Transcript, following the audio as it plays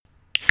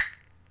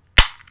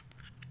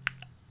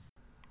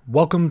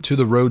Welcome to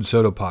the Road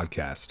Soda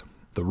Podcast.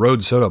 The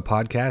Road Soda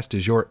Podcast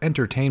is your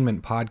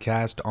entertainment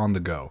podcast on the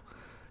go.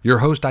 Your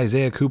host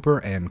Isaiah Cooper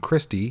and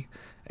Christy,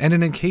 and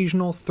an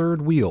occasional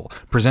third wheel,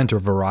 present a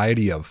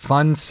variety of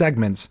fun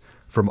segments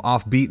from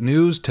offbeat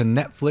news to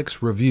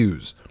Netflix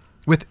reviews,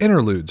 with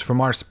interludes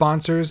from our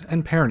sponsors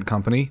and parent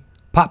company,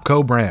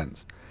 Popco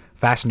Brands.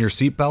 Fasten your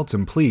seatbelts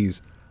and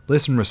please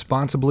listen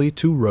responsibly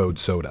to Road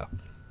Soda.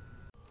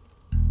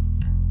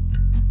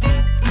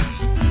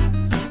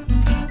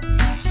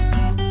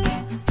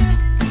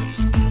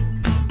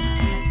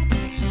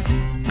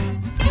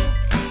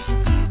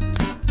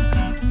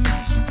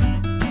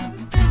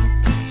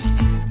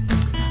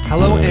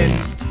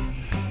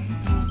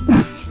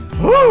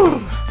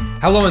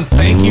 Hello and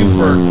thank you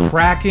for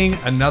cracking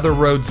another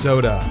Road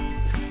Soda.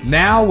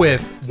 Now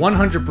with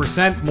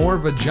 100% more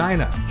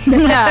vagina.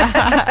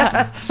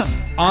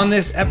 On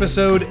this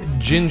episode,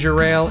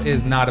 ginger ale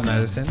is not a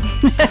medicine.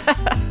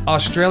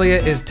 Australia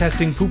is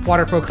testing poop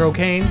water for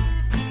cocaine.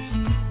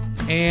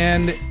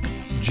 And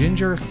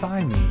ginger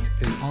thigh meat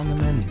is on the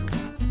menu.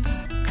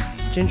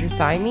 Ginger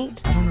thigh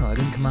meat? I don't know. It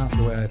didn't come out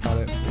the way I thought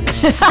it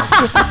would.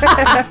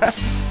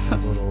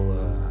 Sounds a little...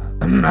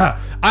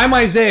 I'm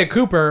Isaiah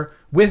Cooper.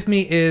 With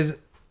me is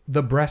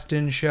the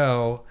Breaston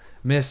Show,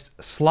 Miss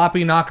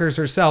Sloppy Knockers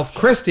herself,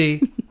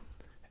 Christy,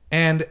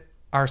 and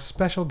our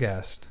special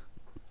guest,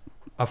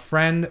 a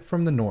friend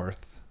from the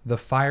north, the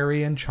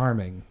fiery and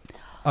charming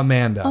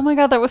Amanda. Oh my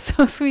God, that was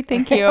so sweet.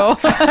 Thank you. We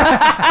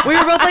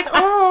were both like,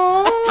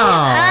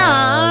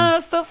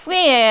 oh, so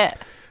sweet.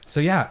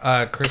 So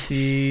yeah,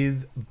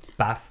 Christy's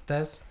best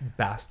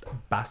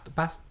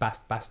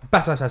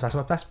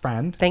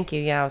friend. Thank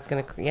you. Yeah, I was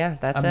gonna. Yeah,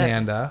 that's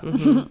Amanda, it.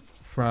 Amanda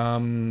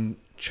from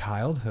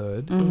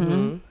childhood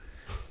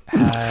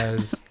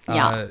has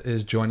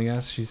is joining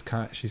us. She's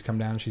come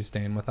down. She's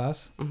staying with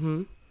us.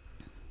 Mm-hmm.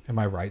 Am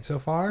I right so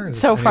far?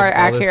 Is so far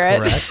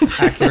accurate.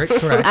 Correct.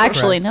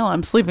 Actually, no.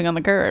 I'm sleeping on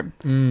the curb.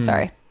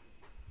 Sorry.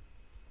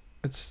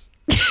 It's.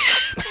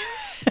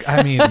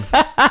 I mean,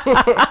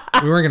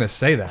 we weren't gonna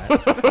say that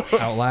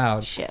out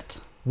loud. Shit.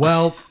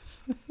 Well,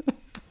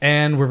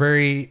 and we're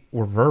very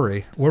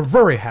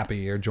happy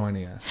you're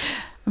joining us.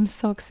 I'm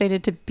so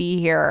excited to be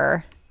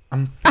here.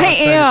 I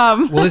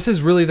am. Well, this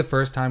is really the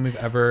first time we've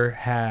ever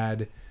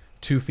had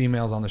two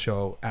females on the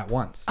show at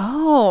once.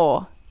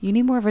 Oh, you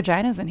need more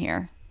vaginas in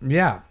here.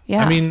 Yeah.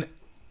 Yeah. I mean,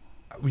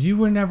 we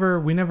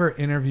never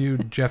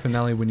interviewed Jeff and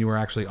Nelly when you were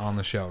actually on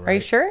the show, right? Are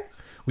you sure?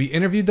 We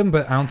interviewed them,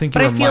 but I don't think you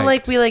were mic'd. But I feel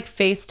like we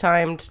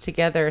FaceTimed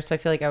together, so I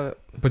feel like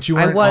But you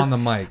weren't on the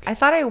mic. I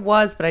thought I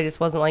was, but I just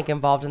wasn't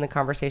involved in the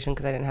conversation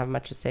because I didn't have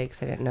much to say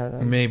because I didn't know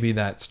them. Maybe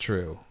that's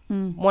true.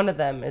 One of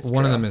them is true.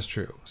 One of them is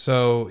true.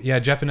 So, yeah,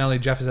 Jeff and Nelly.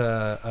 Jeff is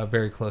a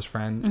very close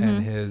friend,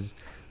 and his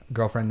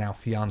girlfriend, now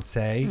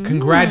fiance.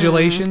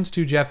 Congratulations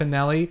to Jeff and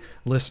Nelly,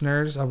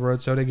 listeners of Road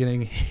Soda,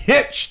 getting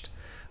hitched.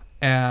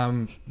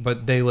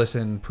 But they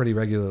listen pretty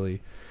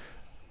regularly.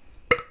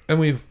 And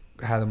we've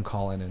had them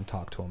call in and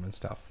talk to them and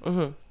stuff.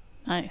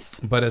 Nice.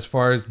 But as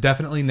far as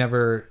definitely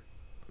never...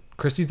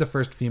 Christy's the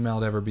first female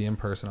to ever be in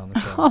person on the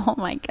show. Oh,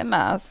 my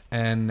goodness.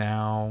 And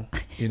now,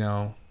 you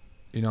know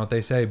what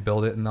they say,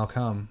 build it and they'll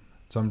come.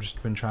 So I'm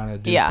just been trying to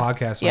do this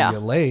podcast so I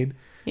get laid.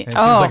 And it seems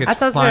like it's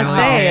that's what I was finally going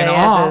to paying say.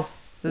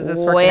 off. Is this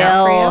working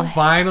out for you?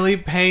 Finally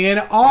paying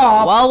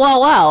off.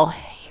 Well.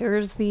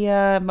 Here's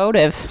the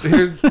motive.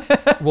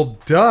 Well,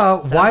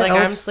 duh. Sounds Why like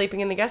else? I'm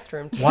sleeping in the guest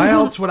room. Why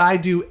else would I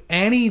do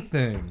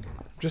anything?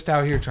 Just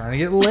out here trying to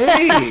get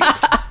laid.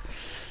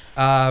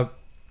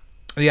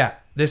 Yeah,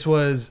 this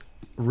was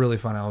really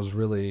fun. I was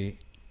really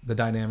the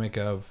dynamic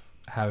of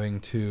having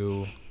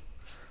two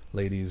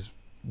ladies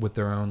with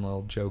their own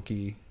little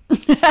jokey,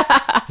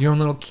 your own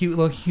little cute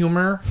little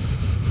humor,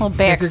 Little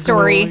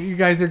backstory. You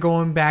guys are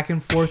going back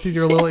and forth with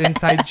your little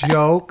inside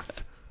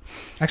jokes.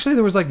 Actually,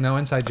 there was no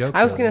inside jokes.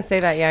 I was going to say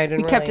that. Yeah, I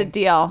didn't. We kept it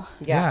DL.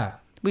 Yeah.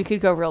 We could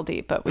go real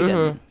deep, but we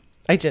didn't.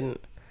 I didn't.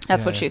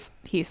 That's what he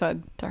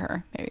said to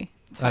her. Maybe.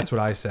 That's what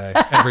I say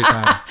every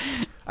time.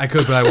 I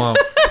could, but I won't.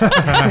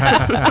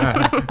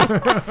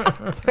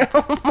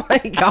 Oh my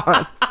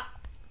God.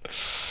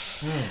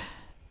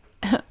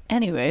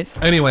 Anyways.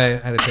 Anyway,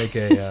 I had to take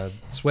a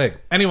swig.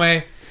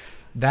 Anyway,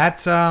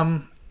 that's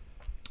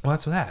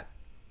that's that.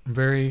 I'm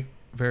very,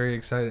 very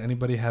excited.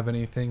 Anybody have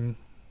anything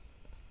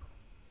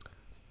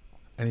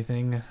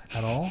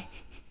at all?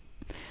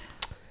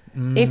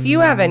 If you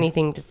have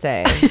anything to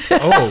say,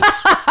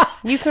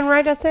 you can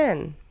write us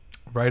in.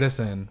 Write us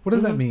in. What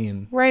does that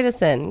mean? Write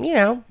us in.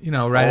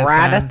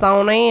 Write us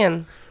on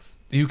in.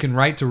 You can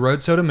write to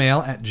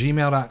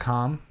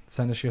roadsodamail@gmail.com.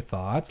 Send us your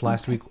thoughts.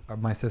 Last week,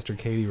 my sister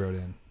Katie wrote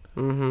in.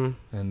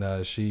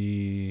 And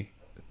she.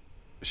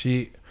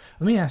 Let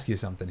me ask you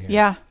something here.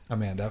 Yeah.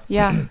 Amanda.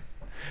 Yeah. Do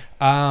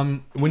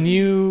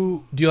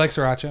you like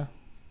sriracha?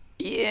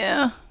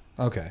 Yeah.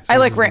 Okay. So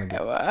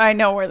I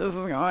know where this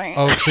is going.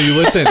 Oh, so you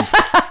listened.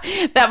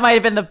 That might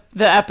have been the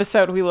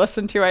episode we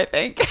listened to, I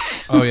think.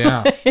 Oh,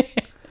 yeah.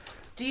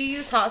 Do you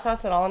use hot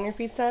sauce at all on your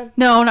pizza?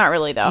 No, not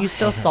really though. Do you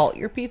still salt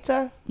your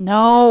pizza?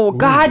 No,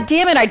 God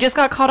damn it! I just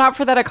got called out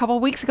for that a couple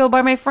weeks ago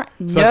by my friend.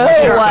 So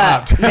that's why she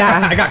stopped.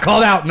 Yeah. I got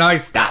called out. No, I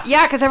stopped.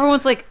 Yeah, because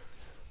everyone's like,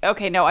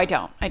 okay, no, I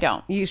don't.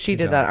 She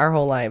did that our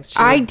whole lives. She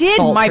I would did.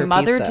 salt My her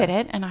mother pizza. did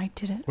it, and I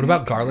did it. What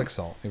about garlic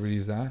salt? You ever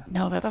use that?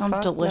 No, that sounds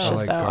fuck? delicious No.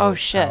 Like though. Oh garlic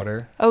shit.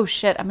 powder. Oh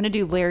shit. I'm gonna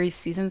do Larry's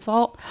seasoned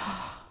salt.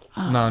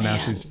 No,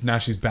 now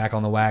she's back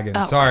on the wagon.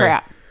 Oh, Sorry.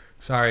 crap.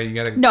 Sorry, you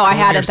gotta. No, I come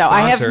with hadn't your though.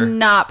 I have sponsor.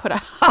 not put a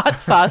hot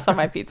sauce on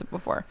my pizza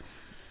before.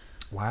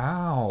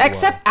 Wow.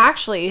 Except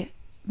actually,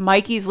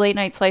 Mikey's Late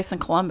Night Slice in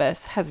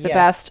Columbus has the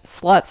Yes. best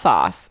slut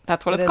sauce.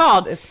 That's what It it's is-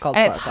 called. it's called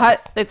and slut it's hot.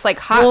 sauce. It's like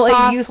hot Well,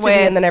 sauce it used to with.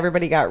 be, and then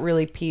everybody got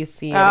really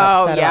PC and Oh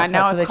upset yeah, about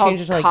now that, so it's they called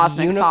changed it to like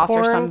cosmic sauce or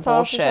unicorn some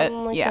sauce or bullshit.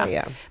 something like yeah, that.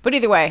 Yeah. But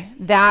either way,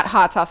 that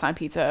hot sauce on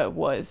pizza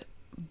was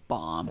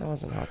bomb. That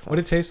wasn't hot sauce. What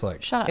did it taste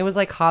like? Shut up. It was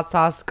like hot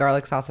sauce,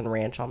 garlic sauce, and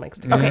ranch all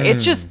mixed together. Okay,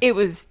 it's just it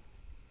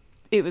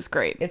was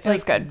great. It's it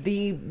was like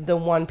good. the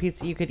one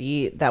pizza you could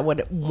eat that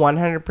would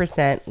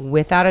 100%,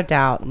 without a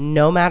doubt,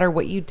 no matter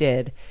what you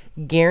did,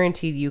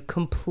 guaranteed you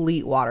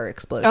complete water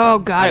explosion. Oh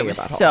out god, of it your was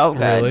butthole. so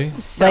good. Really?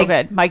 So Like,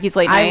 good. Mikey's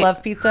Late Night. I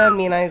love pizza.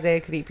 Me and Isaiah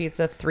could eat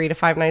pizza 3 to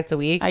 5 nights a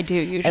week. I do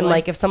usually. And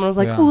like if someone was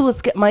like, Yeah. "Ooh,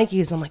 let's get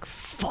Mikey's," I'm like,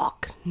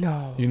 "Fuck,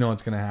 no." You know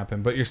what's gonna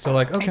happen, but you're still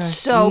like, okay. It's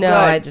so No, good.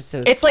 I just-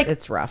 it's like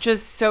it's rough.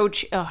 Just so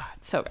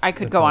so I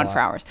could It's go a on lot. for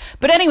hours.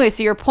 But anyway,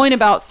 so your point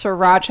about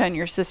Sriracha and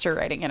your sister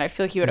writing it, I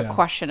feel like you had Yeah. a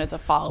question as a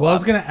follow up. Well, I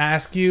was gonna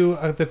ask you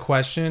the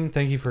question.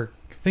 Thank you for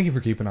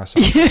keeping us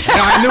on.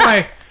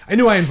 I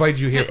knew I invited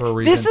you here for a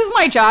reason. This is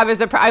my job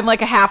as I'm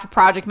like a half a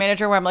project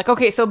manager where I'm like,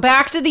 okay, so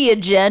back to the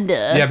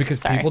agenda. yeah, because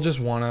Sorry. people just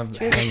want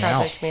to You're the hang out.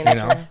 project You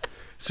manager. know.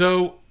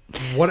 So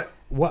what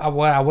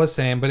I was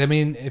saying, but I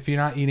mean, if you're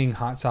not eating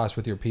hot sauce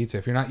with your pizza,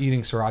 if you're not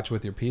eating sriracha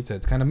with your pizza,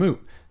 it's kind of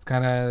moot. It's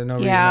kind of no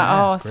reason. Yeah. To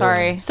Oh, ask,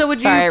 sorry. really. So would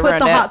you Sorry, I put the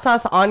ruined it. hot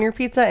sauce on your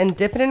pizza and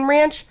dip it in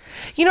ranch?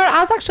 You know what? I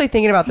was actually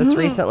thinking about this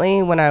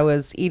recently when I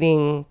was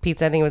eating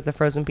pizza. I think it was the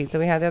frozen pizza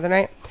we had the other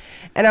night.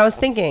 And I was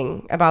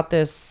thinking about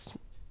this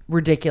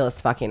ridiculous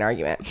fucking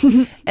argument.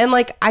 And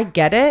like, I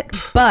get it,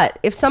 but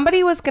if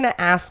somebody was going to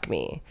ask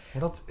me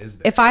What else is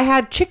there? if I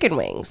had chicken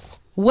wings,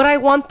 would I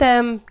want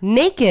them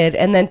naked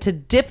and then to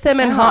dip them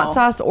in hot No.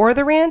 sauce or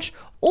the ranch?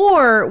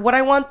 Or would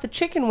I want the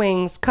chicken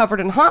wings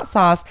covered in hot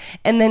sauce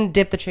and then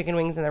dip the chicken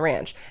wings in the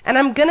ranch? And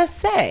I'm going to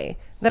say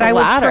that The I would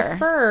latter.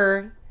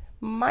 prefer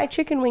my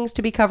chicken wings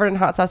to be covered in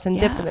hot sauce and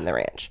dip Yeah. them in the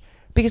ranch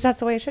because that's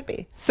the way it should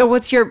be. So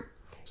what's your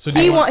So do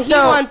He you want-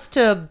 wants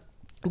to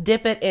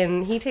dip it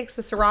in. He takes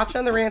the sriracha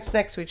and the ranch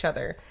next to each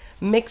other,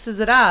 mixes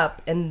it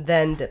up, and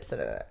then dips it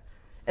in it.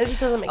 It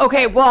just doesn't make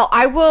Okay, sense. well,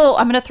 I'm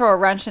going to throw a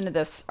wrench into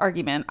this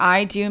argument.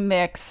 I do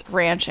mix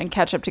ranch and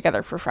ketchup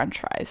together for French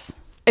fries.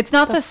 It's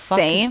not the Fuck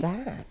same, is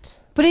that?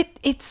 but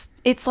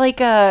it's like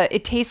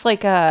it tastes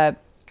like a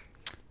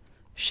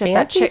shit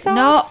Fancy that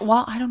No, sauce?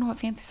 well, I don't know what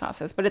fancy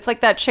sauce is, but it's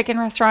like that chicken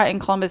restaurant in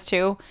Columbus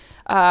too.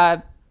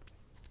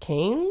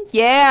 Canes?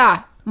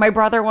 Yeah, my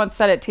brother once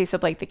said it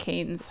tasted like the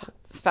Cane's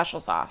special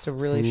sauce. It's a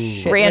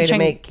really shit Ranch way to and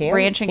make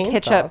ranch and cane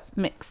ketchup sauce.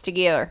 mixed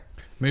together.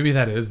 Maybe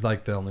that is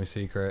like the only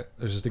secret.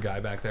 There's just a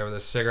guy back there with a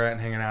cigarette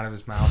hanging out of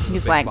his mouth. with a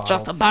He's big like, bottle.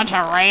 just a bunch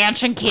of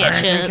ranch and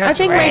ketchup. I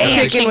think my Ranch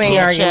chicken and wing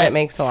ketchup. argument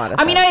makes a lot of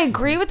I sense. mean, I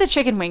agree with the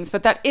chicken wings,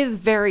 but that is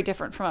very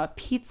different from a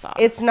pizza.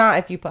 It's not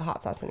if you put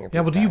hot sauce in your pizza.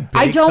 Yeah, well, do you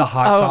I bake don't- the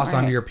hot oh, sauce right.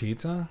 onto your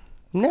pizza?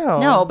 No.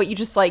 no, but you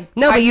just like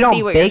No, but I you see don't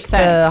what you're bake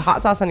saying. the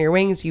hot sauce on your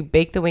wings. You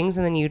bake the wings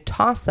and then you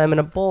toss them in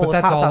a bowl But with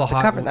that's hot all sauce the to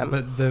hot. cover them.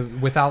 But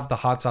without the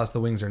hot sauce, the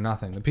wings are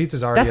nothing. The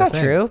pizza's already. That's a not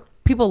thing. true.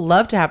 People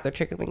love to have their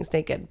chicken wings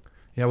naked.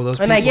 Yeah, well, those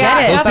And people. I get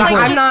it. that's Those like people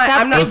are- just, I'm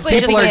that's not- basically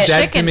people just are a dead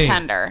to chicken me.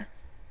 tender.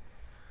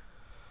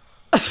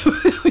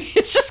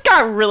 It just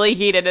got really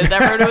heated, and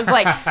everyone was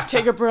like,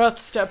 "Take a breath,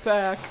 step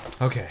back."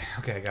 Okay,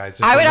 guys.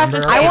 Just I would have to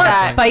remember say I want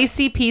that.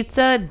 spicy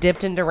pizza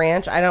dipped into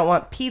ranch. I don't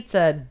want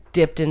pizza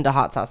dipped into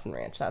hot sauce and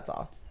ranch. That's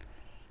all.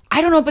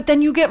 I don't know, but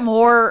then you get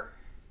more.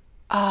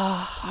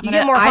 You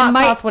get more hot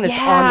sauce when it's on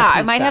the pizza.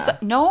 I might have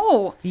to.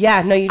 No.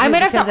 Yeah, no, you do. I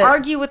might have because to it-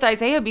 argue with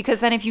Isaiah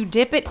because then if you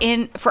dip it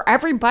in for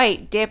every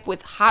bite, dip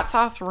with hot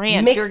sauce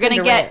ranch, mixed you're gonna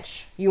into get.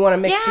 ranch. You want to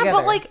mix Yeah, together.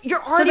 but like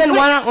you're already. So then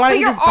why putting- don't but you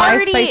you're just buy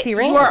already- spicy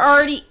ranch? You are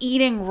already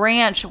eating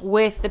ranch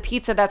with the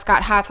pizza that's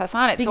got hot sauce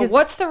on it. Because- so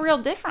what's the real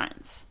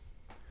difference?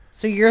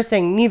 So you're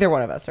saying neither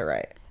one of us are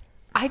right.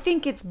 I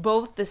think it's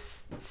both the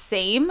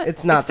same.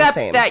 It's not the except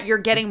same. that you're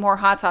getting more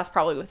hot sauce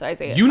probably with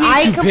Isaiah. You need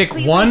I to pick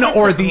completely one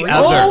or the disagree.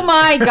 other. Oh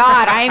my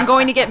god, I am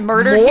going to get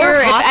murdered More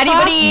here. hot If sauce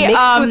anybody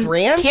mixed with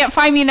ranch? can't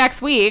find me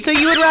next week. So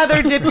you would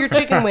rather dip your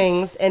chicken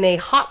wings in a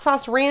hot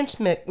sauce ranch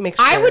mixture?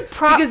 I would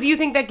because you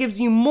think that gives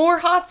you more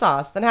hot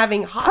sauce than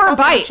having hot per sauce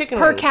on your bite, chicken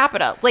per wings.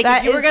 capita. Like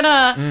That if you were is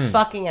gonna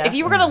fucking if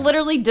you were gonna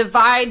literally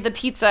divide the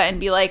pizza and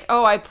be like,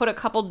 oh, I put a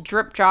couple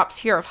drip drops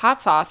here of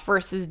hot sauce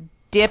versus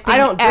dipping I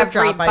don't dip every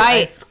drop. bite.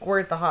 I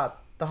squirt the hot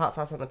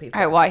sauce on the pizza.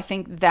 All right, well, I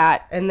think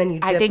that, And then you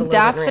I dip a think little bit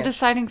that's in the ranch.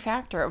 deciding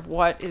factor of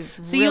what is.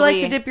 So you like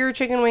to dip your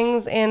chicken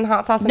wings in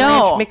hot sauce and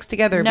no ranch mixed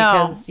together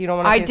no. because you don't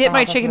want to. I dip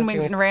my chicken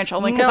wings in ranch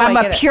only because No, I'm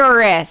I a get it.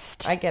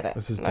 purist. I get it.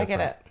 This is I get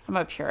different. it. I'm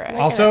a purist.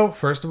 Also,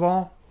 first of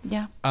all,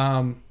 Yeah.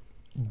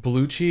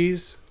 blue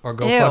cheese or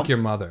go Ew. fuck your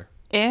mother.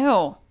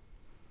 Ew.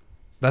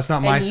 That's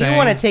not my And saying. you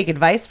want to take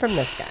advice from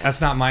this guy.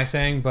 That's not my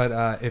saying,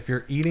 but if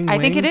you're eating wings,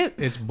 I think it is.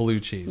 it's blue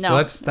cheese. No, So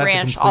that's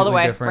ranch a all the completely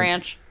way.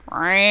 different.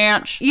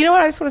 Ranch. You know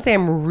what? I just want to say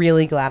I'm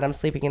really glad I'm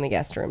sleeping in the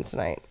guest room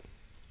tonight.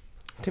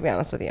 To be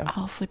honest with you.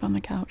 I'll sleep on the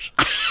couch.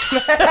 You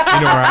know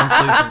where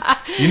I'm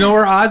sleeping. You know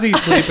where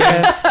Ozzy's sleeping.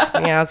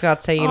 Yeah, I was about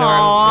to say, you know where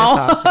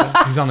I'm with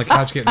Oscar. He's on the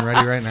couch getting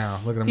ready right now.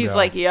 Look at him He's go.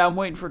 like, yeah, I'm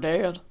waiting for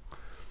Dad.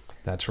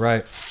 That's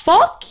right.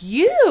 Fuck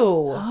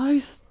you. I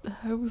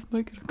was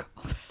making a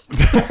comment.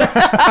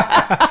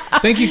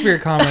 Thank you for your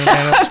comment,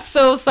 Anna. I'm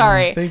so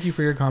sorry. Thank you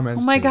for your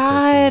comments. Oh my too,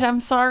 God, I'm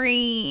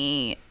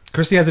sorry.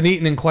 Christy hasn't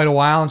eaten in quite a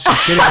while, and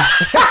she's getting.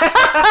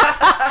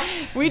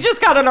 We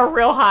just got on a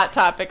real hot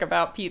topic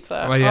about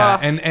pizza. Well, yeah,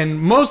 Ugh. and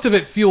most of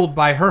it fueled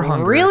by her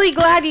hunger. Really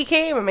glad you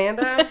came,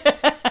 Amanda.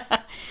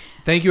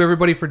 Thank you,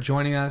 everybody, for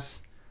joining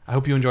us. I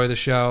hope you enjoy the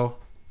show.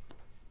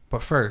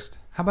 But first,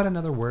 how about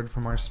another word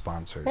from our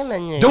sponsors?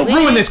 Don't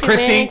ruin this,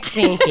 Christy.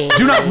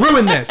 Do not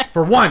ruin this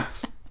for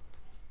once.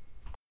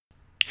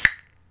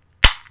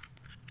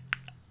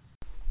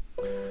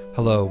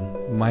 Hello,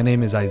 my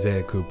name is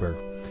Isaiah Cooper.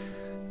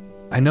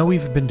 I know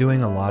we've been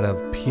doing a lot of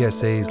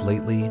PSAs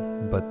lately,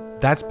 but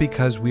that's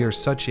because we are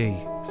such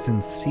a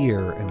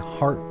sincere and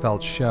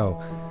heartfelt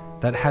show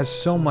that has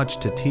so much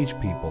to teach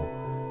people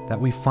that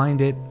we find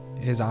it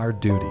is our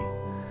duty.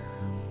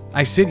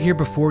 I sit here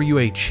before you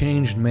a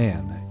changed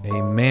man,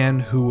 a man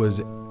who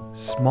was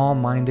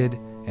small-minded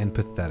and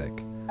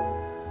pathetic.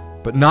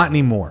 But not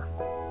anymore.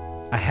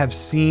 I have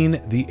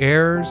seen the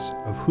errors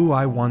of who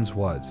I once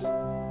was.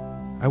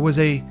 I was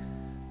a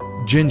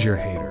ginger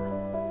hater,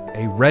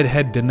 a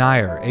redhead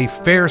denier, a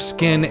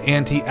fair-skinned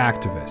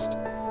anti-activist.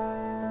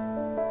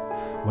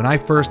 When I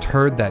first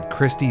heard that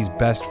Christy's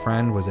best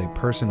friend was a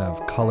person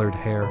of colored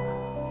hair,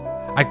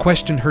 I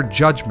questioned her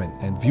judgment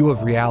and view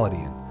of reality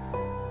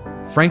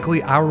and,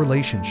 frankly, our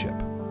relationship.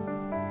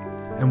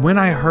 And when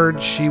I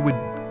heard she would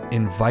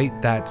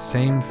invite that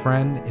same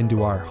friend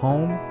into our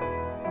home,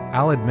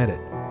 I'll admit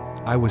it,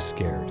 I was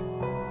scared.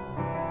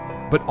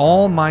 But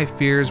all my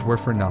fears were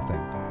for nothing.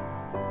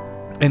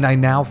 And I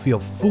now feel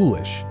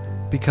foolish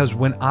because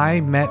when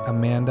I met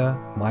Amanda,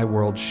 my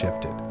world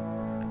shifted.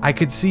 I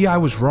could see I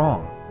was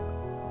wrong.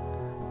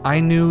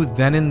 I knew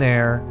then and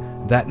there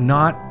that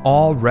not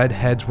all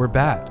redheads were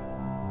bad.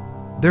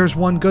 There's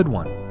one good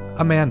one,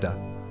 Amanda.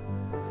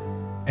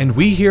 And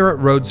we here at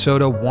Road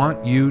Soda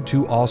want you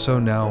to also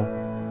know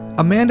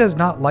Amanda's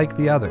not like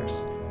the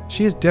others.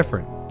 She is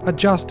different,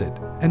 adjusted,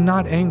 and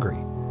not angry.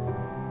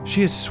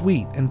 She is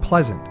sweet and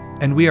pleasant,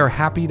 and we are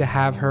happy to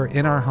have her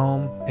in our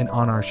home and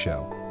on our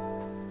show.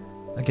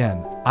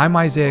 Again, I'm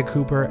Isaiah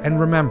Cooper, and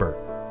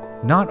remember,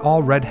 not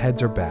all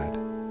redheads are bad.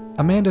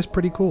 Amanda's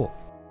pretty cool.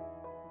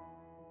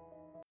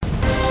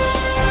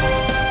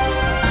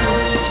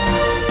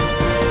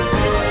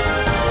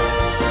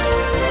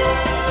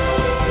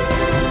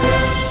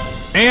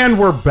 And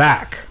we're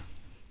back.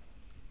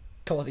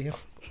 Told you.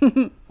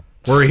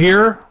 We're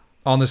here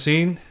on the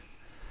scene.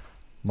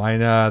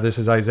 This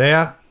is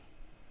Isaiah.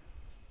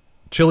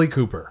 Chili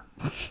Cooper.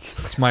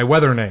 It's my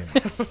weather name.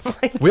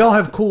 We all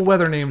have cool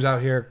weather names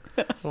out here.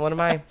 What am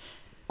I?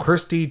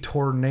 Christy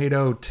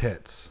Tornado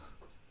Tits.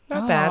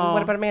 Not bad.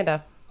 What about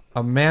Amanda?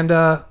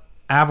 Amanda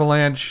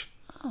Avalanche.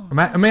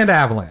 Amanda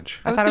Avalanche.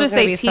 I was thought it going was to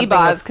gonna say be something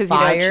T-Boz with because,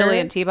 fire. chili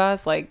and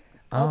T-Boz, like,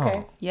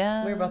 Okay.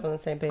 yeah. We were both on the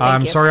same page.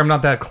 I'm sorry I'm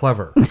not that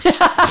clever.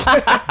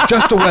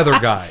 Just a weather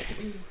guy.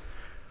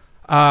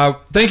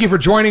 Thank you for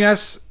joining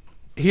us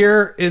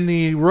here in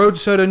the Road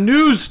Soda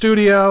News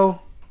Studio.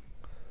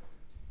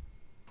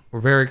 We're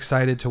very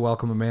excited to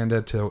welcome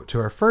Amanda to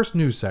our first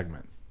news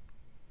segment.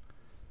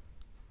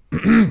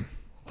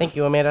 Thank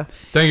you, Amanda.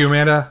 Thank you,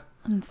 Amanda.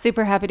 I'm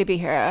super happy to be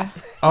here.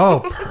 Oh,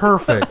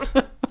 perfect.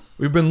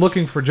 We've been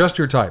looking for just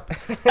your type.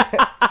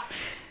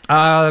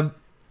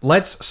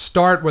 Let's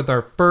start with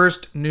our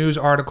first news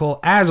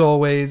article. As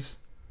always,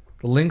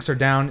 the links are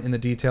down in the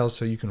details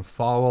so you can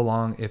follow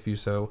along if you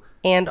so.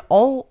 And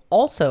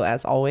also,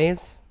 as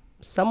always,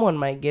 someone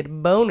might get a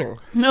boner.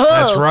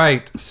 That's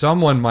right.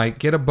 Someone might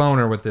get a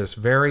boner with this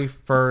very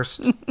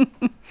first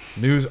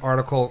news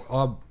article.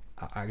 Oh,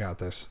 I got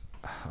this.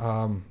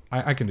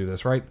 I can do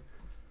this, right?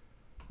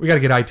 We got to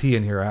get IT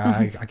in here.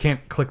 I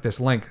can't click this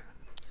link.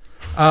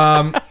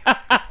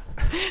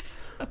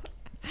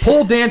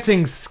 Pole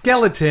dancing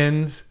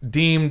skeletons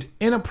deemed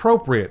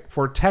inappropriate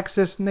for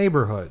Texas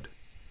neighborhood.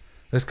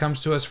 This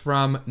comes to us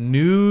from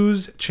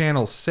News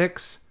Channel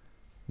 6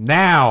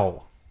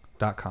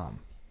 now.com.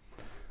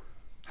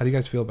 How do you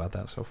guys feel about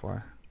that so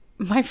far?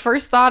 My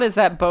first thought is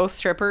that both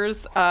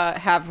strippers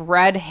have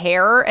red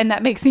hair, and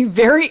that makes me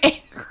very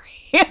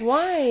angry.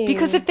 Why?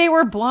 Because if they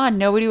were blonde,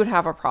 nobody would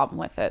have a problem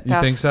with it. You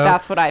think so?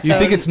 That's what I think. You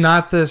think it's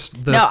not the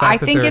No, fact I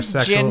that think they're it's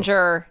sexual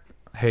ginger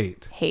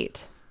hate.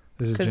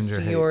 This is Because ginger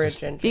hate. you're a Just-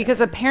 ginger.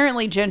 because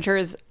apparently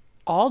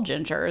all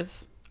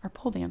gingers are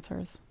pole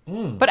dancers.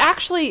 But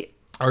actually,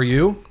 Are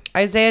you?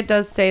 Isaiah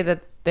does say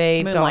that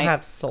they Moonlight. don't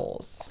have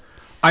souls.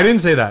 I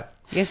didn't say that.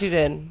 Yes, you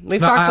did.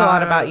 We've No, talked a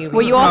lot about you.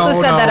 Well, you also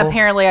No, said that no.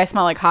 apparently I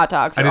smell like hot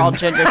dogs, or I all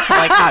didn't- gingers smell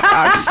like hot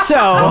dogs.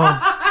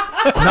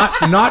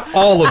 So Not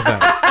all of them.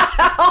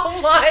 Oh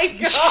my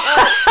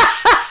god.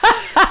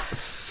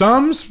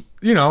 Some,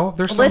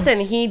 there's some. Listen,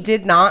 he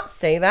did not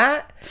say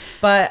that,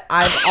 but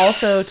I've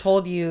also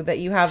told you that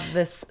you have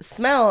this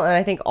smell, and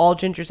I think all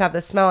gingers have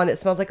this smell, and it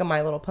smells like a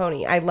My Little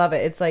Pony. I love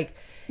it. It's like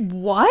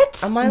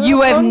what? a My Little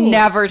You have Pony.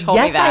 never told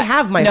me Yes, that. I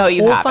have. My no, whole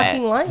you haven't.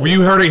 fucking life. Well,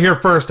 you heard it here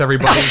first,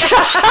 everybody.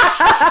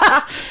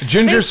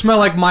 Gingers smell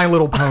like My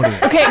Little Pony.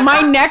 Okay,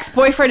 my next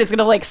boyfriend is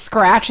gonna like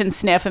scratch and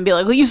sniff and be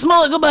like, "Well, you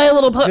smell like a My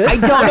Little Pony." I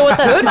don't know what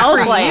that smells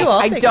for like. you. I'll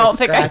I take a don't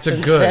think I scratch a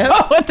and good- sniff.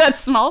 know what that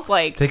smells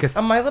like. Take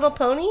A My Little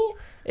Pony?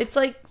 It's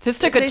like This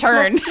took a they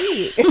smell turn.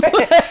 sweet.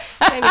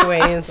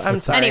 Anyways, I'm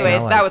sorry. Anyways,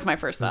 smell that like? was my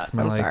first thought.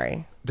 Smell I'm like-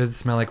 sorry. Does it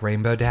smell like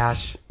Rainbow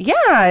Dash?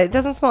 Yeah, it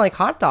doesn't smell like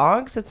hot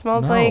dogs. It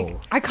smells No. like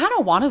I kind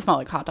of want to smell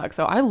like hot dogs,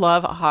 though. I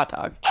love a hot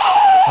dog.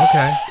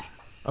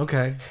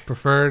 Okay.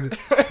 Preferred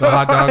the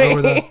hot dog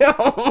over the.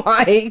 oh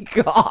my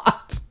god.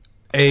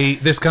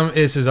 This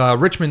is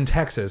Richmond,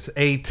 Texas.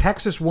 A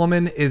Texas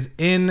woman is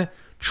in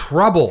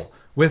trouble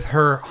with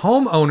her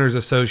homeowners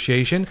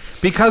association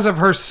because of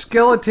her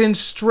skeleton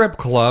strip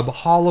club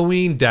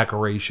Halloween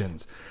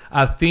decorations,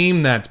 a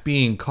theme that's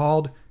being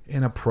called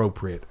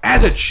inappropriate,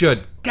 as it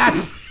should. God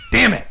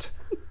damn it!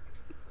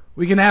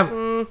 We can have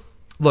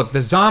look,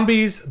 the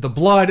zombies, the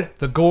blood,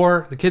 the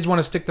gore. The kids want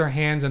to stick their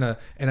hands in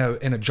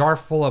a jar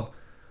full of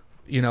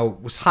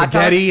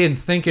spaghetti dogs? and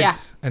think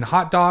it's and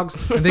hot dogs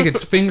and think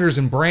it's fingers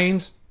and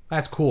brains.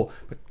 That's cool,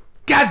 but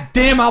god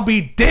damn, I'll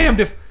be damned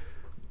if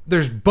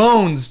there's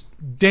bones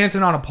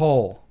dancing on a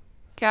pole.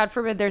 God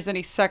forbid there's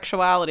any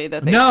sexuality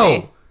that they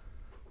No, see.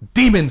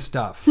 demon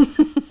stuff.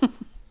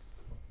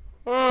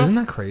 Isn't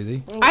that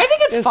crazy? Of I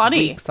think it's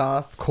funny. Weak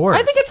sauce. course.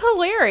 I think it's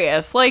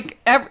hilarious.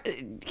 Like,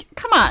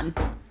 come on.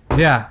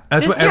 yeah.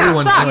 That's what This year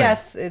everyone's sucks. doing.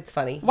 Yes, it's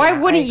funny. Why Yeah, I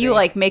wouldn't you agree.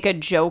 like make a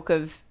joke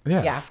of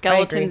Yeah. Yeah.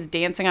 skeletons I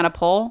dancing on a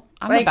pole?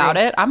 I'm I about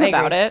agree. it. I'm I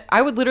about agree. it.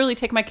 I would literally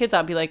take my kids out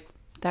and be like,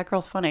 "That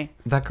girl's funny.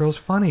 That girl's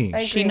funny.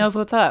 I She agree. knows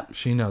what's up."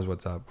 She knows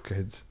what's up,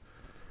 kids.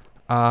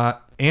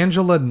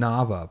 Angela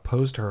Nava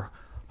posed her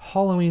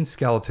Halloween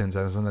skeletons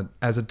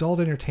as adult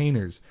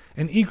entertainers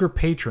and eager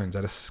patrons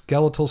at a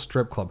skeletal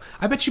strip club.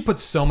 I bet she put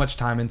so much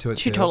time into it.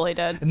 She too. totally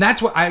did. And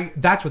that's what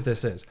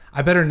this is.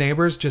 I bet her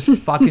neighbors just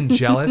fucking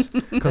jealous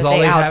because all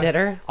they they have outdid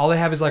her? all they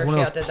have is like Or one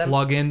she of those outdid them?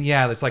 plug-in,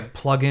 it's like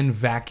plug-in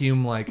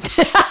vacuum like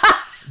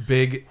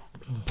big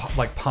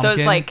like pumpkin.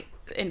 Those like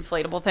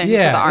inflatable things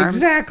yeah, with arms.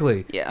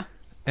 exactly. Yeah.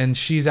 And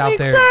she's out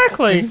there.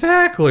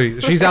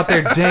 Exactly. She's out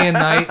there day and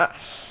night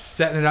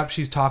setting it up.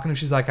 She's talking to him.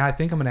 She's like, I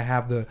think I'm going to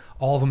have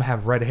all of them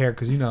have red hair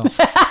because,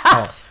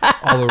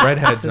 all the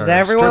redheads are Because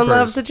everyone strippers.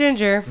 loves a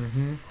ginger.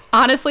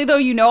 Honestly, though,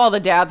 all the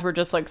dads were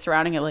just like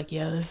surrounding it, like,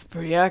 "Yeah, this is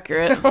pretty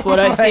accurate. It's what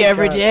I my see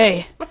every God.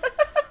 day."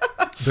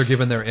 They're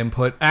giving their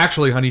input.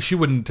 Actually, honey, she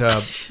wouldn't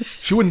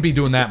be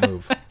doing that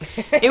move.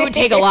 It would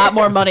take a lot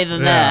more money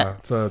than Yeah,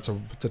 that.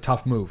 it's a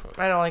tough move.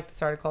 I don't like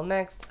this article.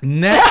 Next.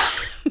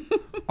 Next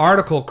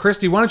article.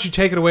 Christy, why don't you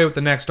take it away with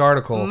the next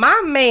article?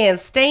 My man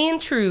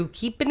staying true,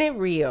 keeping it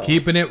real.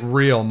 Keeping it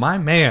real. My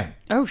man.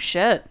 Oh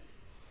shit!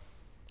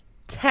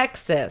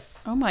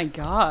 Texas. Oh my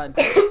god!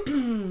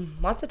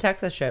 Lots of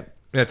Texas shit.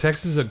 Yeah,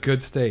 Texas is a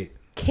good state.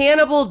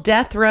 Cannibal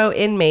death row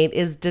inmate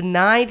is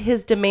denied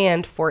his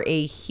demand for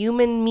a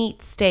human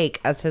meat steak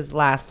as his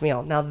last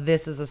meal. Now,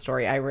 this is a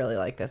story. I really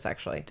like this,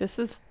 actually. This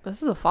is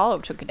a follow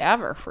up to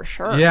Cadaver for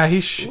sure. Yeah,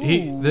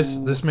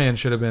 this man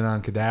should have been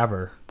on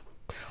Cadaver.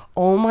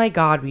 Oh my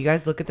God. Will you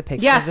guys look at the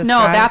picture? Yes, of this no,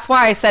 guy? that's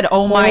why I said,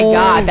 "Oh my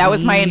god!" That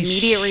was my Holy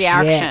immediate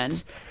reaction.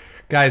 shit.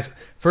 Guys,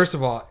 first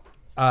of all,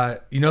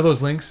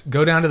 those links?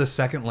 Go down to the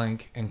second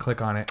link and click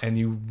on it, and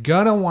you're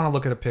gonna want to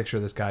look at a picture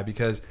of this guy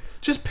because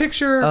just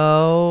picture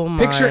my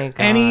God.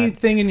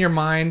 anything in your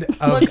mind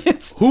of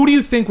who do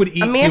you think would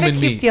eat Amanda human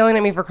keeps meat? yelling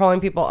at me for calling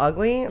people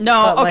ugly.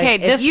 No, but, okay,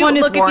 if this you, one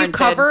is look,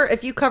 warranted.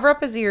 If you cover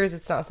up his ears,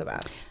 it's not so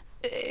bad.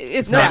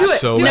 It's not not.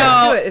 so do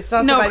bad. it. Do it. It's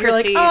not so No, bad. You're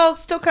like, Christy. oh,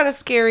 still kind of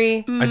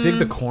scary. I dig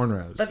the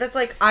cornrows. But that's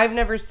like I've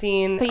never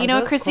seen. But you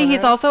know, Christy,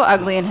 he's also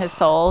ugly in his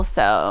soul,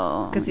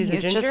 so 'Cause he's a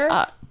just, ginger?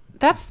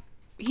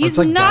 he's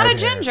like not a dyed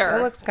hair. ginger,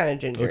 It looks kind of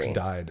gingery. Looks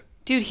dyed.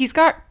 dude. He's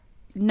got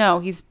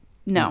no.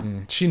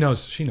 She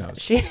knows. I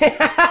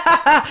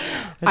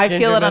feel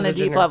ginger it on does a a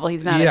deep ginger. level.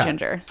 He's not a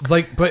ginger.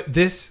 But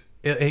this,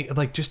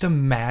 just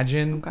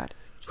imagine God.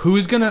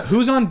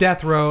 who's on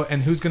death row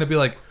and who's gonna be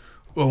like,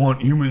 I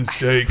want human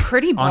steak.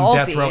 pretty on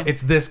death ballsy. row.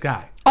 It's this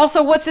guy.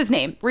 Also, what's his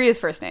name? Read his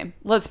first name.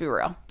 Let's be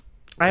real.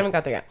 I haven't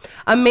got there yet.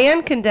 A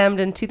man condemned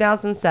in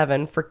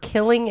 2007 for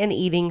killing and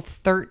eating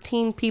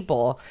 13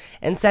 people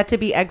and set to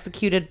be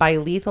executed by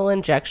lethal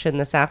injection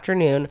this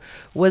afternoon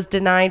was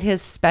denied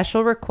his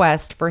special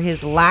request for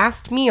his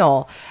last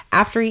meal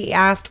after he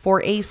asked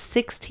for a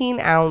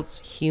 16-ounce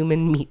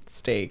human meat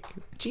steak.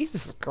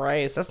 Jesus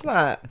Christ, that's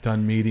not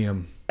Done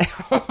medium.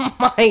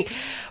 my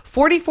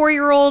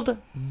 44-year-old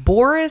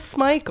Boris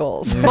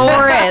Michaels.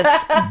 Boris.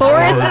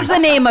 Boris is the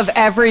name of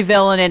every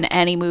villain in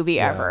any movie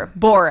ever.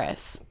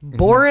 Boris.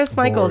 Boris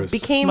Michaels Boris.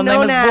 became My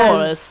name known is as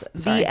Boris.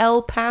 Sorry. the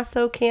El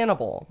Paso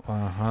Cannibal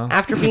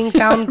after being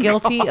found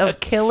guilty of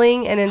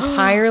killing and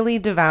entirely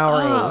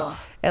devouring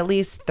at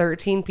least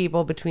 13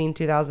 people between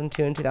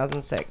 2002 and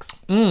 2006.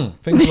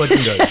 Things looking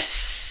good.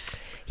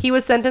 He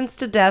was sentenced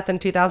to death in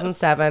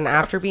 2007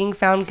 after being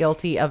found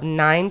guilty of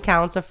 9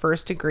 counts of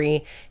first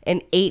degree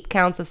and 8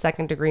 counts of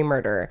second degree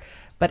murder,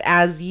 but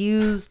as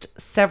used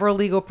several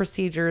legal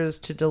procedures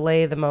to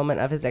delay the moment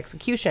of his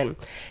execution.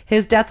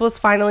 His death was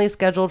finally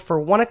scheduled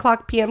for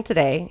 1:00 p.m.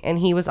 today, and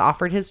he was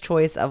offered his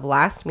choice of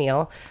last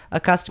meal,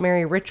 a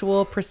customary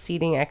ritual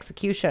preceding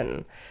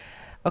execution.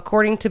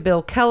 According to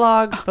Bill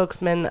Kellogg,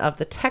 spokesman of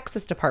the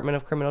Texas Department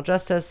of Criminal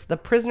Justice, the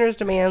prisoner's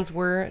demands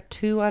were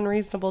too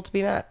unreasonable to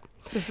be met.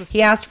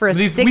 He asked for a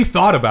We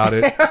thought about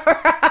it.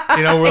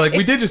 We're like,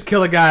 we did just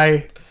kill a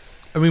guy.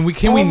 I mean, we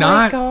Oh my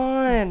not?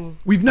 God.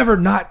 We've never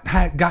not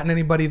gotten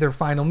anybody their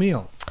final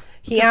meal.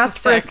 He This asked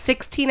is for a sick.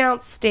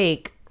 16-ounce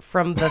steak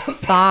from the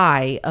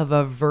thigh of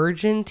a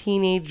virgin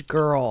teenage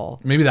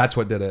girl Maybe that's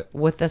what did it.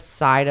 with a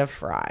side of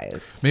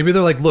fries. Maybe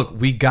they're like, look,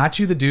 we got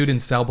you the dude in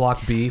cell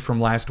block B from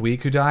last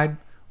week who died.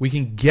 We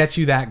can get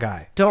you that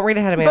guy. Don't read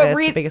ahead of me. But That's the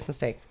read- biggest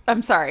mistake.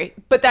 I'm sorry,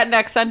 but that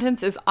next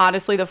sentence is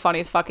honestly the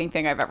funniest fucking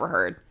thing I've ever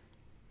heard.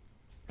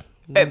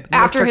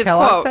 After Mr. his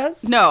Kellogg quote,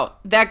 says? no,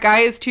 that guy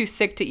is too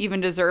sick to even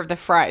deserve the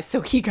fries,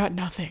 so he got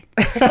nothing.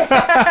 We're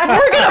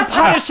gonna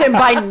punish him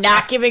by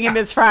not giving him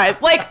his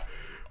fries. Like,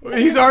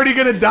 He's already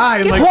going to die.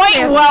 In point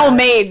well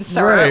made,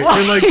 sir. Right.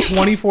 In like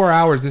 24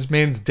 hours, this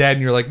man's dead,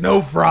 and you're like, no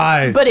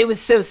fries. But it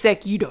was so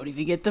sick, you don't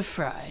even get the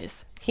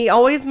fries. He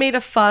always made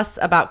a fuss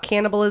about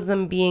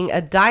cannibalism being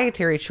a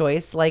dietary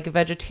choice like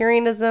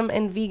vegetarianism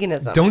and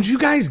veganism. Don't you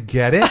guys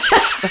get it?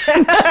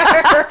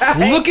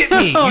 Look at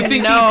me. You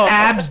think no. these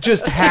abs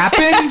just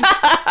happened?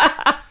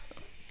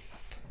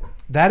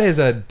 That is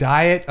a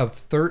diet of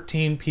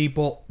 13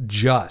 people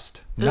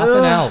just.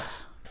 Nothing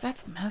else.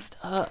 That's messed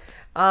up.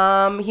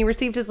 He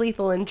received his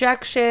lethal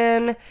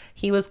injection.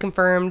 He was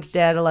confirmed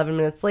dead 11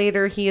 minutes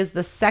later. He is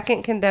the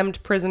second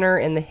condemned prisoner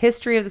in the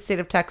history of the state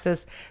of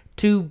Texas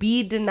to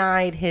be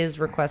denied his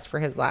request for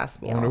his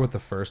last I wonder meal. what the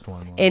first one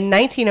was. In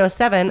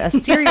 1907, a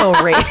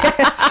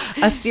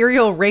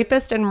serial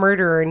rapist and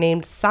murderer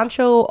named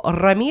Sancho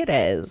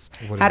Ramirez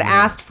What had is that?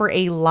 asked for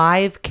a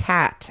live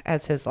cat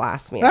as his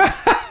last meal.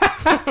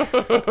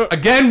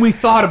 Again, we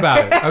thought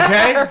about it,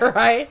 okay?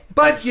 Right?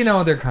 But,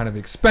 they're kind of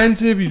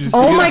expensive. You just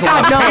Oh give my us a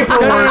lot God, of no,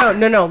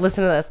 paperwork. no.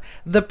 Listen to this.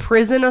 The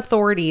prison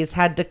authorities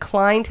had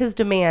declined his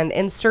demand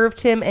and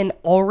served him an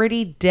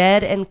already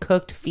dead and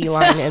cooked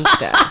feline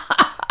instead.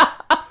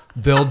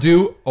 They'll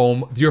do,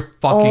 you're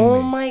fucking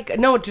Oh me. my God.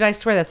 No, did I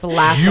swear that's the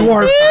last You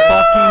are sentence.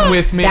 fucking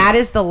with me. That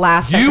is the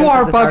last You sentence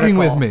are of this fucking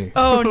with article. me.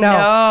 Oh,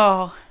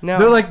 no. No.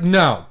 They're like,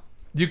 no,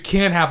 you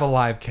can't have a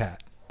live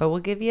cat. But we'll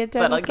give you a dead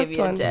But and I'll give cooked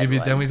you a one. dead Give you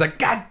a one. demo. He's like,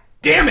 God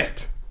damn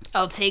it.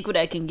 I'll take what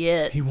I can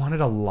get. He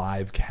wanted a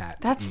live cat.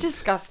 to That's eat.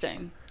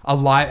 disgusting. A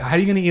live. How are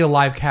you gonna eat a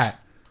live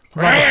cat?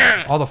 What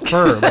about all the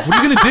fur. Like, what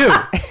are you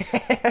gonna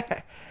do?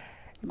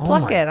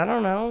 Pluck my- it. I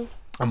don't know.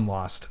 I'm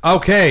lost.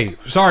 Okay,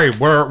 sorry.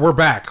 We're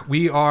back.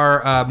 We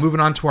are moving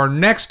on to our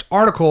next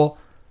article,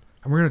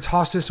 and we're gonna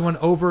toss this one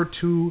over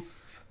to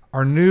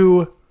our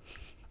new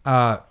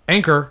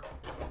anchor,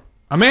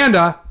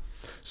 Amanda.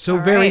 So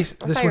All very. right. I This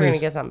thought you one were going to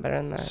is get something better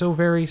than that. so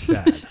very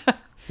sad.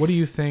 What do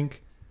you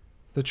think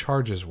the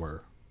charges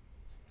were?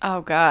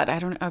 Oh, God. I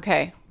don't.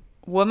 Okay.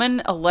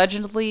 Woman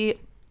allegedly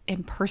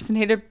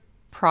impersonated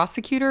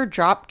prosecutor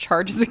dropped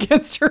charges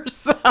against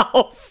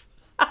herself.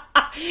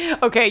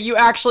 Okay, you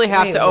actually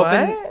have Wait, to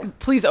open. what?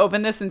 Please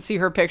open this and see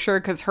her picture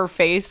because her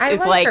face I is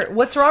like like. her.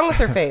 What's wrong with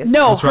her face?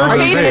 No, What's wrong her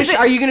with her face face? is.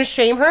 Are you going to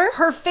shame her?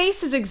 Her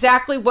face is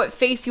exactly what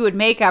face you would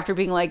make after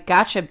being like,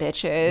 "Gotcha,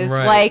 bitches!"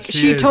 Right, Like she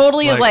she is,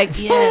 totally is like- like,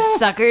 "Yes,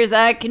 suckers,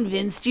 I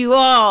convinced you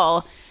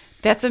all."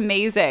 That's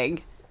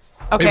amazing.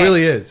 Okay, It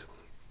really is.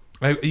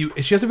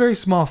 She has a very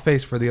small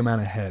face for the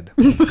amount of head.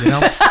 You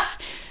know?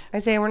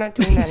 Isaiah, we're not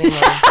doing that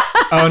anymore.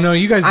 Oh no,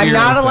 you guys. Do I'm your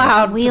not own thing.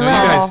 allowed. We to No,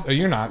 love- you call- guys. Oh,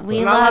 you're not. we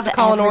but- not allowed love to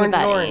call an orange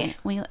an everybody.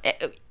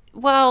 orange.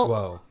 Well,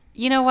 Whoa.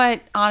 you know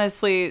what?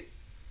 Honestly,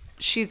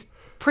 she's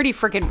pretty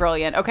freaking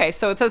brilliant. Okay,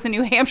 so it says a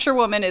New Hampshire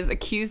woman is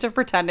accused of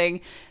pretending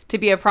to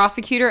be a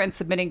prosecutor and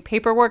submitting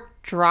paperwork,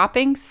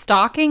 dropping,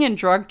 stalking, and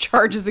drug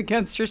charges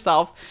against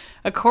herself,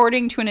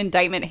 according to an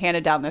indictment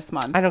handed down this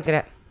month. I don't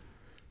get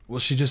Well,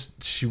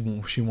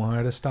 she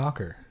wanted a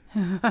stalker,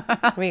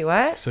 it. Wait,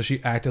 what? so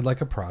she acted like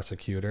a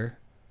prosecutor,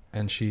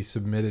 and she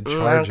submitted I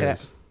don't get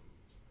charges.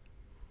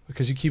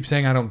 Because you keep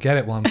saying I don't get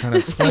it while I'm trying to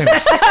explain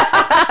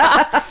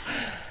it.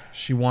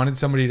 She wanted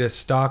somebody to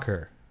stalk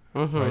her.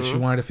 Right? She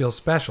wanted to feel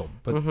special,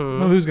 but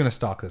well, who's going to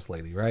stalk this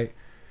lady, right?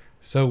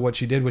 So what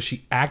she did was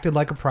she acted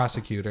like a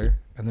prosecutor,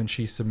 and then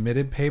she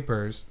submitted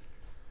papers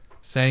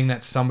saying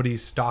that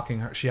somebody's stalking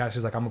her.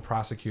 She's like, I'm a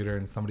prosecutor,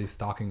 and somebody's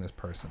stalking this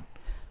person.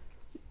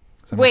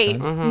 Does that make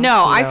Wait, sense?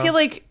 no, I feel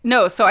like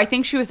no. So I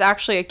think she was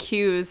actually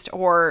accused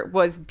or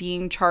was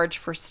being charged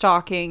for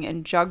stalking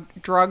and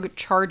drug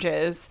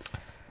charges,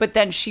 but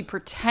then she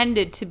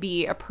pretended to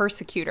be a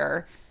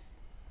persecutor,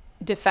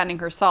 defending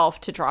herself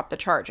to drop the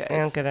charges. I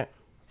don't get it.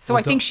 So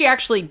I think she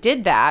actually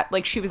did that.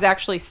 Like she was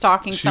actually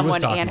stalking She was someone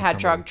stalking and had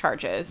drug somebody.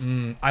 charges.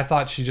 I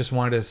thought she just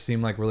wanted to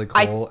seem like really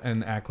cool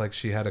and act like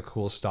she had a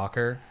cool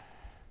stalker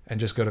and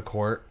just go to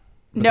court.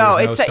 But No,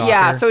 there was it's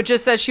yeah. stalker. So it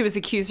just says she was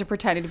accused of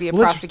pretending to be a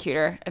Let's-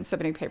 prosecutor and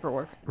submitting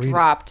paperwork, Read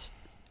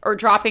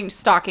dropping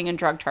stalking and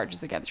drug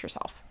charges against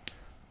herself.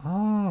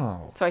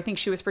 Oh. So I think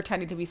she was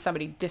pretending to be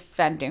somebody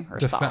defending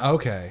herself.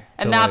 Okay.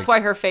 And So, that's like, why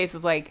her face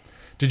is like,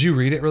 Did you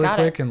read it really got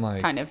quick it, and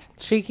like? kind of.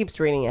 She keeps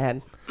reading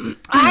ahead.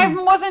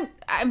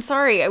 I'm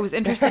sorry. I was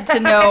interested to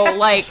know,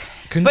 like,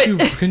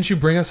 Couldn't you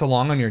bring us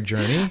along on your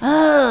journey?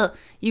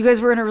 you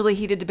guys were in a really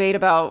heated debate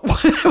about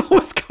what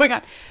was going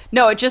on.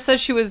 No, it just says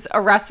she was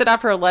arrested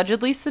after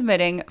allegedly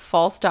submitting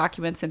false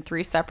documents in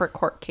 3 separate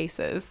court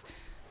cases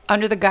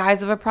under the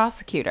guise of a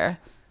prosecutor.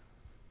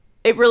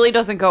 It really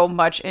doesn't go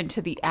much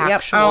into the I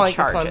actual don't like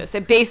this one. charges.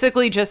 It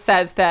basically just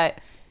says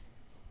that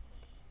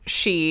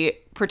she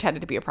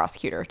pretended to be a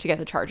prosecutor to get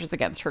the charges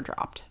against her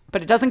dropped.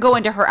 But it doesn't go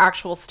into her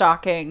actual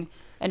stalking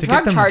and To get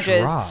drug them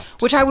charges, dropped.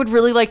 which I would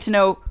really like to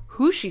know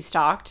who she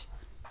stalked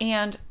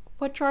and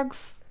what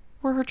drugs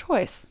were her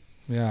choice.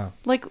 Yeah.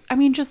 Like, I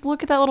mean, just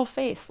look at that little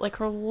face, like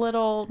her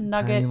little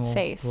nugget Tiny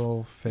face.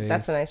 Little face.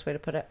 That's a nice way to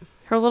put it.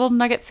 Her little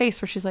nugget face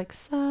where she's like,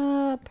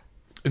 sup.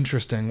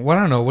 Interesting. Well,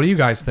 I don't know. What do you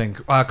guys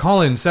think?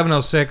 Call in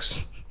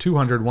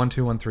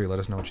 706-200-1213. Let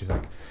us know what you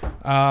think.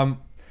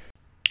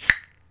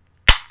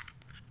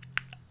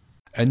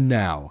 And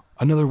now,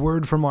 another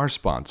word from our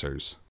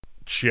sponsors.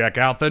 Check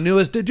out the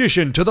newest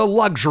addition to the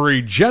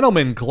luxury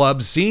gentleman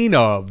club scene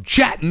of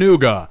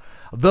Chattanooga,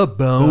 the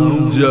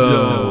Bone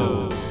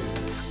Zone.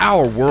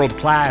 Our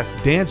world-class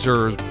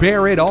dancers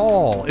bear it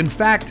all. In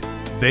fact,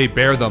 they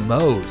bear the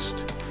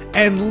most.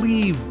 And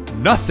leave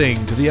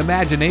nothing to the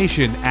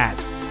imagination at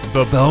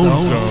the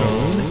Bone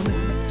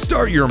Zone.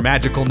 Start your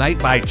magical night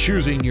by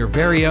choosing your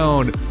very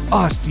own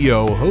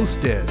osteo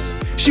hostess.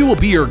 She will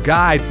be your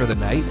guide for the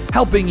night,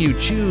 helping you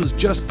choose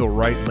just the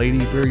right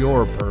lady for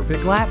your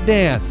perfect lap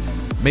dance.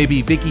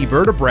 Maybe Vicky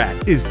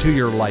Vertebrat is to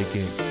your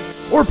liking.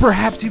 Or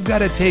perhaps you've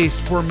got a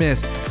taste for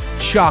Miss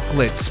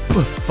Chocolate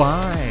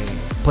Fine.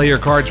 Play your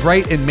cards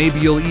right and maybe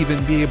you'll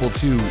even be able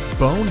to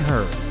bone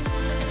her.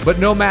 But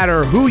no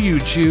matter who you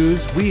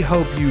choose, we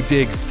hope you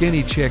dig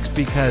skinny chicks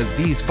because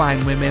these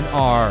fine women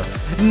are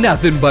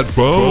nothing but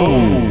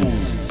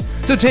bones.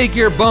 So take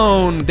your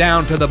bone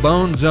down to the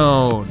Bone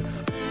Zone.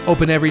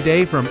 Open every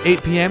day from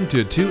 8 p.m.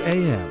 to 2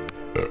 a.m.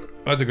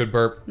 That's a good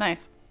burp.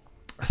 Nice.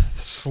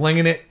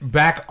 Slinging it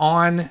back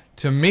on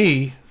to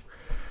me.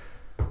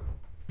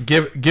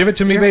 Give it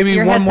to me, baby,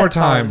 your one more headset's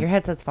falling. time. Your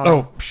headset's falling.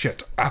 Oh,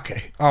 shit.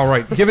 Okay. All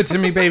right. Give it to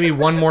me, baby,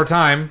 one more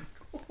time.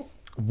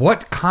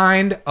 What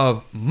kind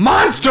of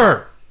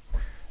monster?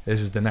 This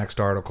is the next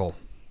article.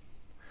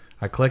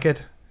 I click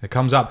it. It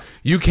comes up.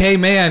 UK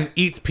man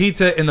eats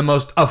pizza in the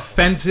most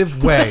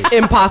offensive way,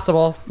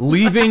 Impossible.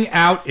 leaving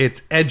out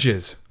its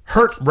edges.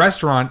 Hurt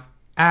restaurant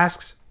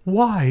asks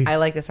why. I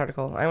like this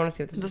article. I want to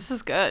see what this is. This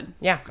is good.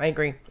 Yeah, I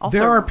agree. Also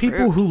There are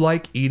people rude. who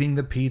like eating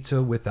the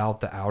pizza without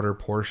the outer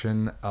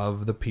portion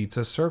of the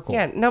pizza circle.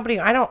 Yeah, nobody.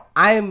 I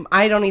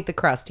don't eat the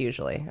crust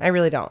usually. I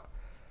really don't.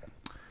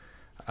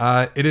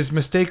 It is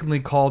mistakenly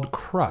called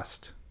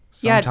crust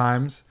Yeah.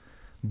 sometimes,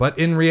 but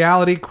in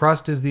reality,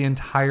 crust is the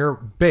entire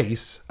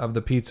base of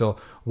the pizza.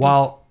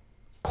 While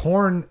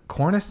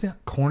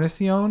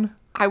cornicione.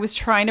 I was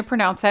trying to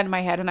pronounce that in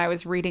my head and I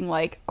was reading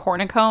like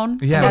cornicone.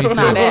 Yeah, That's me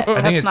not too. it. I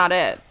think That's it's not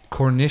it.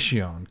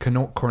 Cornicione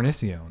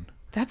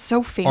That's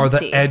so fancy. are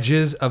the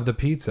edges of the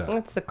pizza.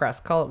 What's the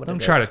crust? Call it what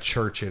Don't it try is. to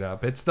church it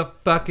up. It's the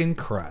fucking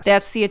crust.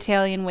 That's the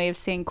Italian way of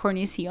saying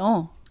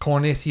cornicione.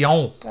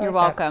 Cornicione. You're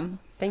welcome.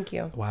 Thank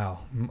you. Wow,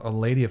 a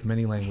lady of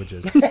many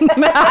languages.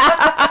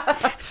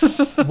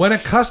 When a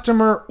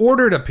customer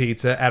ordered a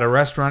pizza at a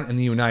restaurant in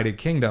the United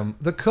Kingdom,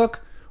 the cook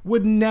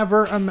would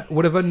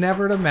have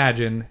never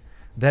imagined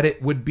that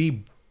it would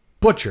be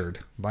butchered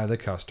by the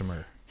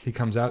customer. He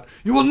comes out,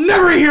 "You will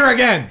never hear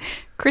again."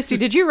 Christy,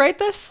 did you write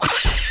this?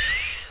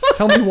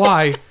 Tell me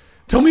why.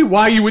 Tell me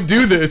why you would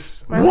do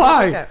this. would you do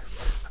Why? that?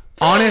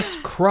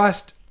 Honest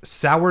crust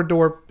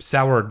sourdough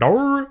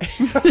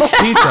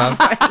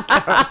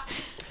pizza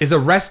is a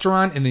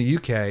restaurant in the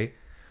UK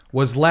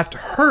was left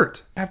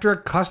hurt after a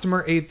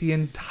customer ate the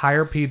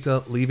entire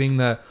pizza, leaving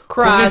the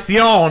Crust.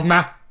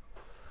 cornicione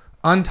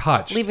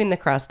untouched. Leaving the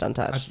crust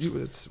untouched.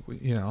 You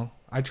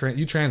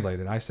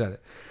translated. I said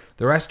it.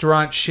 The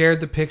restaurant shared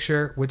the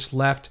picture, which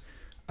left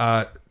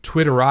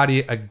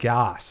Twitterati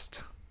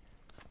aghast.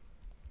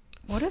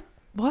 What?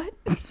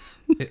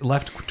 It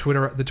left the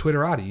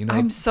Twitterati. You know,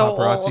 I'm so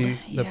paparazzi, old.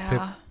 the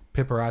Yeah.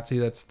 paparazzi.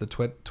 That's the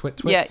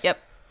twits. Yeah, yep.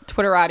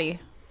 Twitterati.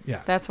 Yeah.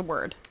 That's a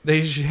word.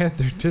 They shared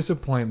their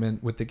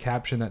disappointment with the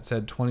caption that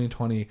said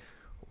 2020,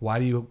 "Why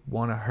do you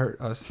want to hurt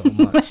us so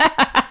much?"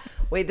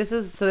 Wait, this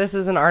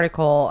is an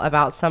article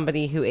about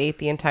somebody who ate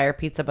the entire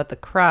pizza but the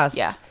crust.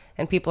 Yeah.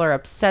 And people are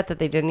upset that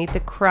they didn't eat the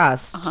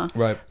crust.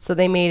 Right. So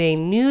they made a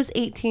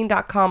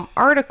news18.com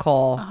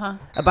article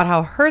about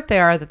how hurt they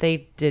are that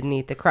they didn't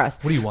eat the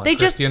crust. What do you want, They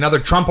Christy? Another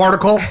Trump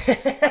article?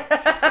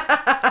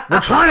 We're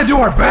trying to do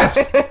our best.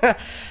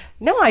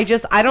 No, I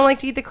don't like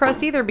to eat the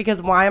crust either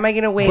because why am I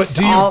going to waste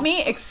do you- all...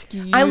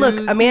 Excuse I look,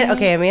 me.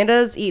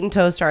 Amanda's eaten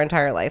toast our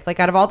entire life. Like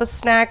out of all the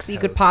snacks you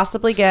could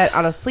possibly get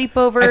on a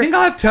sleepover. I think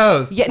I'll have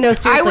toast. Yeah, no,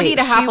 seriously. I would eat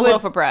a half she a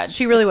loaf of bread.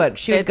 She really would.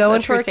 She would It's go a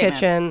into true her statement.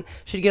 kitchen.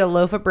 She'd get a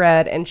loaf of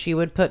bread and she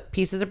would put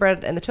pieces of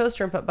bread in the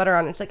toaster and put butter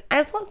on it. It's like, I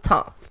just want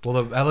toast.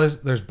 Well, at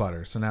least there's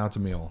butter, so now it's a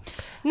meal.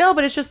 No,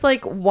 but it's just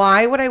like,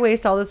 why would I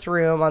waste all this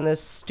room on this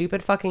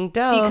stupid fucking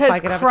dough if I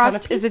Because could have a ton of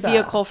crust is a pizza?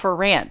 vehicle for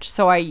ranch,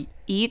 so I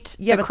eat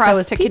Yeah, the but so crust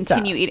is to pizza.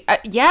 continue eating.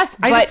 Yes,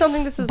 I but, just don't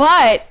think this is-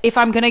 But if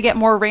I'm gonna get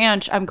more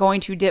ranch, I'm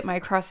going to dip my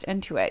crust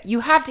into it. You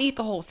have to eat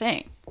the whole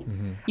thing.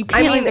 You I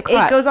can't mean, leave the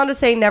crust. it goes on to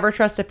say never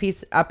trust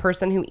a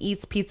person who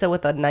eats pizza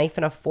with a knife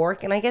and a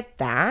fork, and I get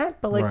that,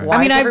 but like, Right. why I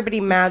mean, is I- everybody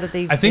mad that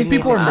they? I think didn't eat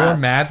people the are more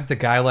crust? mad that the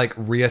guy like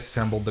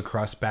reassembled the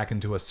crust back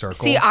into a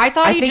circle. See, I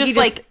thought I he think just he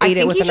just like I ate it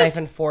think with he a knife just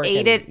and fork ate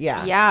and- it.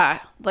 yeah.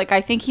 Like I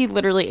think he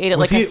literally ate it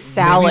Was like he- a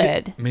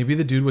salad. Maybe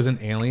the dude was an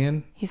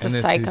alien. He's and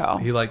a psycho.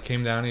 He like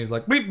came down and he's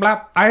like, bleep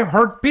blap, I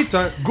heard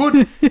pizza.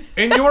 Good.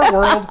 In your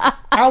world,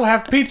 I'll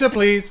have pizza,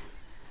 please.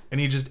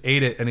 And he just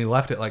ate it and he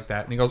left it like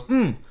that. And he goes,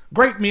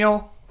 great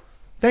meal.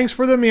 Thanks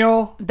for the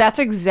meal. That's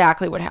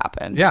exactly what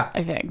happened. Yeah.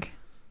 I think.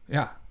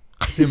 Yeah.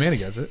 See, Amanda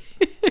gets it.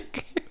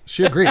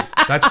 She agrees.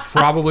 That's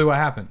probably what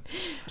happened.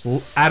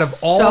 Out of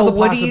all So the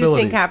what do possibilities, you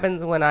think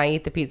happens when I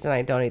eat the pizza and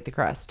I don't eat the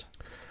crust?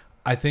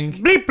 I think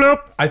bleep bloop.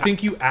 I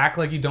think you act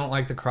like you don't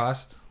like the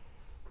crust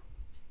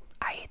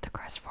I ate the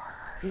crust for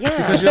her. Yeah.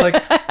 because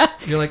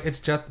you're like it's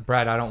just the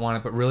bread. I don't want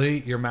it, but really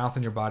your mouth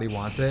and your body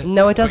wants it.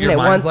 No, it But doesn't. your It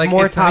mind's wants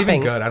more it's not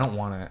even toppings. good. I don't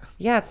want it.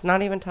 Yeah, it's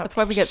not even tough. That's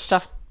why we get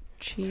stuffed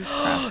cheese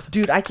crust.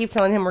 Dude, I keep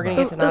telling him we're gonna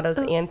get Donato's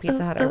and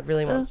Pizza Hut. I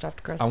really want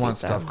stuffed crust. I want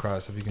pizza. stuffed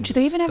crust if you can. Do just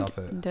they even have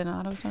stuff it.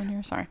 Donato's down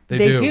here? Sorry. They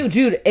They do. do,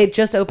 dude. It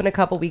just opened a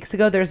couple weeks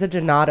ago. There's a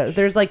Donato.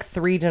 There's like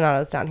 3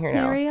 Donatos down here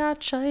now.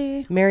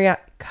 Mariachi. Marriott.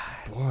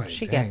 God, Boy,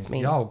 she dang, gets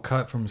me. Y'all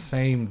cut from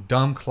same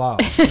dumb cloth.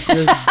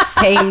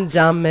 Same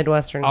dumb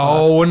Midwestern. cloth.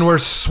 Oh, and we're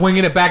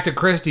swinging it back to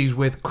Christie's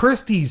with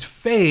Christie's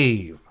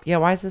fave. Yeah,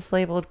 why is this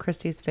labeled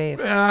Christie's fave?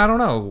 I don't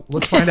know.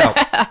 Let's find out.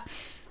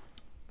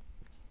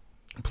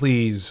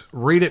 Please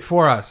read it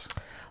for us.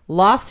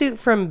 Lawsuit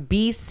from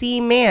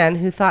BC man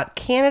who thought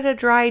Canada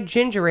Dry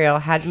ginger ale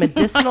had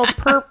medicinal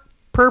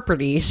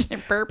properties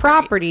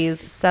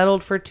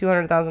settled for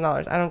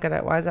 $200,000. I don't get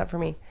it. Why is that for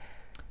me?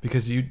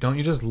 Because you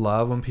just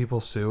love when people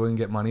sue and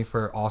get money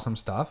for awesome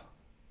stuff?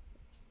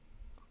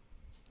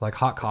 Like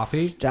hot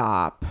coffee?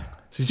 Stop.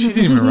 See, she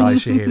didn't even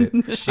realize she hated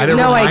it. I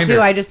No, I do.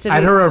 I just I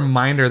had didn't- her a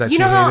reminder that You she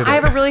know how hated I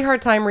it. have a really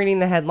hard time reading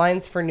the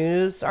headlines for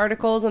news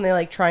articles when they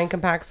like try and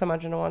compact so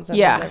much into one sentence.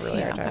 I Yeah. have a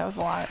really hard time. That was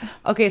a lot.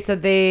 Okay, so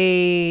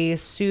they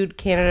sued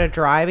Canada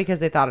Dry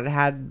because they thought it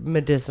had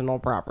medicinal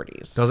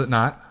properties. Does it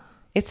not?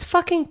 It's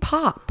fucking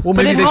pop. Well,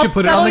 But maybe it they helps should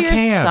put it settle on the your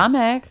can.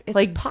 stomach. It's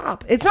like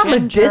pop. It's not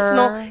ginger.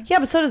 medicinal. Yeah,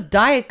 but so does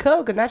Diet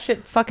Coke, and that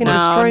shit fucking No,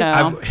 destroys.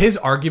 no. His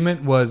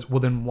argument was,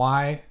 well, then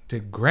why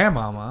did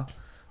Grandmama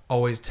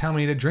always tell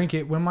me to drink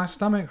it when my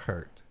stomach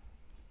hurt?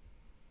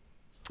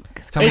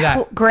 Tell me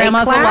that.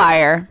 Grandma's a class-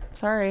 liar.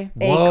 Sorry.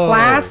 A Whoa.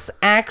 class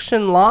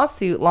action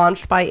lawsuit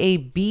launched by a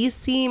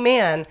BC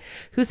man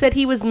who said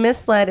he was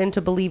misled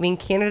into believing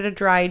Canada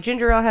Dry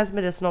ginger ale has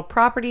medicinal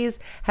properties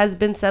has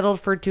been settled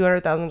for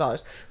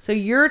 $200,000. So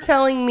you're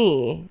telling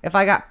me if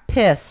I got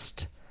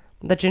pissed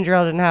that ginger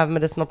ale didn't have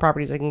medicinal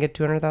properties, I can get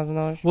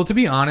 $200,000? Well, to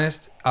be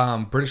honest,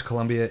 British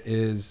Columbia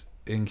is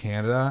in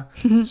Canada,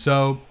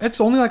 so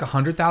it's only like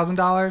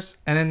 $100,000.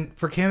 And then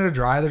for Canada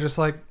Dry, they're just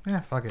like,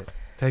 yeah, fuck it,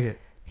 take it.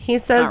 He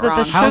says Not that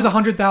the wrong. How's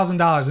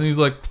 $100,000? And he's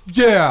like,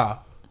 yeah,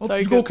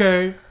 Take it.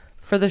 okay.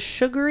 for the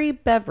sugary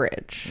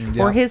beverage Yeah.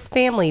 for his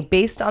family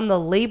based on the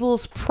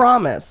label's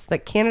promise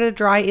that Canada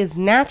Dry is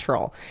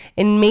natural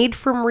and made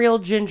from real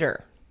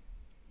ginger.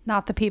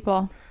 Not the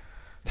people.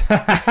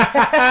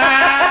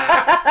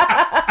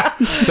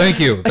 Thank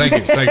you.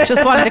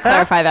 Just wanted to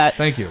clarify that.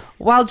 Thank you.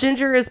 While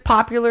ginger is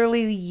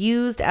popularly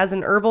used as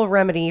an herbal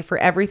remedy for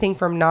everything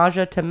from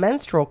nausea to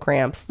menstrual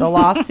cramps, the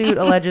lawsuit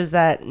alleges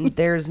that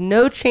there's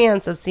no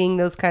chance of seeing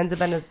those kinds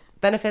of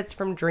benefits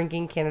from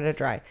drinking Canada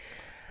Dry.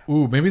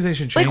 Ooh, maybe they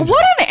should change Like, it.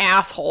 what an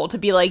asshole to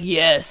be like,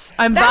 yes,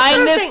 I'm That's what buying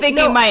I'm this saying.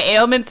 thinking No. my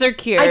ailments are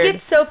cured. I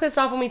get so pissed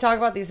off when we talk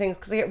about these things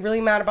because I get really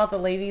mad about the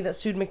lady that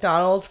sued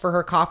McDonald's for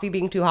her coffee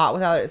being too hot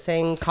without it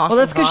saying coffee. well,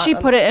 that's because she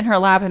put it in her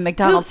lap and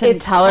McDonald's Who- didn't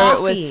it's tell her it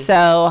coffee. was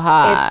so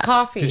hot. It's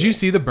coffee. Did you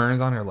see the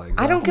burns on her legs?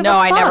 I don't give No, a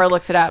I fuck. never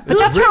looked it up. But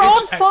Who's that's her re-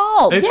 own it's-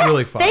 fault. It's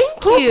really fun.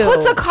 Thank Who you.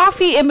 puts a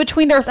coffee in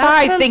between their what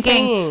thighs I'm thinking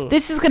saying.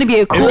 this is going to be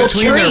a In cool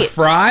between their treat?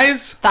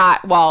 fries?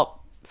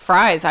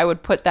 Fries, I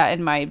would put that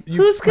in my...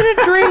 Who's gonna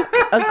drink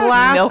a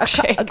glass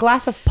Milkshake. a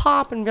glass of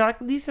pop and be like,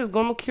 "This is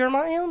gonna cure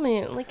my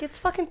ailment"? Like, it's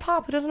fucking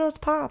pop. Who doesn't know it's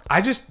pop?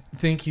 I just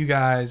think you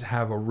guys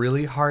have a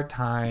really hard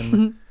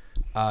time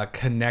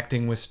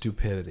connecting with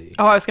stupidity.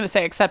 Oh, I was gonna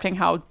say accepting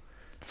how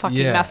fucking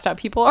Yeah. messed up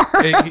people are.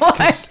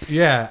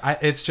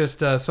 It's just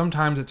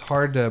sometimes it's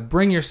hard to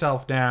bring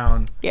yourself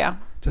down Yeah.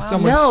 to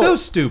someone No. so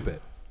stupid.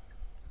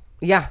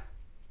 Yeah.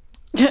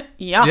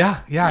 Yeah.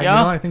 Yeah. You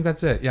know, I think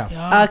that's it.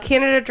 Yeah.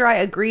 Canada Dry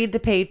agreed to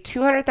pay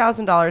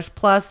 $200,000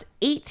 plus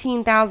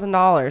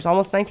 $18,000,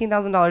 almost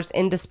 $19,000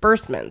 in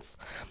disbursements,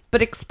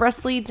 but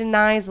expressly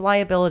denies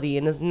liability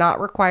and is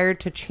not required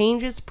to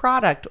change its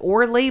product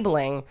or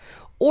labeling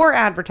or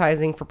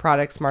advertising for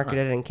products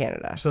marketed in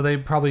Canada. So they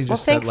probably just Well,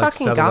 thank said like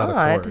fucking settle out of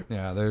God. court.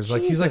 Yeah. There's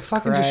like he's like Jesus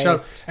fucking just shut.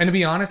 Christ. And to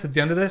be honest, at the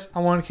end of this, I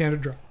want a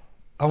Canada Dry.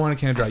 I want a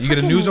Canada Dry. You get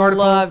a freaking news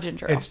article. love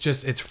ginger ale. It's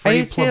just it's I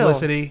free do too.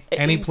 publicity.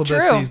 Any True.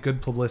 publicity is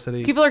good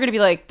publicity. People are gonna be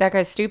like, that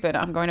guy's stupid.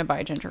 I'm going to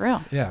buy ginger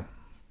ale. Yeah.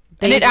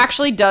 And it just-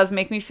 actually does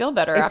make me feel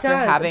better after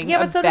having yeah,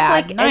 a but so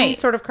bad does like night. any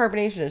sort of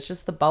carbonation. It's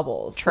just the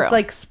bubbles. True. It's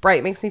like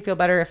Sprite makes me feel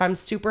better. If I'm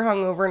super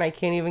hungover and I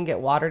can't even get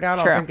water down,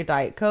 True. I'll drink a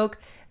Diet Coke.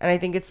 And I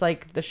think it's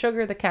like the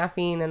sugar, the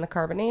caffeine, and the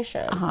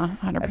carbonation.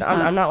 100%.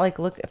 I'm not like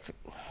look.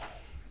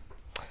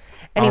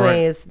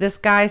 Anyways, this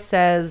guy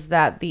says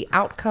that the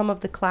outcome of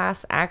the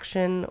class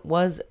action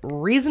was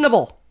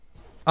reasonable.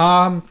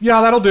 Yeah,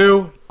 that'll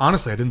do.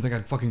 Honestly, I didn't think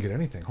I'd fucking get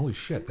anything. Holy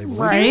shit. They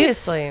Right.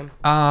 Seriously.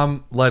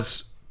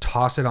 Let's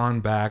toss it on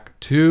back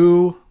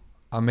to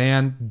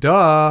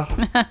Amanda.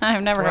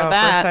 I've never Oh, heard first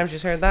that. time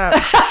she's heard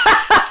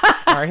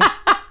that. Sorry.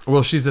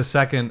 Well, she's the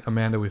second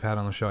Amanda we've had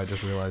on the show. I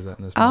just realized that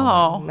in this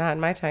moment. Oh. Not in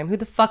my time. Who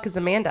the fuck is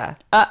Amanda?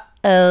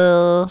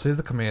 Oh. She's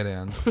the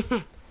comedian.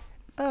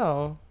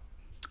 Oh.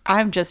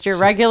 I'm just your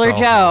regular so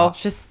Joe. hot.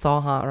 She's so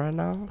hot right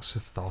now.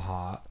 She's so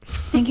hot.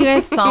 Thank you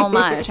guys so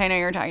much. I know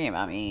you're talking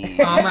about me.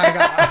 Oh my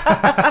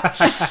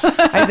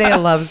god. Isaiah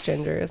loves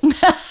gingers.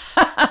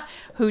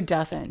 Who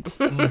doesn't?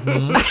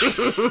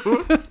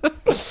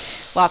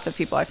 Mm-hmm. Lots of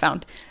people I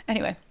found.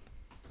 Anyway.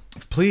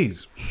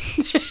 Please.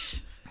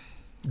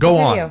 Go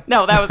Continue. on.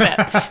 No, that was it.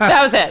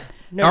 That was it.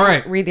 No, All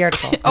right. Read the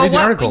article. Oh, Read the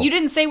what? article. You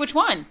didn't say which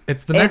one.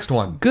 It's the next It's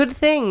one. Good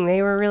thing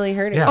they were really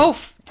hurting. Yeah.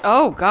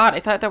 Oh God, I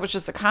thought that was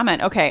just a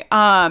comment. Okay.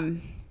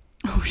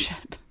 Oh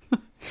shit.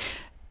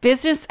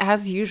 Business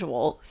as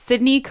usual.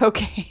 Sydney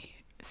Cocaine.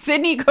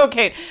 Sydney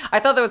Cocaine. I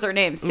thought that was her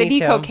name.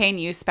 Sydney too. Cocaine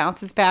use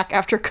bounces back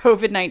after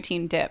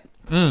COVID-19 dip.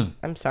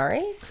 I'm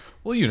sorry.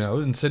 Well, you know,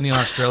 in Sydney,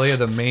 Australia,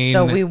 the main.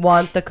 So we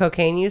want the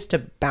cocaine use to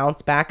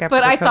bounce back after. But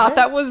the I thought COVID?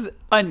 that was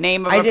a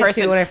name of I a did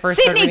person. too when I first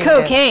started Sydney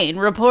reading it. Cocaine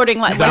reporting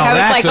like Now I was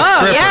that's like, a oh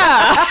stripper.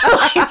 yeah,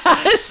 like,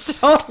 that is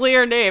totally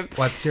her name.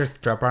 What's your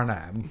stripper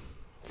name?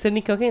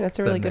 Sydney cocaine. That's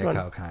a really good Sydney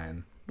one.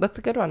 Cocaine. That's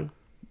a good one.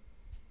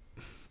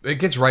 It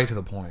gets right to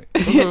the point.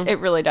 It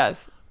really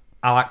does.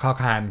 I like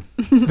cocaine.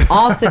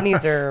 All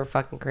Sydneys are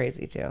fucking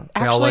crazy too.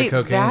 They all Actually, like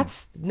cocaine.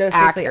 that's No,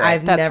 seriously, accurate.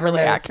 I've That's never really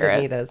met accurate. a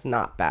Sydney that is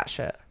not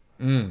batshit.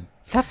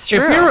 That's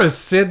true. If you're a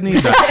Sydney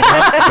that's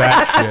not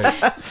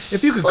that shit,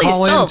 if you could Please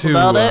call tell us into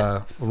about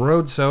it.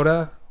 Road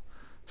Soda,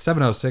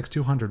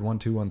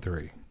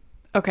 706-200-1213.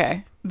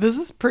 Okay, this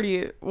is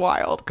pretty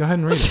wild. Go ahead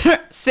and read it.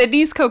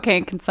 Sydney's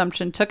cocaine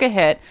consumption took a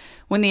hit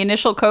when the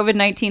initial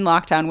COVID-19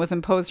 lockdown was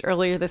imposed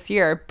earlier this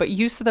year, but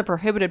use of the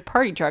prohibited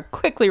party drug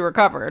quickly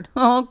recovered.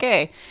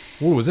 Okay.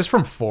 Ooh, was this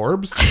from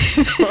Forbes?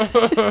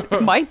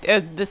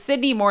 The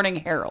Sydney Morning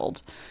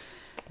Herald.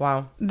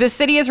 Wow. The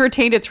city has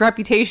retained its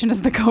reputation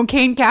as the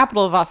cocaine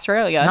capital of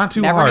Australia. Not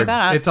too Never knew hard.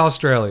 that. It's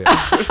Australia.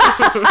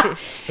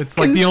 It's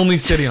like the only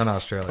city on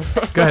Australia.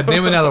 Go ahead,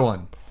 name another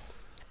one.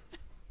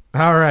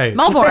 All right.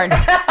 Melbourne. Oh,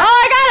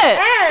 I got it.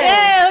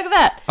 Yay, look at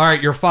that. All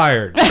right, you're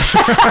fired.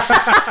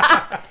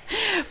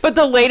 But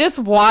the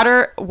latest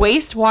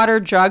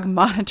wastewater drug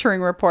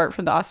monitoring report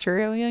from the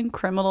Australian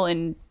Criminal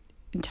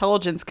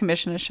Intelligence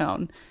Commission has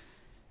shown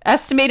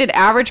estimated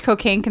average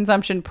cocaine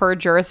consumption per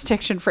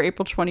jurisdiction for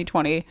April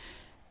 2020.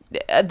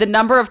 The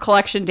number of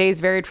collection days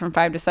varied from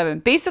 5 to 7.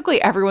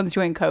 Basically, everyone's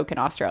doing coke in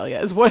Australia,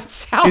 is what it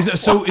sounds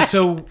like.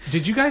 So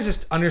did you guys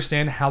just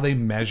understand how they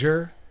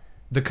measure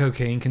the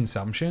cocaine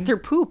consumption? Through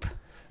poop.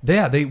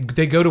 Yeah, they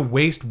go to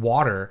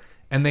wastewater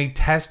and they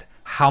test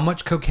how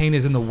much cocaine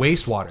is in the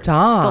wastewater.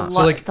 Stop. So,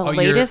 like, the oh,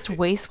 you're- latest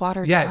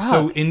wastewater Yeah, drug.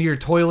 so into your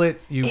toilet,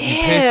 you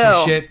piss your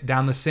Ew. shit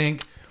down the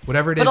sink,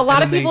 whatever it is. But a lot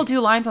and of then people do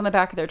lines on the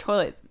back of their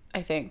toilet,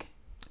 I think.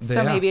 So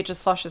Yeah. maybe it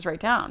just flushes right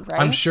down, right?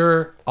 I'm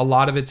sure a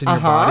lot of it's in your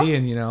body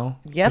and, Yep.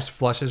 just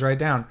flushes right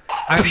down.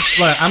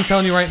 I'm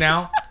telling you right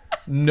now,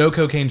 no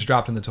cocaine's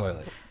dropped in the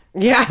toilet.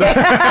 Yeah,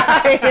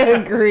 I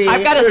agree.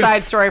 I've got a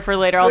side story for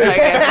later. I'll tell you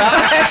guys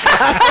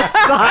about.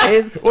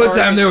 side story. One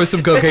time there was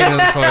some cocaine in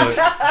the toilet.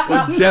 It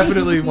was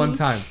definitely one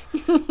time.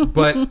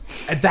 But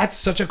that's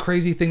such a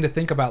crazy thing to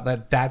think about,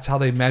 that's how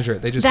they measure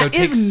it. They just That go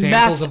take is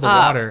samples messed of the up.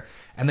 water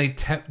and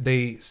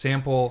they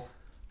sample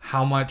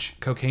how much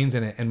cocaine's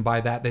in it, and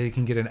by that they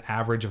can get an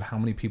average of how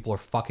many people are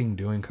fucking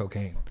doing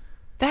cocaine.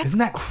 That's Isn't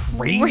that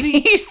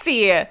crazy?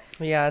 crazy.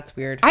 Yeah, it's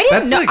weird. I didn't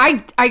That's know.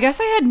 like- I guess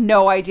I had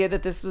no idea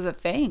that this was a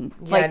thing.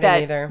 I Like didn't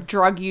that either.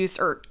 drug use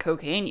or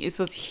cocaine use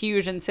was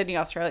huge in Sydney,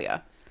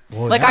 Australia.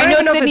 Well, Like yeah. I don't know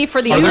even if Sydney it's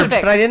for the huge,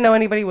 Olympics. but I didn't know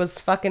anybody was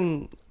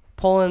fucking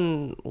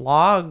pulling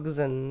logs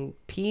and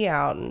pee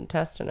out and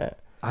testing it.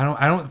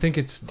 I don't think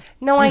it's.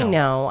 No, you I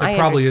know. It I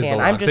probably understand. is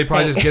the I'm lunch. just They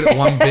probably saying. just get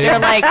one big They're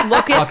like,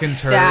 look at fucking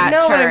turd. that.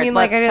 No, but I turd. mean,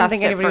 like, I Let's didn't test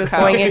think it anybody for was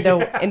COVID.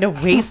 going into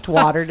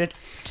wastewater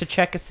to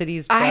check a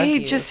city's drug I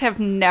use. just have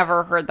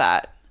never heard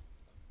that.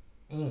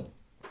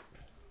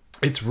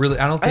 It's really.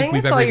 I don't I think think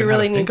we've that's ever all you even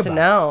really had to need think to about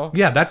know. it.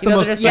 Yeah, that's You the know,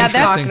 most they're just,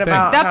 interesting talking thing.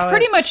 about That's how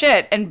pretty it's- much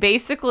it. And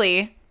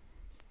basically,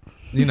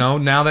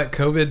 Now that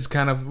COVID's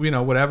kind of,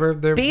 whatever,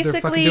 they're fucking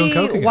Basically, doing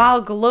coke again.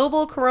 while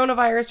global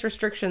coronavirus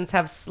restrictions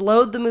have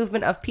slowed the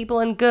movement of people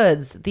and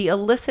goods, the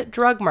illicit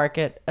drug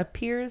market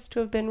appears to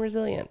have been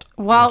resilient.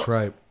 well, That's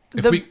right.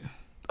 If the- we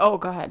oh,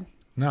 go ahead.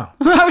 no,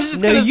 I was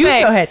just No, gonna you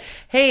say. go ahead.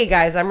 Hey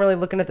guys, I'm really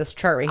looking at this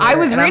chart right here. I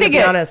was and I'm reading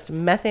gonna be it. honest,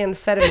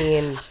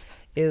 methamphetamine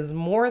is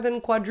more than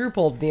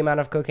quadrupled the amount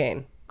of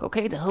cocaine.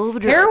 Okay, the whole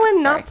drug.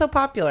 Heroin, Sorry. not so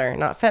popular.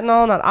 Not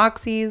fentanyl, not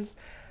oxys,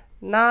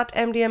 not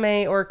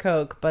MDMA or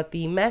coke, but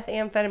the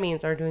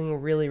methamphetamines are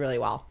doing really, really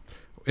well.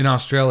 in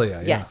Australia.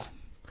 Yeah. Yes.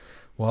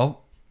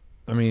 Well,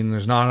 I mean,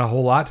 there's not a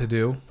whole lot to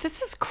do.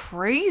 This is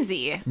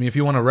crazy. I mean, if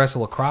you want to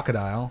wrestle a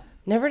crocodile,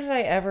 Never did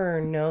I ever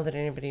know that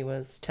anybody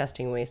was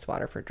testing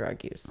wastewater for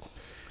drug use.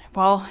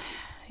 Well,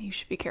 you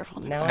should be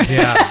careful next Now time.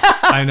 yeah,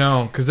 I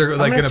know, because they're I'm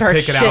like gonna gonna start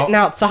pick it shitting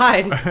out.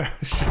 outside.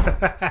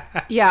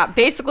 Yeah,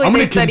 basically I'm they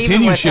gonna said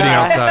even continue with shitting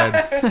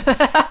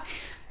outside.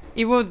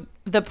 even with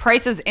the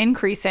prices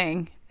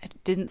increasing, it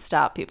didn't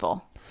stop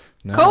people.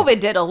 No. COVID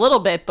did a little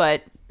bit,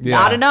 but Yeah.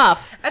 not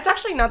enough. It's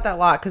actually not that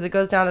lot because it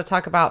goes down to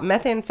talk about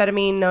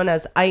methamphetamine, known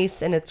as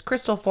ice in its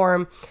crystal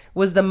form,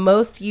 was the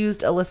most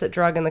used illicit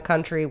drug in the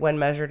country when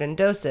measured in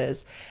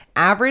doses.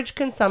 Average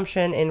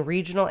consumption in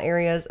regional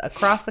areas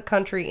across the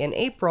country in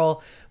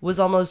April was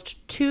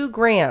almost 2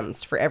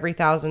 grams for every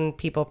 1,000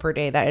 people per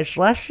day. That is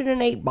less than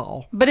an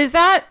 8-ball But is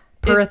that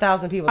per is-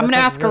 1,000 people. I'm That's,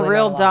 gonna like, ask really a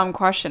real not lot. dumb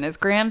question. Is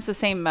grams the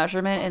same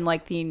measurement in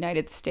like the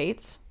United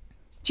States?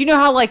 Do you know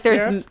how like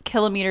there's Yes.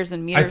 kilometers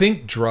and meters? I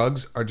think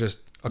drugs are just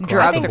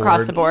drugs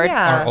across the board.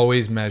 Yeah. are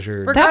always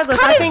measured. Regardless,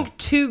 kind I of- think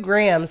 2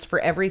 grams for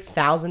every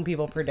 1,000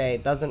 people per day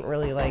doesn't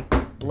really like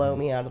blow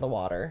me out of the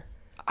water.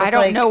 I It's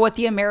don't like- know what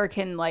the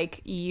American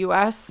like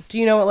U.S. Do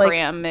you know what like?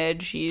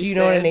 grammage usage? Do you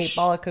know what an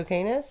 8-ball of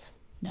cocaine is?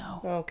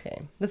 No.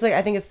 Okay, that's like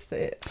I think it's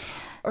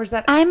or is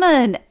that I'm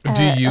an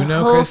Do you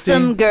know,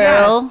 wholesome Christy?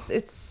 girl. Yeah,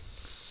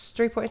 it's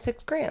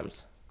 3.6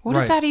 grams. What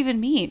does Right. that even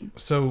mean?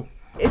 So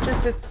It's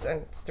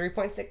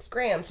 3.6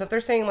 grams. So if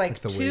they're saying like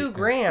the 2 weight,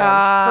 grams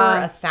per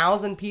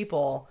 1,000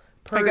 people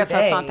per I guess day,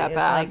 that's not that is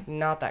bad. like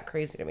not that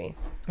crazy to me.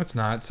 it's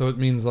not. So it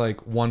means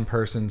like one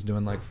person's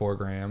doing like 4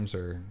 grams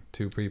or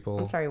 2 people.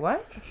 I'm sorry,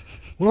 what?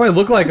 What do I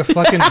look like, a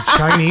fucking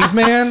Chinese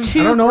man? 2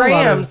 I don't know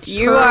grams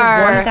You per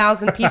are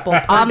 1,000 people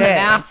per On the day.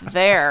 math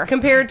there.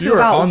 Compared to You are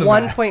about on the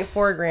math.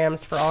 1.4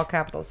 grams for all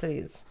capital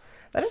cities.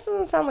 That just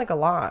doesn't sound like a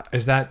lot.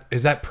 Is that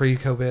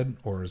pre-COVID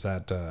or is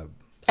that?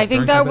 I think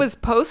during that COVID? was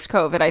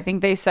post-COVID. I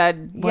think they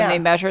said when Yeah. they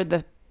measured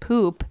the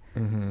poop,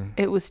 Mm-hmm.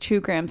 it was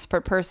 2 grams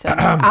per person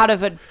out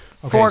of a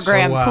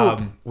 4-gram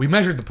poop. We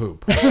measured the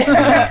poop.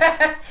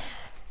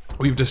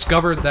 We've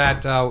discovered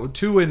that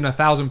 2 in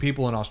 1,000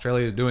 people in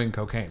Australia is doing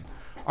cocaine.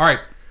 All right,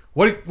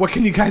 what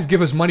can you guys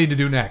give us money to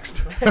do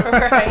next?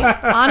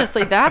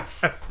 Honestly,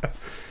 that's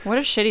what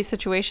a shitty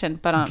situation.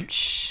 But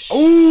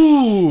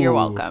Ooh, you're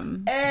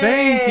welcome.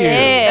 Thank you.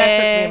 That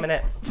took me a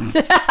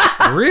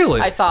minute.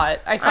 Really? I saw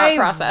it. I saw it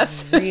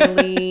process.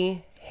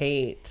 really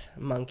hate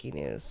monkey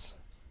news.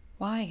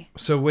 Why?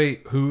 So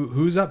wait,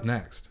 who's up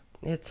next?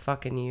 It's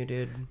fucking you,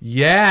 dude.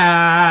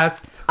 Yes.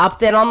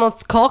 Update on the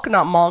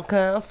coconut monkey.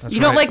 You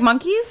don't like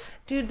monkeys?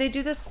 Dude, they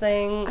do this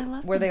thing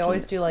love where they always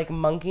monkeys. do like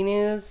monkey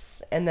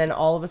news, and then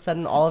all of a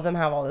sudden, all of them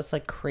have all this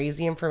like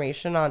crazy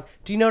information on.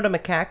 Do you know what a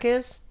macaque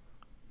is?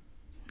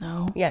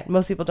 No. Yeah,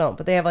 most people don't,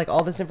 but they have like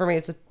all this information.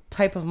 It's a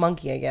type of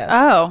monkey, I guess.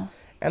 Oh.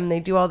 And they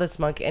do all this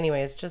monkey.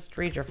 Anyways, just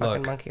read your fucking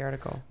Look. monkey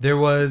article. There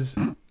was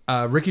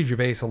Ricky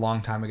Gervais a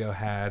long time ago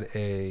had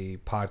a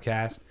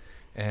podcast,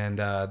 and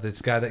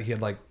this guy that he had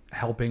like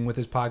helping with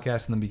his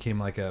podcast and then became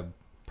like a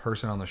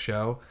person on the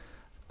show.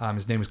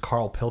 His name is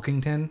Carl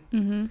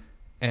Pilkington,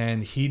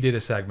 and he did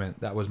a segment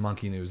that was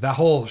monkey news. That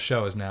whole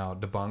show is now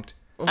debunked.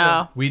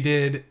 Oh.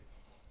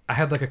 I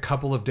had like a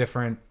couple of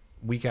different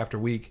week after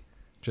week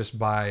just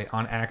by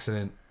on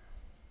accident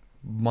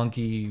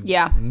monkey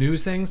Yeah.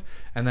 news things,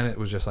 and then it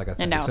was just like a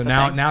thing. now So it's a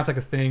now thing. now it's like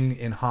a thing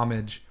in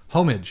homage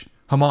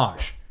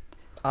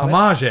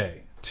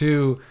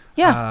to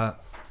Yeah.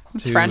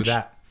 It's to French.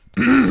 that.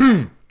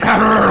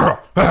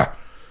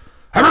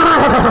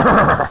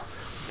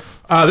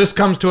 This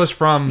comes to us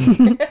from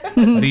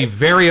the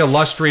very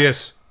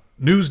illustrious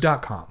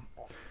news.com.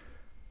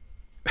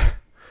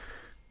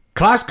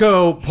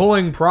 Costco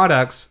pulling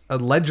products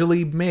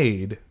allegedly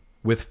made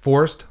with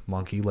forced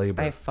monkey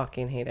labor. I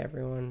fucking hate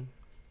everyone.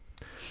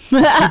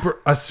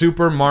 A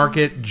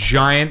supermarket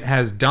giant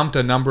has dumped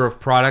a number of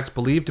products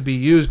believed to be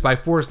used by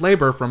forced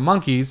labor from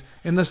monkeys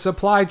in the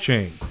supply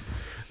chain.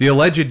 The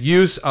alleged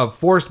use of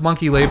forced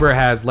monkey labor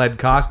has led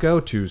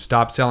Costco to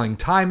stop selling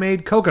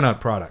Thai-made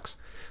coconut products.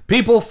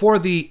 People for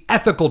the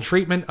ethical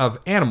treatment of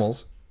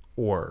animals,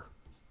 or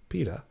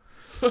PETA,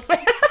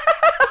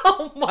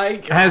 Oh my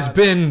god. has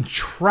been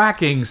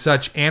tracking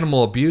such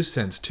animal abuse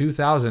since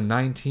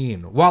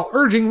 2019, while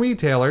urging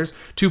retailers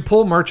to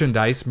pull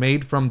merchandise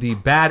made from the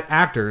bad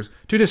actors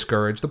to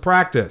discourage the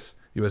practice.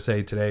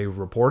 USA Today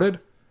reported.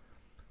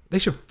 They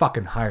should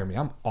fucking hire me.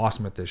 I'm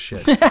awesome at this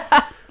shit.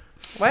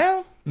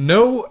 Well,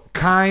 No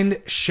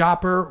kind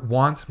shopper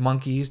wants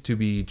monkeys to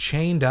be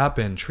chained up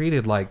and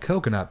treated like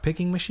coconut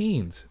picking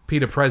machines,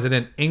 PETA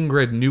President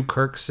Ingrid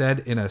Newkirk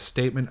said in a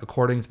statement,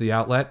 according to the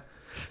outlet.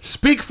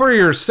 Speak for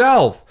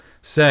yourself,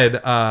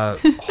 said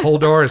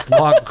Holdorus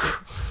Law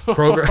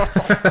Kroger.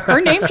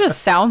 Her name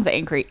just sounds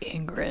angry.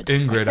 Ingrid.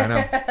 Ingrid, I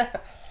know.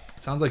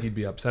 Sounds like you'd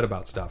be upset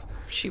about stuff.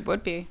 She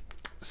would be.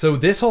 So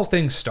this whole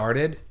thing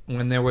started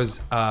when there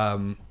was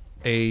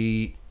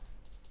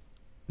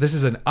this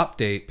is an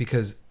update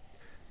because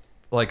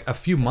like a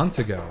few months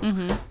ago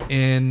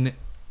in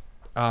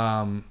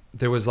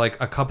there was like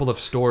a couple of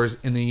stores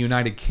in the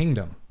United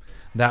Kingdom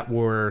that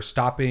were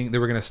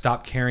going to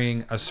stop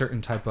carrying a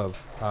certain type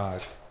of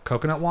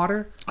coconut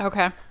water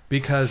Okay.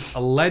 because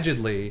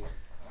allegedly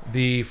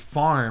the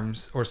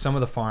farms or some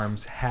of the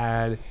farms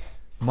had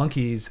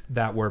monkeys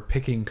that were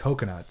picking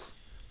coconuts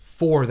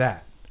for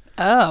that.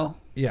 Oh.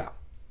 Yeah.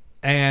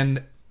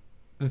 And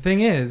the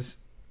thing is,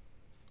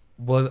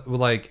 well,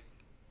 like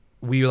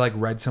we like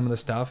read some of the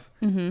stuff.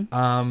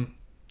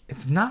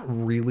 It's not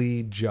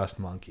really just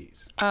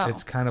monkeys. Oh.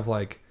 It's kind of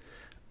like,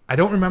 I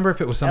don't remember if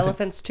it was something.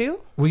 elephants too?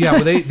 Well, yeah,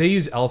 well, they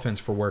use elephants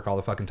for work all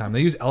the fucking time. They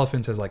use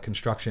elephants as like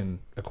construction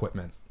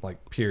equipment,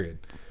 like period.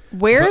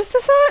 Where is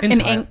this at? In In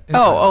Thailand. in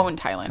Thailand.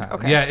 Thailand.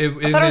 Okay. Yeah,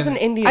 I thought it was in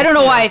India. I don't know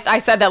too. why I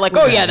said that. Like,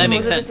 oh yeah, that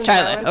makes Was it sense. just in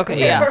Thailand. Thailand? Okay.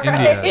 Yeah. Yeah.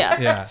 India.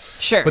 Yeah. Yeah.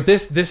 Sure. But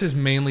this is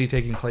mainly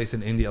taking place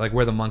in India, like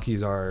where the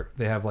monkeys are.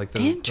 They have like the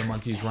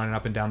monkeys running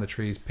up and down the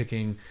trees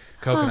picking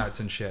coconuts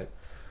and shit.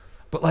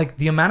 But like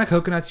the amount of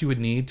coconuts you would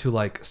need to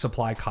like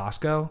supply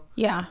Costco,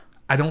 Yeah.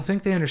 I don't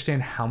think they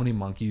understand how many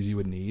monkeys you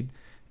would need.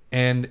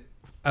 And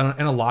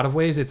in a lot of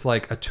ways, it's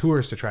like a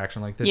tourist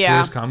attraction. Like the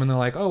tourists come and they're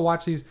like, oh,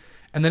 watch these.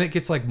 And then it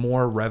gets like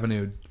more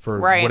revenue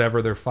for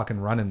whatever they're fucking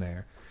running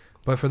there.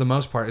 But for the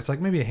most part, it's like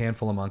maybe a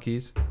handful of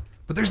monkeys.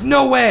 But there's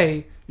no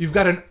way you've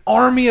got an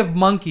army of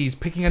monkeys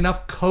picking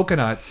enough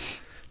coconuts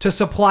to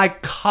supply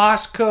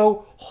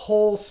Costco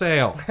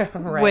wholesale.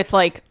 With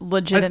like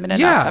legitimate enough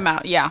Yeah.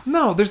 amount. Yeah.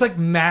 No, there's like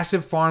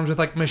massive farms with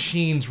like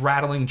machines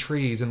rattling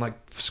trees and like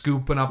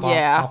scooping up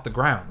off the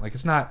ground. Like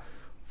it's not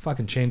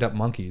fucking chained up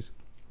monkeys.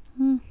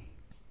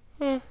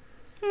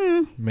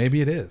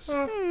 Maybe it is.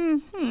 Have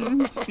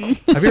you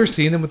ever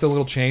seen them with the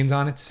little chains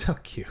on? It's so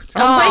cute. Oh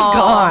my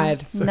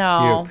god. So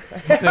No.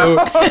 cute. No,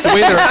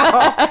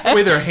 the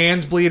way their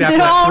hands bleed after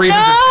that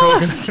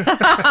 300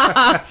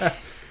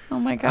 coconuts. Oh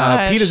my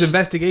gosh. PETA's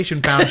investigation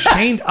found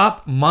chained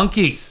up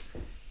monkeys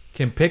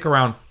can pick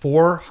around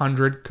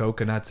 400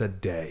 coconuts a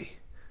day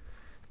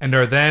and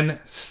are then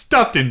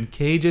stuffed in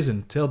cages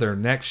until their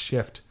next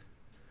shift.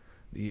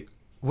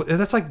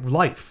 That's like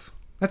life.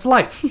 That's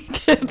life.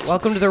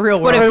 Welcome to the real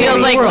What world. it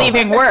feels like world.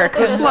 leaving work.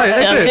 That's life.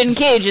 That's Stuffed it. in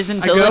cages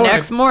until I go the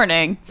next and-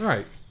 morning. All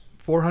right.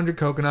 400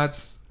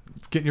 coconuts.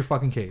 Get in your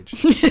fucking cage.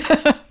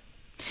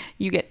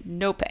 You get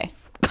no pay.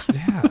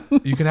 Yeah.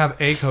 You can have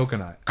a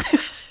coconut.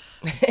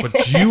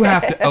 But you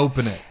have to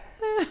open it.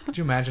 Could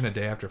you imagine a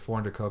day after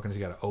 400 coconuts,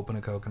 you got to open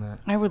a coconut?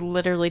 I would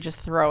literally just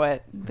throw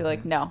it and be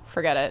like, no,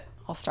 forget it.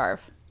 I'll starve.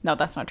 No,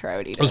 that's not true. I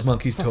would eat Those it.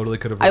 monkeys totally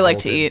could have I like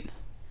to revolted. eat.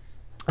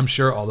 I'm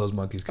sure all those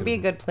monkeys could It'd be a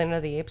have. good Planet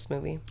of the Apes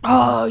movie.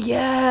 Oh,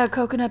 yeah.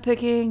 Coconut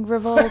picking,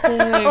 revolting.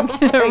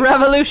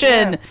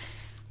 Revolution.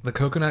 The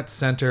Coconut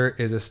Center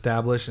is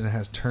established and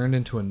has turned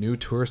into a new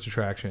tourist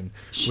attraction,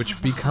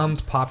 which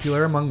becomes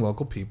popular among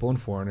local people and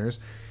foreigners.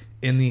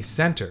 In the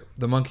center,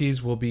 the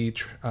monkeys will be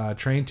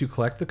trained to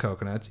collect the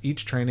coconuts.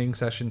 Each training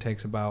session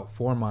takes about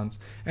 4 months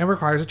and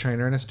requires a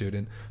trainer and a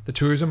student. The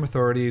Tourism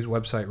Authority's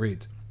website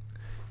reads.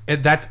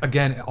 That's,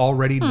 again,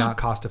 already not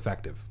cost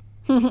effective.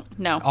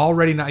 No.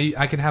 Already not.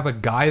 I can have a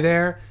guy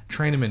there,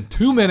 train him in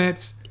 2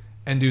 minutes,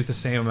 and do the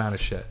same amount of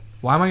shit.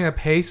 Why am I going to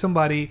pay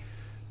somebody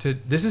to...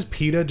 This is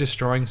PETA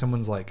destroying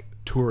someone's, like,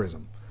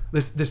 tourism.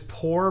 This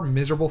poor,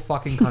 miserable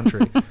fucking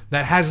country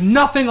that has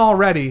nothing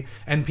already,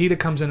 and PETA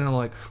comes in and I'm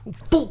like, oh,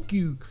 fuck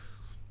you.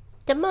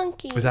 The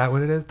monkeys. Is that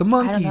what it is? The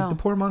monkeys, know. the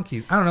poor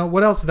monkeys. I don't know.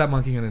 What else is that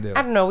monkey going to do?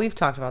 I don't know. We've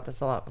talked about this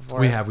a lot before.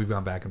 We've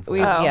gone back and forth. We-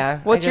 Yeah,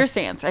 What's I your just-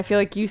 stance? I feel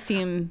like you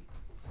seem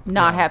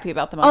not happy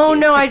about the monkeys. Oh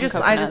no, I picking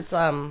was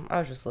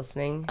coconuts. just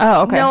listening.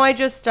 Oh, okay. No, I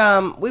just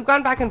we've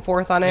gone back and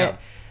forth on it Yeah.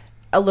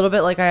 a little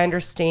bit. Like I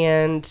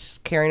understand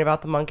caring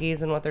about the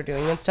monkeys and what they're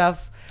doing and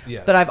stuff.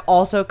 Yes. But I've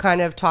also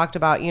kind of talked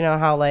about, you know,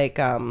 how like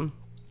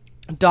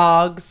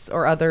dogs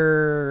or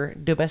other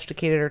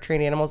domesticated or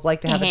trained animals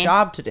like to have a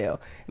job to do.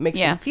 It makes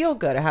Yeah. them feel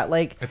good.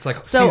 Like It's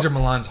like so- Caesar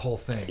Milan's whole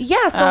thing.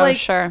 Yeah, so Oh, like,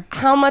 sure.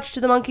 how much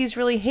do the monkeys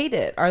really hate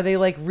it? Are they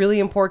like really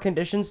in poor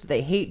conditions? Do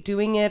they hate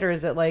doing it, or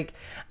is it like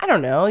I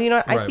don't know? You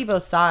know, I Right. see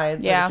both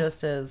sides. Yeah. It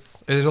just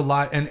is. There's a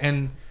lot,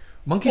 and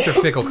Monkeys are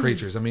fickle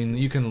creatures. I mean,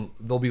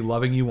 they'll be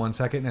loving you one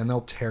second and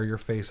they'll tear your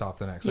face off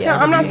the next. Yeah,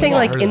 I'm not saying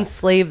like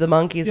enslave the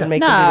monkeys and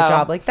make them do the No.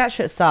 job. Like that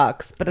shit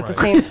sucks. But at the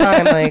same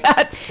time, like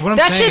What I'm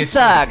That saying shit is-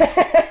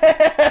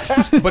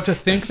 sucks. But to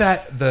think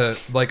that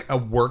a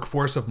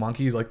workforce of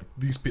monkeys like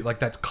these like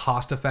that's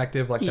cost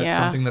effective, like that's Yeah.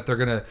 something that they're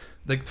gonna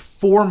like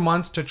 4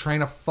 months to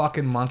train a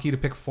fucking monkey to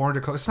pick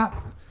 400 coconuts. It's not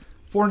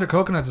 400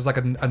 coconuts is like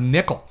a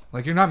nickel.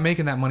 Like you're not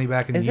making that money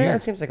back in is a it? year.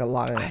 It seems like a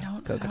lot of I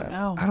don't coconuts.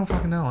 know. I don't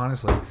fucking know,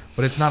 honestly.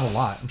 But it's not a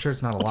lot. I'm sure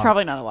it's not a lot. It's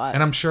probably not a lot.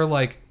 And I'm sure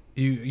like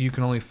you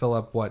can only fill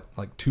up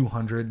like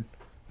 200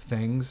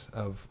 things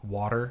of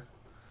water.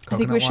 I think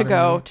we coconut should water,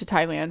 go maybe. to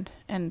Thailand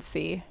and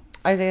see.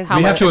 Isaiah's How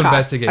We much have to it costs.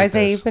 investigate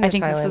Isaiah, this. you've been I to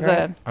think Thailand, this is right?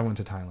 a. I went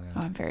to Thailand.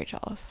 Oh, I'm very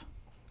jealous.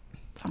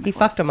 It's on my He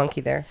fucked a list.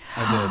 monkey there.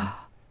 I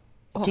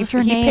What He, was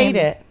her he name? paid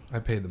it. did. I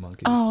paid the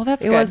monkey. Oh,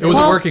 that's It good. was- It was a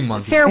Well, working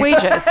monkey. Fair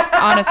wages,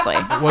 honestly.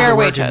 was Fair a working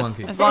wages,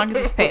 monkey. as long as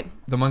it's paid.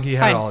 The monkey It's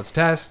had fine. all its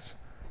tests.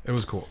 It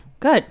was cool.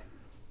 Good.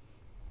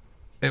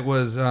 It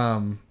was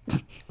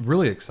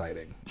really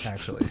exciting,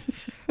 actually.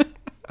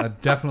 I'd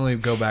definitely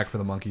go back for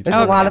the monkey There's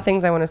tour. a lot of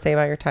things I want to say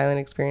about your Thailand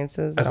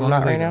experiences that As I'm long not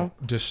as they right now.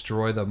 don't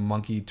destroy the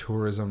monkey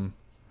tourism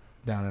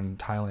down in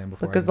Thailand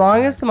before. Look, I as get long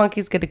back. as the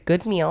monkeys get a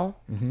good meal,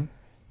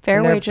 Fair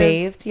and they're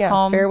wages. bathed,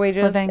 home, fair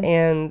wages, living.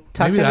 and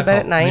tucked Maybe into that's bed all-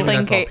 at night. maybe Clean,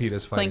 that's all ca-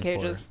 PETA's clean fighting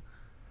for. cages.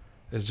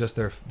 It's just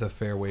the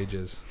fair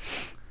wages.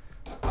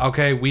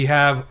 Okay,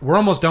 we're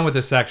almost done with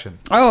this section.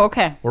 Oh,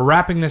 okay. We're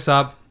wrapping this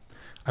up.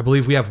 I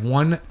believe we have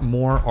one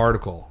more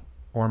article,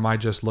 or am I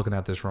just looking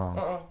at this wrong?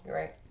 Oh, you're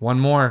right. One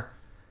more,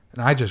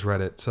 and I just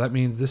read it, so that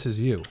means this is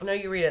you. No,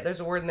 you read it. There's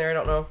a word in there I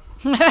don't know.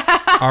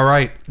 All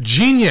right,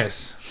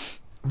 genius.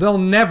 They'll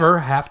never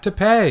have to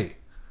pay.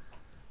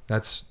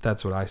 That's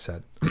what I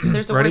said.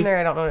 There's a word Ready? in there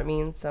I don't know what it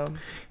means. So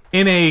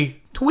In a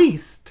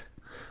twist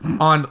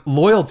on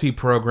loyalty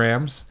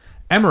programs,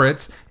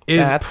 Emirates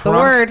is that's the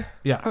word.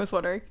 Yeah, I was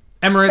wondering.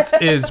 Emirates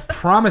is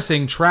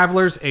promising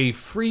travelers a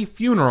free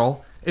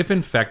funeral if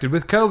infected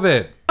with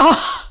COVID.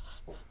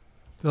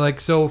 They're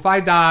like, so if I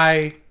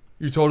die,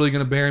 you're totally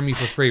gonna bury me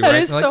for free, That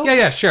right? is They're so- like,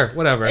 yeah, sure,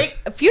 whatever. Hey,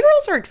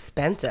 funerals are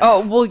expensive.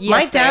 Oh, well, yes,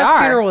 my they dad's are.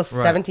 funeral was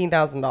Right.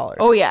 $17,000.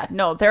 Oh yeah,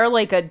 no, they're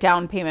like a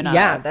down payment on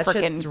yeah, a that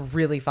frickin- shit's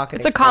really fucking.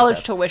 It's a college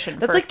expensive. tuition.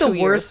 That's for like the 2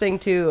 worst years. thing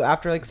too.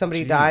 After like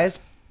somebody dies,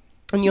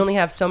 and you only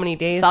have so many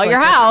days. Sell to, your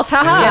like, house,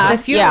 haha. Get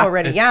the funeral Yeah.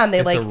 ready. It's- Yeah, and they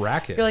it's like a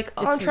racket. You're like,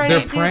 oh, I'm It's trying They're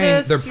to do preying.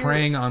 this. They're You're-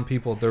 preying on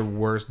people at their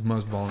worst,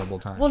 most vulnerable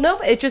time. Well, no,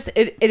 but it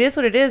is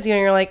what it is. You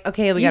know, you're like,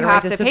 okay, we You got to write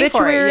have this to pay for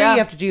it, obituary. yeah. You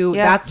have to do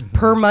Yeah. that's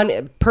per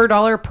money, per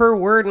dollar, per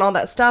word, and all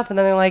that stuff. And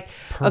then they're like,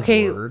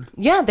 okay, word?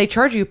 yeah, they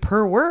charge you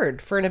per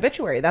word for an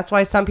obituary. That's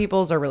why some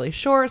people's are really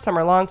short, some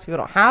are long, some people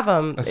don't have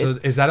them. So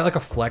is that like a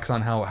flex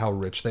on how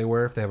rich they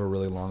were if they have a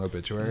really long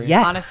obituary?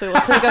 Yes, Honestly,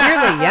 let's take a-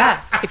 sincerely,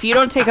 yes. If you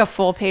don't take a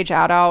full page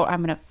ad out,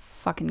 I'm gonna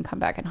fucking come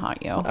back and haunt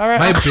you.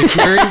 My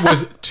obituary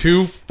was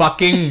 2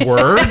 fucking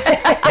words.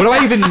 What do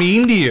I even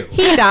mean to you?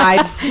 He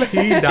died. He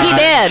He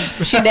died.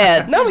 did. She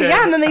did. No, but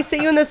yeah, and then they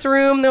sit you in this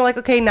room. They're like,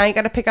 okay, now you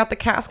got to pick out the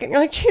casket. And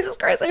you're like, Jesus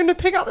Christ, I have to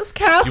pick out this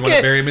You want to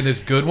casket. bury him in this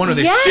good one or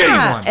this shitty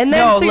one? And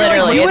then No, so you're like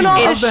literally, doing it's-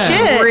 all it's this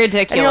shit.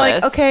 ridiculous. And you're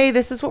like, okay,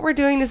 this is what we're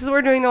doing. This is what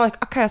we're doing. They're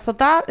like, okay, so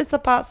that is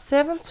about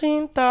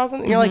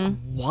 17,000. And you're like,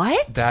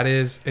 what? That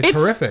is, it's It's-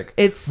 horrific.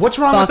 it's What's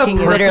wrong with a fucking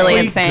perfectly literally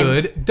insane.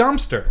 good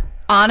dumpster?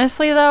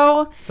 Honestly,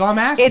 though, That's all I'm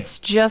asking. it's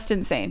just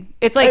insane.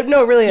 It's like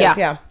No, it really is,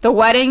 yeah. The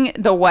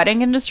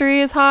wedding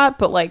industry is hot,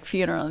 but like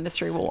funeral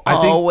industry will I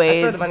think- That's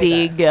always where the money's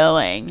be at.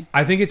 going.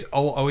 I think it's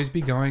always be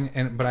going,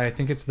 but I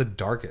think it's the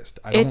darkest.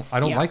 I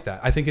don't Yeah. like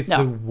that. I think it's No.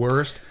 the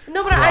worst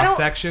No, but I don't- cross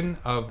section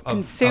of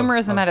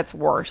Consumerism of- at its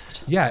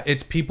worst. Yeah,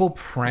 it's people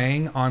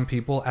preying on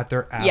people at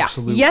their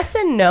absolute. Yes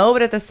and no,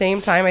 but at the same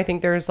time, I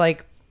think there's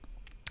like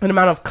an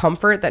amount of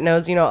comfort that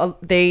knows, you know,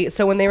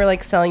 so when they were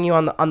like selling you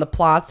on the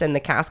plots and the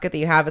casket that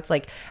you have, it's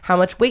like, how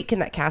much weight can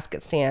that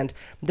casket stand?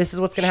 This is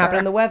what's going to happen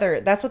in the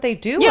weather. That's what they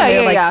do Yeah, when they're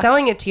yeah, like yeah.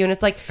 selling it to you. And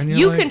it's like, And you're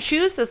you like- can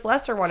choose this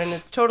lesser one and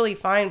it's totally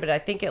fine. But I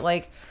think it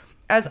like,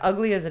 as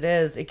ugly as it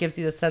is, it gives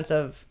you the sense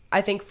of,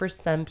 I think for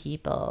some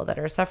people that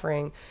are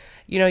suffering,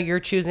 you know, you're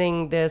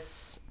choosing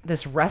this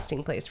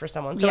resting place for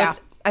someone. So Yeah.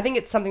 I think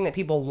it's something that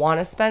people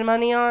want to spend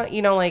money on,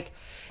 you know, like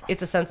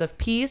it's a sense of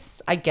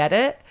peace. I get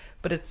it,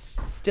 but it's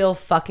still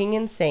fucking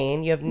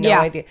insane. You have no Yeah.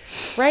 idea.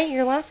 Right?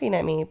 You're laughing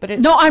at me, but it,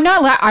 No, I'm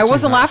not. I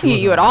wasn't not- laughing she at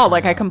you wasn't at all. laughing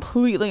Like I at all.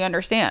 completely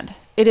understand.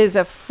 It is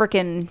a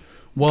freaking.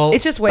 Well,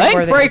 it's just way Bank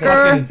more than you think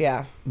breaker. it is,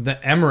 yeah. the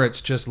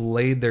Emirates just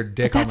laid their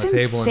dick on the That's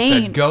table and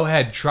insane. said, "Go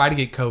ahead, try to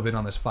get COVID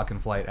on this fucking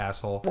flight,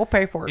 asshole." We'll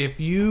pay for it. If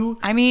you,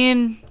 I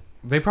mean,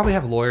 they probably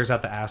have lawyers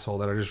at the asshole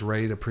that are just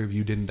ready to prove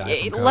you didn't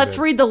die from COVID. let's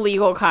read the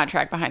legal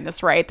contract behind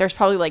this. Right? There's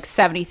probably like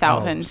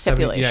 70,000 Oh, 70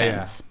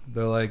 stipulations. Yeah.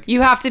 They're like,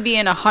 You have to be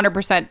in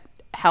 100%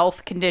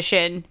 health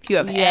condition. If you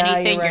have Yeah,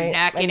 anything, you're you're, right.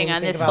 not I getting didn't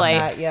on think this about flight.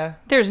 that, yeah.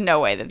 There's no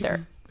way that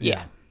they're.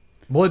 Yeah.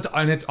 Well,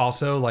 it's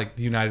also like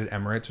the United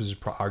Emirates, which is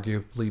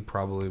arguably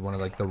probably one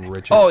of like the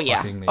richest Oh, yeah.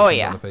 fucking nations Oh,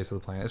 yeah. on the face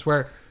of the planet. It's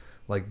where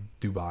like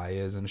Dubai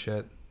is and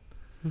shit.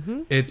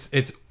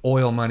 It's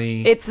oil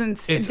money. It's so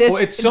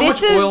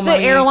much oil money.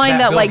 The airline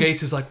that Bill like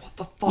Gates is like, what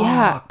the fuck?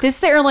 Yeah, this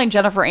is the airline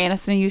Jennifer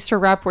Aniston used to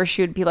rep, where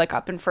she would be like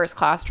up in first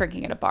class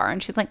drinking at a bar,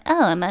 and she's like,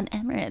 "Oh, I'm on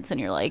Emirates," and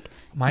you're like,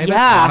 "Am I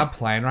on a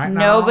plane right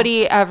now?"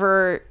 Nobody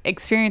ever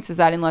experiences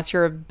that unless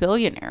you're a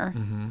billionaire.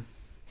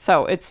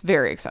 So it's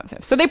very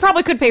expensive. So they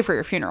probably could pay for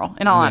your funeral,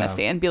 in all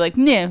honesty, and be like,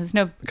 "No, there's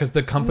no." Because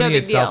the company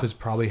itself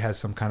probably has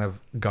some kind of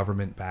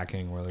government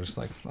backing where they're just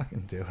like,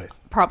 "Fucking do it."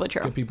 Probably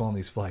true. Get people on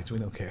these flights. We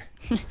don't care.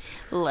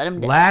 Let them.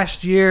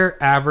 Last year,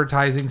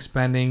 advertising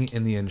spending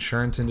in the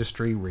insurance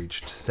industry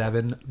reached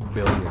 $7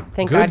 billion.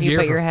 Thank God you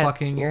put your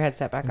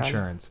headset back on.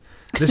 Insurance.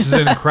 This is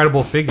an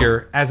incredible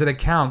figure, as it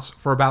accounts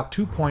for about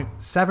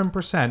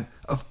 2.7%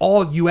 of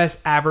all U.S.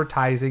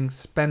 advertising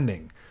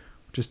spending,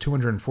 which is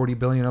 $240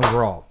 billion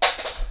overall.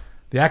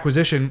 The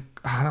acquisition,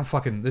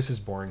 this is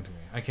boring to me.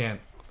 I can't.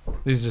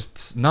 These are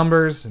just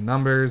numbers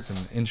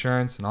and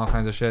insurance and all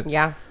kinds of shit.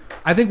 Yeah.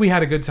 I think we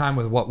had a good time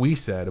with what we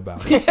said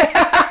about it.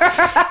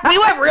 We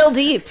went real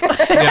deep.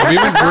 Yeah, we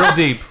went real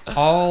deep.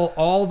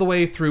 All the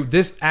way through.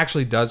 This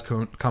actually does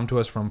come to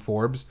us from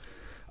Forbes.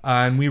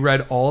 And we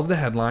read all of the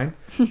headline.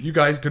 You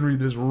guys can read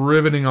this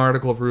riveting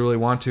article if you really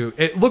want to.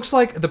 It looks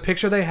like the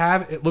picture they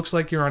have, it looks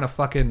like you're on a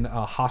fucking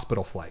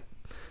hospital flight.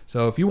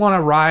 So if you want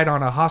to ride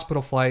on a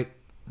hospital flight,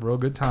 real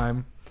good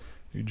time.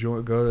 You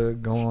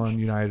go on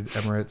United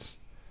Emirates,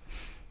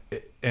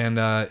 and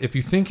if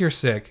you think you're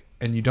sick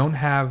and you don't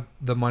have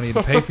the money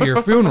to pay for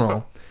your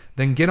funeral,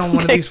 then get on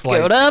one of these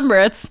flights. Go to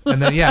Emirates,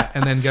 and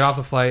then get off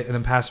the flight and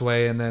then pass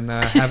away, and then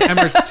have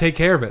Emirates take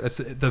care of it. That's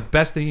the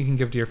best thing you can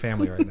give to your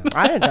family right now.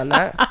 I'd have done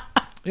that.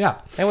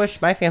 Yeah, I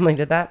wish my family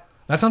did that.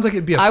 That sounds like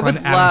it'd be a fun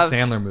Adam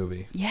Sandler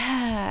movie.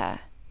 Yeah.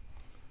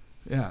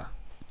 Yeah.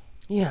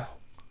 Yeah.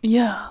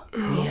 Yeah.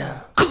 Yeah.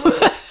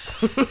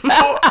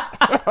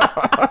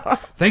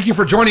 Thank you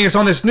for joining us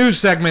on this news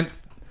segment,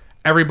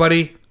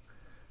 everybody.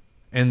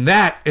 And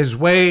that is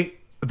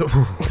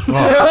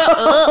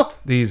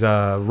these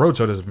road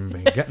sodas have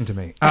been getting to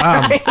me.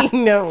 I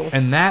know.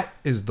 And that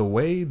is the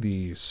way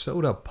the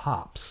soda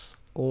pops.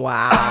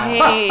 Wow.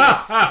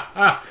 Nice.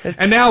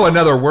 And now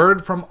another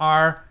word from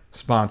our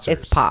sponsors.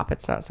 It's pop.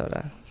 It's not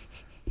soda.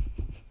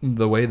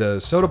 The way the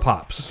soda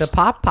pops. The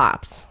pop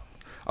pops.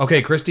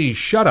 Okay, Christy,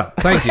 shut up.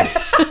 Thank you.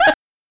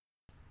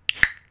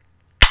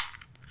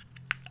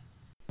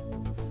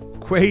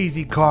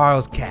 Crazy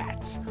Carl's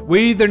cats.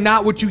 We're either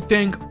not what you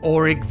think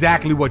or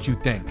exactly what you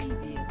think.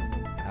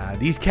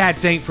 These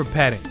cats ain't for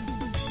petting.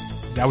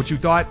 Is that what you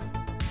thought?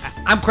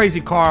 I'm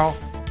Crazy Carl,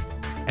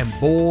 and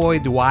boy,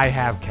 do I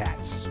have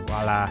cats.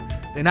 Well,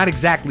 they're not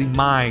exactly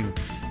mine.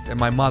 They're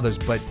my mother's,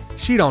 but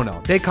she don't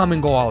know. They come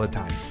and go all the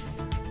time.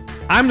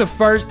 I'm the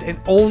first and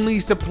only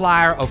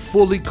supplier of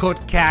fully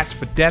cooked cats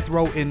for death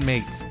row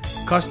inmates.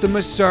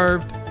 Customers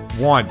served,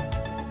 1.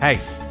 Hey,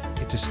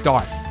 it's a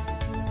start.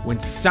 When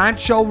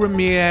Sancho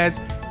Ramirez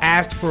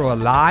asked for a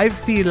live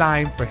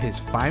feline for his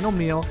final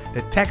meal,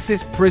 the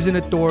Texas prison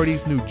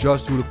authorities knew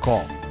just who to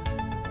call.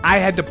 I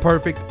had the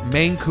perfect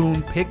Maine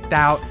Coon picked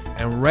out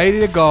and ready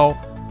to go.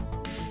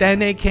 Then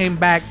they came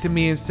back to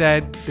me and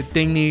said the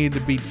thing needed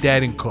to be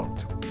dead and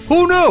cooked.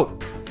 Who knew?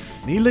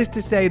 Needless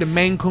to say, the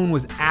Maine Coon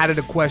was out of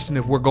the question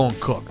if we're going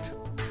cooked.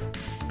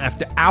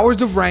 After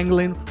hours of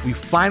wrangling, we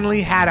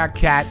finally had our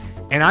cat,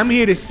 and I'm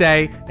here to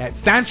say that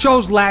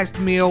Sancho's last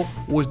meal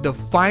was the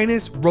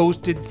finest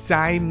roasted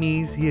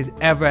Siamese he has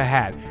ever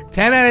had.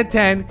 10 out of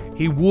 10,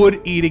 he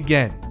would eat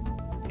again,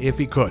 if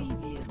he could.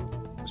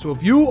 So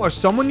if you or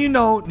someone you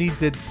know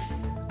needs a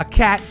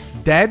cat,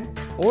 dead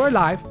or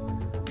alive,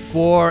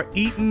 for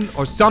eating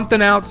or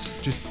something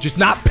else, just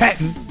not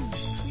petting,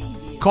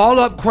 call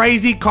up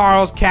Crazy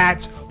Carl's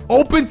Cats,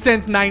 open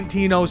since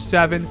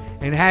 1907,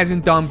 and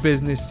hasn't done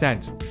business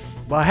since.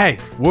 But hey,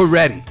 we're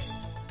ready.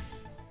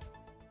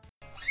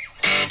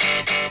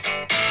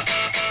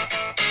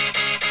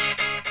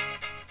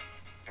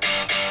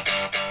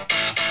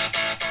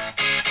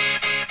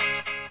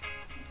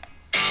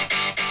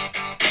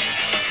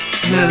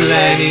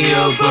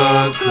 Millennial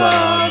Book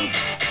Club.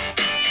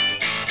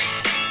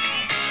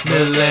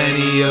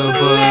 Millennial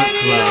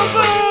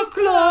Book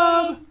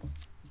Club.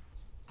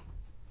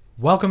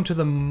 Welcome to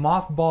the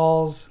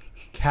Mothballs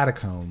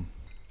Catacomb.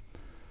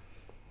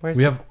 Where's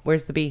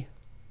the B?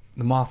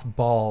 The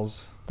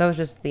Mothballs. That was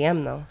just the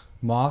M, though.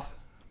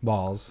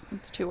 Mothballs.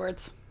 It's 2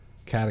 words.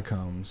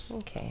 Catacombs.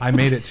 Okay. I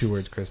made it 2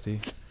 words, Christy.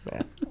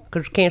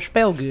 Because you can't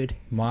spell good.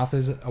 Moth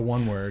is a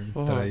 1 word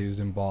that I used,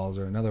 and balls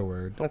are another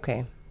word.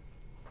 Okay.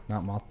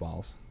 Not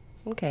mothballs.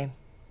 Okay.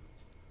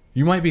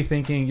 You might be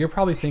thinking, you're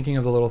probably thinking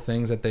of the little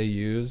things that they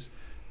use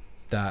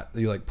that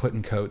you like put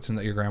in coats and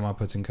that your grandma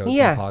puts in coats in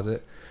the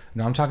closet.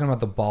 No, I'm talking about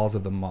the balls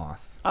of the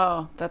moth.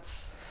 Oh,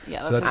 that's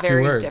So that's 2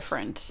 very words.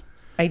 different.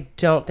 I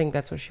don't think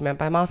that's what she meant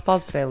by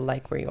mothballs, but I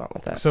like where you went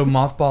with that. So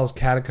Mothballs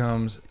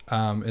Catacombs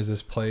is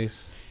this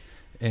place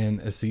in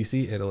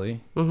Assisi,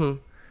 Italy. Mm-hmm.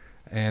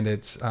 And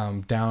it's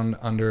down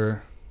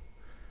under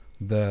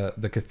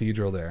the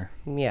cathedral there.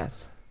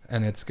 Yes.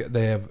 And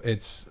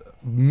it's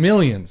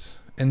millions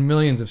and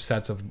millions of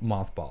sets of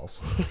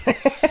mothballs.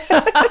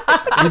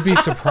 You'd be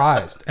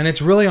surprised. And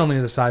it's really only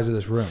the size of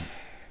this room.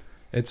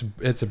 It's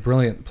a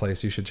brilliant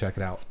place. You should check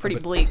it out. It's pretty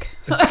bleak.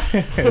 It's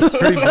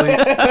pretty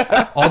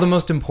bleak. All the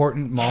most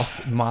important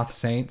moth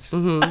saints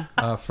from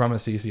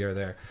Assisi are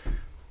there.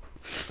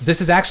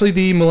 This is actually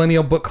the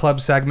Millennial Book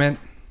Club segment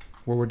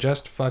where we're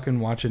just fucking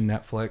watching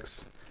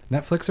Netflix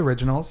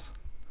originals.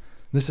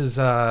 This is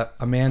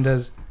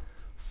Amanda's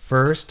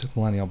first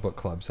Millennial Book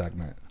Club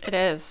segment. It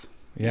is.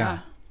 Yeah.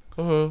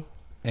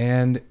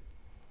 And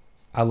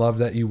I love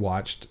that you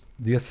watched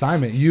The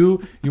Assignment.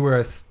 You were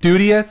a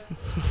studious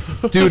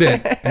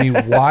student, and you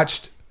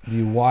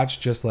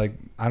watched just like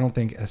I don't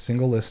think a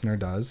single listener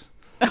does.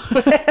 Am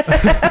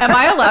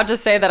I allowed to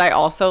say that I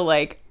also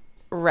like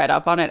read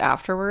up on it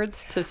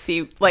afterwards to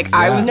see like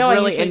I was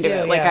really into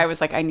it. Like I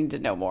was like I need to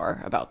know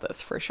more about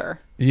this for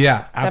sure.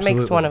 Yeah, absolutely. That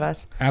makes one of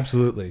us.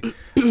 Absolutely.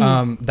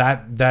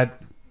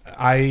 That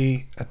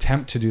I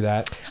attempt to do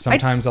that.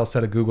 Sometimes I'll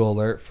set a Google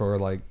alert for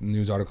like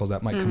news articles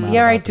that might come out.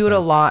 Yeah, I do it a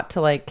lot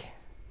to like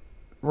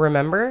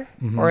remember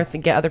or to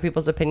get other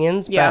people's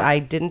opinions, but I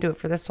didn't do it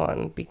for this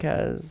one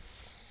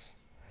because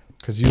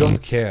you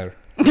don't care.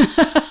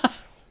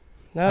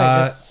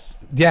 No,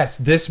 yes,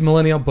 this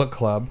Millennial Book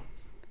Club.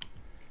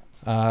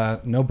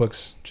 No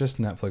books,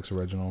 just Netflix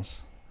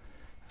originals.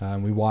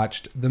 We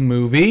watched the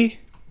movie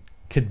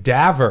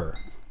Cadaver.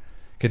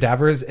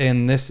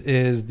 And this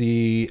is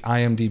the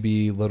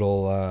IMDb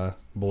little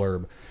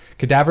blurb.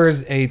 Cadaver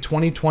is a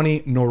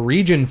 2020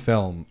 Norwegian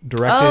film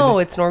directed. Oh,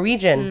 it's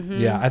Norwegian.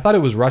 Yeah, I thought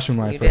it was Russian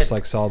when I first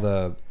like saw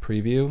the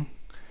preview.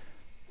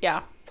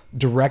 Yeah.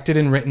 Directed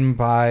and written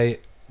by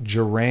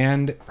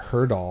Gerard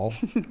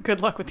Herdal.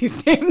 Good luck with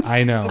these names.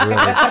 I know,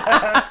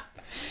 really.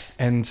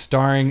 And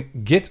starring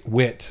Get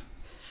Witt,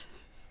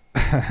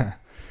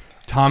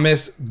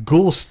 Thomas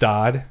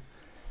Gulstad,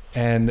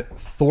 and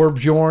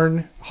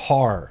Thorbjorn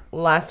Har.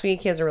 Last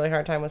week, he has a really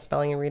hard time with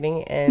spelling and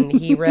reading, and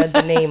he read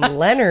the name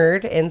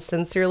Leonard and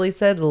sincerely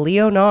said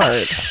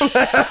Leonard.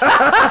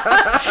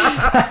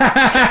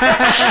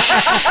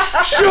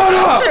 Shut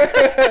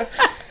up!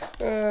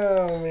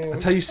 Oh, man.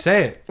 That's how you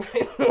say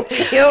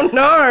it.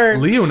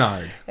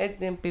 Leonard. I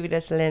think maybe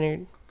that's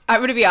Leonard. I'm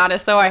going to be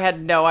honest, though. I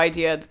had no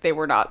idea that they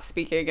were not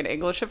speaking in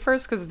English at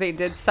first because they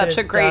did such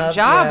a great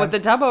job with the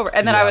dub over.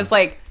 And then I was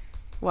like,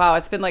 wow,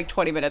 it's been like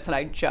 20 minutes and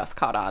I just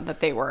caught on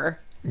that they were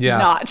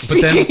not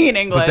speaking in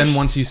English. But then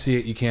once you see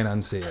it, you can't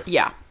unsee it.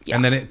 Yeah.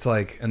 And then it's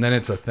like,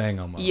 it's a thing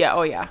almost. Yeah.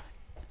 Oh, yeah.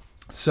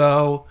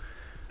 So,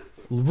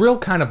 real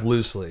kind of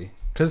loosely,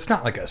 because it's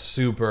not like a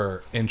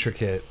super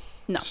intricate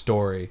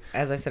story.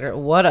 As I said,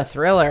 what a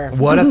thriller.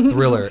 What a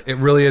thriller. It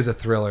really is a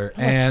thriller.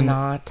 No, and it's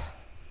not.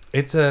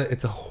 It's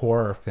a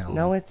horror film.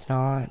 No, it's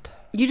not.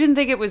 You didn't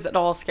think it was at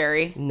all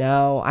scary?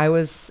 No, I'm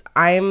Maybe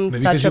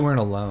such because you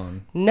weren't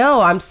alone. No,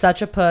 I'm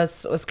such a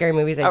puss with scary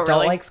movies. I really?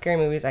 don't like scary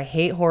movies. I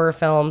hate horror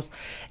films.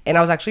 And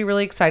I was actually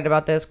really excited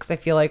about this because I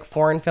feel like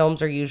foreign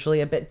films are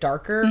usually a bit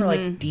darker,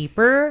 like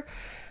deeper.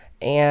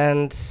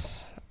 And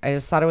I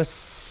just thought it was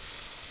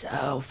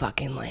so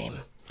fucking lame.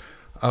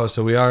 Oh,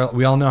 so we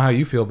all know how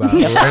you feel about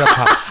it. Right up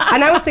top.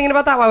 And I was thinking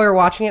about that while we were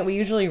watching it. We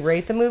usually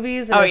rate the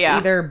movies, and it's yeah.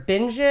 either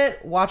binge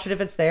it, watch it if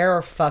it's there,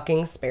 or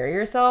fucking spare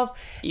yourself.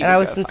 And I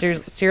was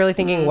sincerely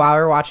thinking while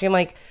we were watching, I'm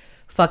like,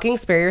 fucking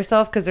spare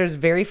yourself, because there's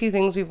very few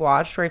things we've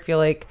watched where I feel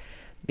like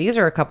these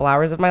are a couple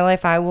hours of my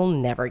life I will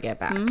never get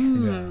back.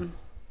 Yeah.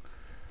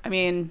 I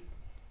mean,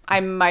 I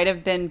might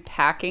have been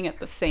packing at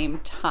the same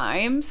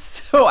time,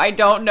 so I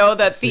don't know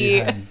that So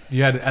you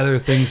had other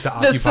things to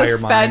occupy your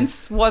mind. The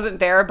suspense wasn't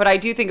there, but I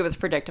do think it was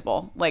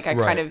predictable. Like I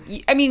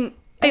Right. I mean,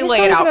 they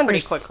lay it out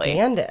pretty quickly.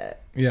 It.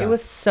 Yeah. It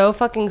was so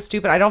fucking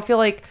stupid. I don't feel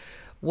like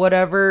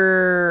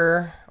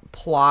whatever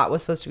plot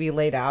was supposed to be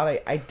laid out,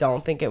 I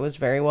don't think it was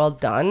very well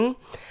done.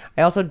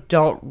 I also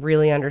don't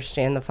really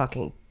understand the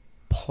fucking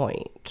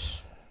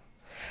point.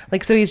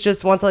 Like, so he's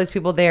just wants all these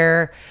people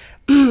there.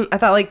 I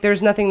thought like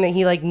there's nothing that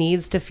he like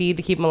needs to feed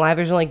to keep him alive.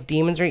 There's no like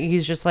demons or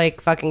he's just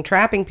like fucking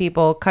trapping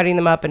people, cutting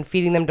them up and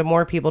feeding them to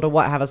more people to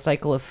have a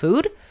cycle of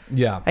food.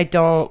 Yeah. I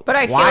don't. But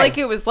I feel like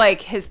it was like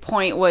his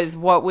point was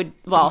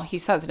he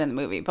says it in the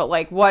movie, but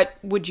like what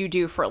would you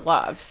do for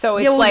love? So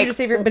it's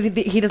but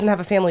he doesn't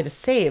have a family to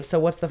save. So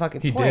what's the fucking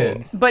point? He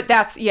did. But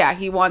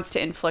he wants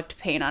to inflict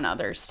pain on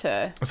others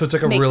to So it's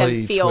like a make really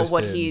them feel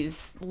what twisted-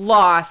 he's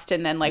lost,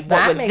 and then like That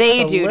what would makes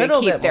they a do to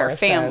little keep bit their more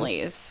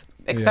families, sense.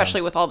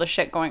 especially with all the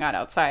shit going on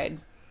outside.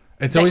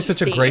 It's that always you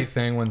such a see. great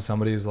thing when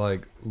somebody's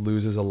like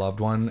loses a loved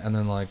one and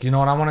then like, you know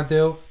what I want to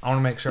do? I want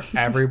to make sure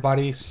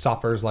everybody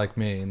suffers like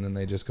me, and then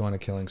they just go on a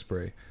killing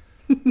spree.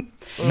 It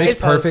makes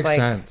sounds perfect like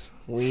sense.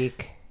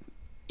 Weak.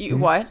 You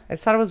what? I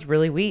just thought it was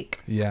really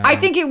weak. Yeah. I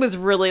think it was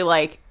really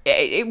like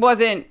it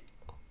wasn't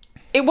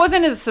as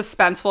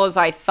suspenseful as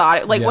I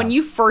thought. Like when Yeah.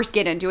 you first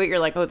get into it, you're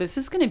like, oh, this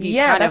is going to be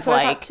Yeah, kind that's of what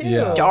I thought like too.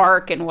 Yeah.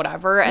 dark and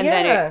whatever, and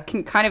then Yeah.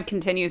 it kind of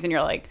continues, and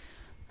you're like,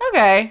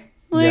 okay,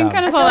 Yeah.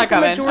 kind of I saw feel that like the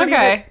coming. majority of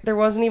Okay. it, there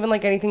wasn't even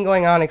like anything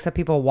going on except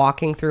people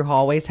walking through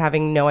hallways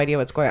having no idea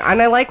what's going on.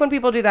 And I like when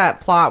people do that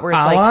plot where it's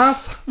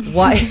Alice? like,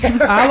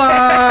 what?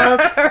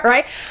 Alice?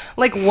 Right?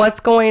 Like, what's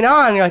going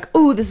on? You're like,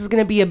 oh, this is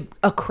going to be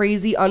a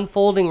crazy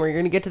unfolding where you're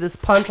going to get to this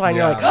punchline.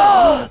 You're Yeah. like,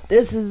 oh,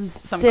 this is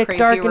sick, crazy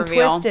dark, and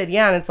reveal. twisted.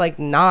 Yeah, and it's like,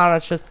 nah,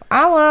 it's just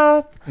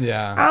Alice.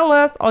 Yeah.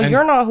 Alice. Oh, And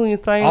you're not who you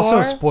say you Also,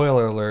 are.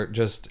 spoiler alert,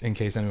 just in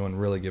case anyone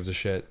really gives a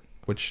shit,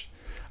 which,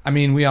 I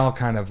mean, we all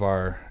kind of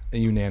are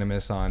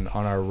unanimous on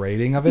our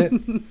rating of it.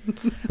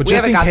 But We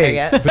just haven't in got there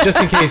case, yet. but just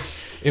in case,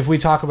 if we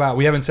talk about,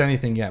 we haven't said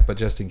anything yet, but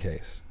just in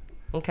case,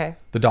 Okay.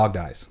 the dog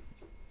dies.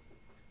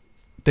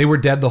 They were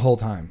dead the whole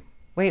time.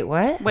 Wait,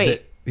 what?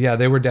 Wait. Yeah,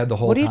 they were dead the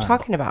whole What are time. you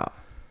talking about?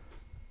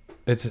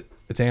 It's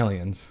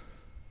aliens.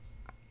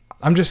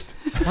 I'm just.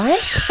 What?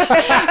 Chris,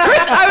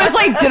 I was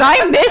like, did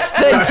I miss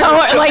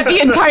the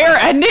entire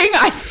ending?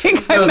 I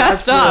think I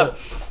messed up.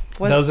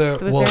 Was Those are-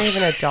 was well- there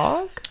even a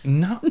dog?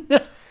 No.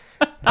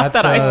 That's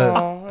that I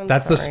saw. I'm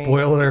that's the sorry.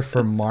 spoiler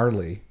for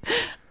Marley.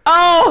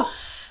 Oh,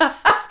 I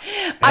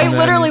And then-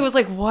 literally was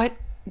like, what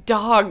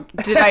dog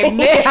did I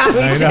miss?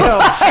 I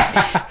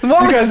know.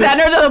 What was Because it's-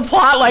 center to the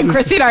plot line?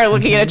 Christy and I are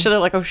looking at each other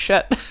like, oh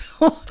shit.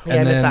 Yeah, I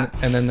and missed then that.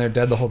 and then they're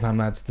dead the whole time.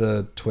 That's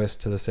the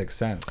twist to the Sixth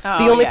Sense.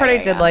 The only part I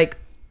did like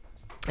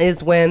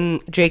is when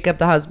Jacob,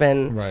 the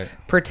husband, Right.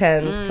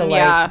 pretends to like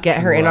yeah.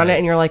 get her in on it, Right.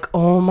 and you're like,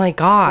 oh my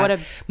god, What a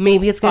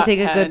maybe it's gonna take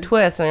a good butthead.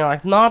 twist, and you're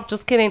like, nope,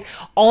 just kidding.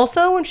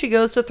 Also, when she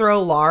goes to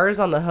throw Lars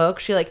on the hook,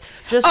 she like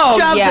just Oh,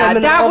 shoves yeah, him,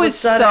 and that then all was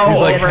of a sudden, so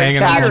He's, like, it's hanging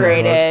on the hook.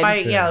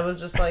 exaggerated. yeah, it was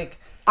just like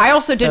I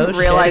also So didn't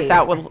realize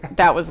shitty.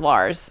 that was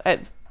Lars.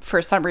 For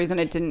some reason,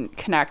 it didn't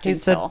connect he's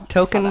until the I saw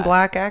token that.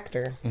 black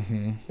actor.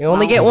 You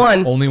only get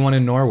one. Only one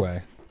in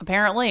Norway.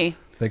 Apparently,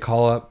 They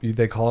call up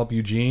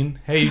Eugene.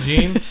 Hey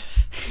Eugene,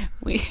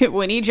 we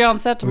need you on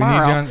set we need you.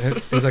 tomorrow.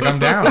 On. He's like, I'm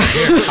down. I'm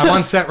here. I'm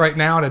on set right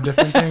now at a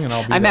different thing, and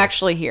I'll be. I'm there.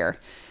 actually here.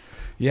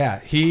 Yeah,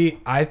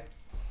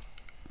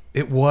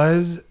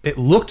 It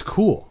looked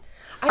cool.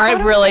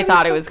 I really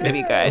thought it was going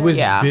to be good. It was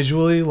yeah.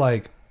 visually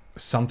like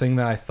something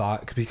that I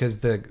thought, because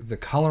the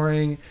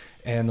coloring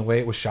and the way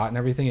it was shot and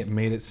everything, it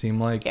made it seem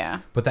like. Yeah.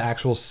 But the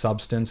actual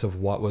substance of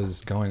what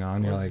was going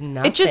on, you're like,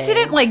 It just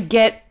didn't like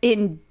get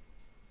in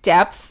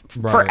depth for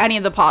Right. any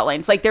of the plot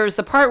lines. Like there was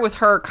the part with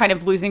her kind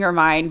of losing her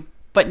mind,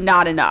 but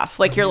not enough.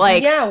 Like you're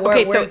like, Yeah, where-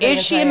 okay, so where's it is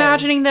gonna she tie in?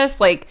 imagining this?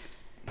 Like,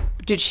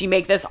 did she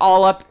make this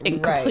all up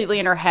in Right. completely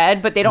in her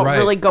head? But they don't Right.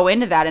 really go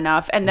into that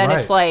enough. And then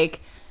it's Right.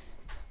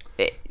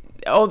 like,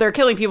 oh, they're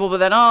killing people, but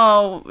then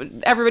oh,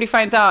 everybody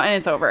finds out and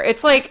it's over.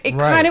 It's like it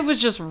Right. kind of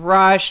was just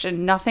rushed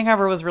and nothing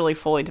ever was really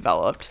fully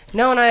developed.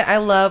 No, and I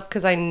love,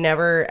 because I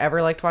never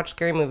ever like to watch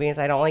scary movies.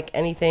 I don't like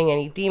anything,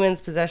 any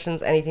demons,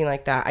 possessions, anything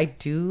like that. I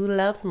do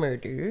love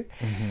murder,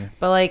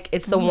 but like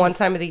it's the one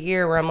time of the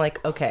year where I'm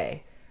like,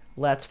 okay,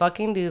 let's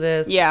fucking do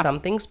this. Yeah.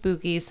 Something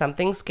spooky,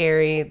 something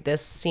scary.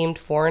 This seemed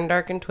foreign,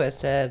 dark, and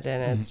twisted,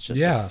 and it's just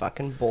Yeah. a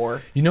fucking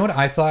bore. You know what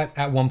I thought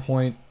at one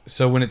point?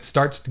 So when it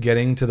starts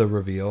getting to the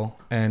reveal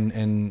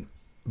and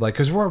like,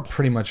 because we're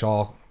pretty much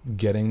all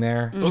getting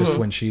there just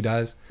when she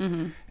does,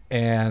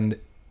 and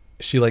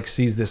she like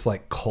sees this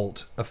like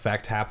cult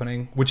effect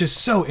happening, which is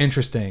so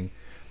interesting,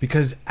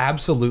 because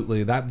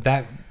absolutely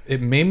that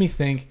it made me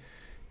think,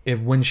 if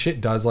when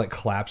shit does like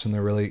collapse and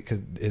there really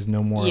is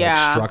no more Yeah.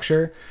 like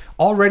structure,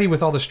 already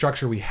with all the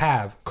structure we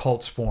have,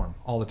 cults form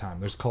all the time.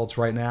 There's cults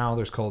right now.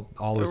 There's always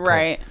cults.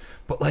 Right.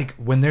 But like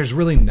when there's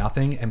really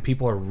nothing and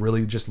people are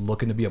really just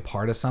looking to be a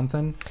part of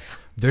something,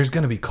 there's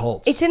gonna be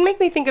cults. It did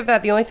make me think of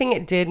that. The only thing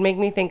it did make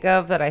me think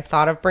of that I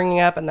thought of bringing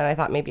up, and then I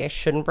thought maybe I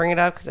shouldn't bring it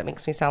up because it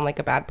makes me sound like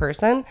a bad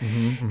person,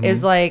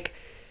 is like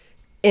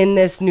in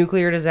this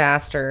nuclear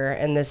disaster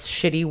and this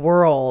shitty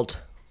world,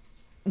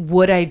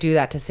 would I do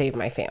that to save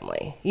my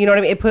family? You know what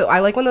I mean? I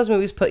like when those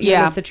movies put you in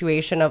Yeah. a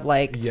situation of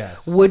like,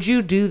 Yes. would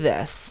you do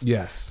this?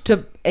 Yes.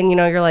 And you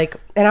know, you're like,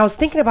 and I was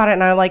thinking about it,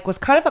 and I like was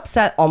kind of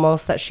upset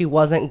almost that she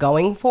wasn't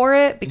going for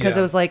it, because Yeah.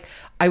 it was like,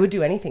 I would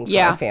do anything for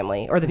Yeah. my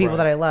family or the people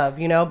Right. that I love,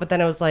 you know? But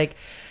then it was like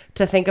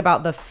to think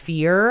about the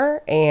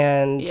fear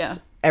and Yeah.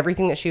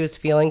 everything that she was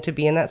feeling to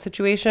be in that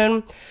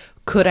situation.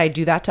 Could I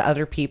do that to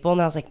other people?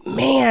 And I was like,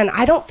 man,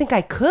 I don't think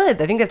I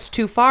could. I think that's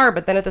too far.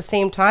 But then at the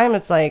same time,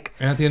 it's like,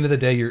 And at the end of the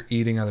day, you're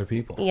eating other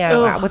people. yeah,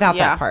 Ugh, without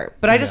yeah. that part.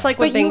 But I just like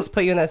when But you- things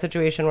put you in that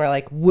situation where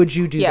like, would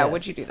you do Yeah, this?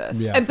 would you do this?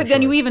 Yeah, And, for but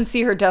then sure. you even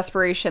see her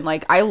desperation.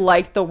 Like I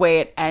liked the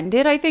way it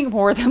ended, I think,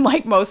 more than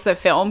like most of the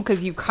film,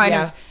 because you kind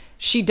Yeah. of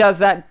she does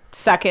that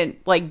second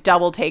like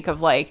double take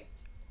of like,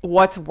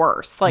 what's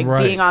worse, like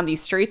Right. being on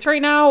these streets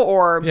right now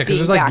or Yeah, because being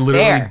there's like back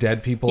literally there?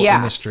 dead people Yeah.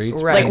 in the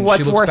streets. Right. and Like,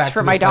 what's she looks worse back for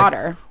to my this, like,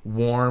 daughter?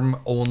 warm,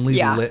 only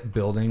Yeah. lit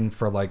building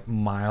for like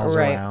miles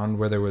Right. around,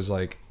 where there was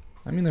like,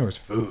 I mean, there was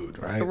food,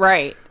 right?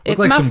 Right. Looked It's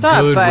like messed some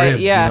up, good but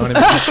ribs, yeah. You know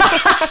what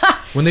I mean?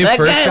 When they That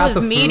first guy got was the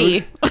food,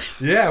 meaty.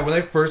 yeah, when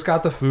they first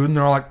got the food and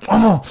they're all like,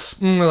 oh,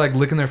 they're like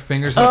licking their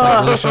fingers, and it's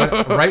like really showing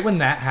it. Right when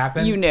that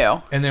happened, You knew.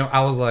 and then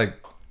I was like,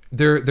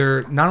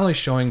 they're not only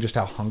showing just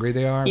how hungry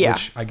they are, Yeah.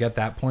 which I get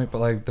that point, but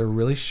like they're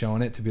really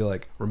showing it to be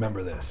like,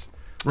 remember this,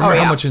 remember Oh,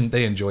 how yeah. much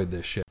they enjoyed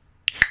this shit.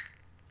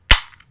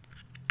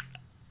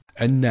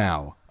 And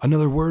now,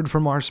 another word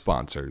from our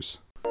sponsors.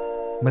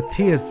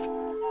 Matthias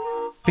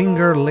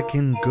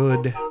finger-licking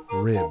good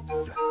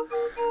ribs.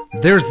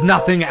 There's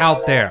nothing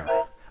out there.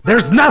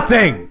 There's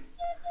nothing!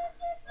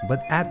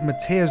 But at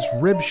Matea's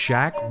Rib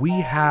Shack, we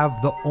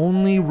have the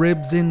only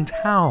ribs in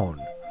town.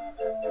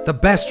 The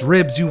best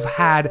ribs you've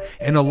had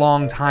in a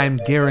long time,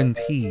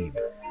 guaranteed.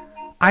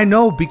 I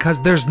know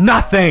because there's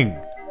nothing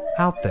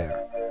out there.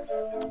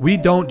 We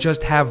don't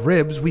just have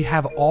ribs, we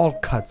have all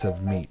cuts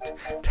of meat.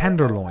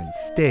 Tenderloin,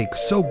 steak,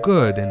 so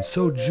good and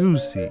so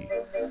juicy.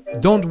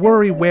 Don't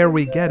worry where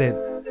we get it,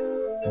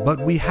 but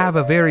we have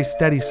a very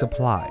steady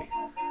supply.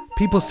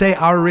 People say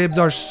our ribs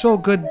are so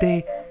good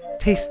they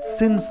taste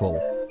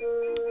sinful.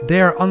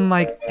 They are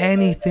unlike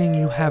anything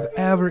you have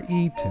ever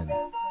eaten.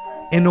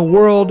 In a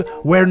world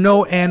where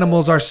no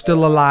animals are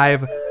still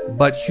alive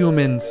but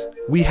humans,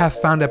 we have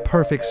found a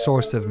perfect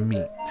source of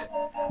meat.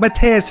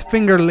 Matea's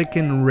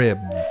finger-licking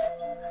ribs.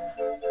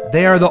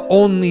 They are the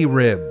only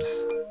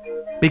ribs,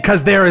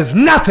 because there is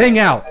nothing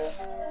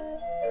else.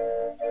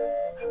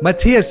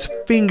 Matea's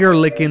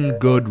finger-licking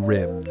good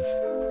ribs.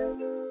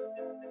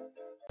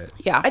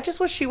 Yeah. I just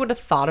wish she would have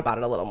thought about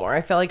it a little more.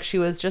 I felt like she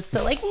was just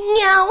so like,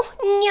 no,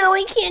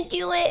 I can't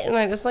do it. And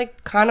I just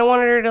like kind of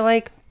wanted her to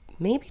like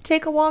maybe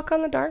take a walk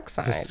on the dark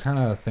side. Just kind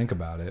of think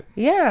about it.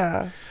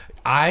 Yeah.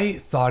 I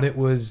thought it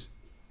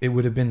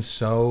would have been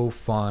so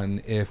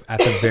fun if at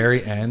the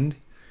very end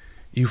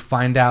you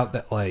find out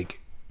that like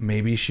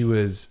maybe she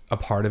was a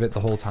part of it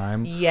the whole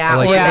time. Yeah.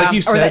 Or, like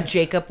you said, or that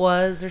Jacob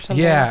was or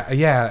something.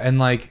 Yeah. And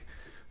like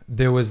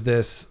there was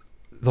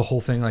the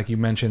whole thing like you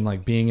mentioned,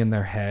 like being in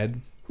their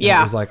head. Yeah.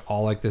 It was like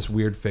all like this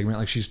weird figment.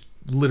 Like she's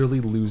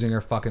literally losing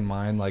her fucking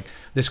mind. Like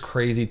this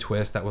crazy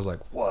twist that was like,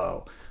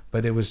 whoa.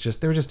 But it was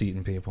just, they were just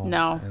eating people.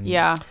 No. And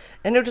Yeah.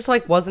 And it just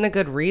like wasn't a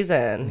good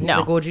reason. He's No.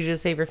 like, what would you do to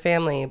save your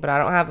family? But I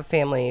don't have a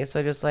family. So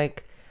I just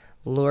like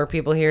lure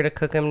people here to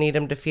cook them, knead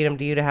them, to feed them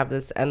to you to have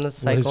this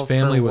endless Well, cycle. his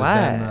family for was what?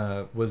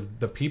 then was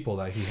the people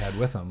that he had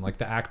with him, like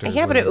the actors.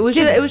 Yeah, were but it was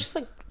just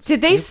like.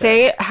 Did they stupid.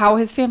 say how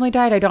his family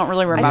died? I don't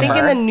really remember. I think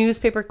in the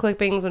newspaper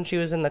clippings when she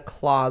was in the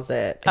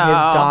closet, his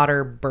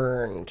daughter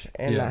burned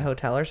in that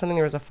hotel or something.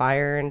 There was a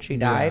fire and she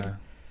died. Yeah.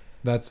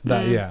 That's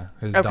that. Yeah,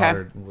 his Okay.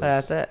 daughter. Was, But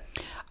that's it.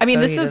 I mean,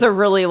 So this he is just- a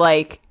really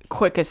like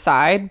quick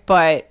aside,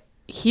 but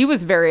he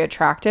was very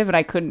attractive and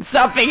I couldn't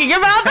stop thinking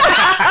about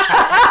that.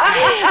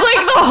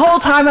 Like the whole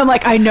time I'm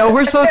like, I know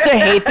we're supposed to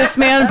hate this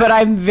man, but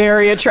I'm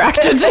very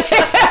attracted to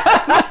him.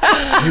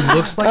 He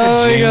looks like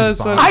a James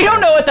Bond. I don't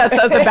know what that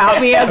says about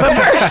me as a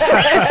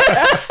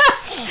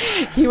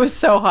person. He was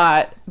so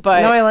hot,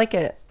 but No, I like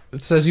it.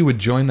 It says you would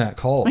join that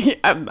cult.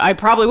 I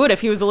probably would if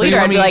he was the So you leader.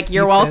 want I'd be me to like,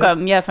 "You're eat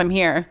welcome. Yes, I'm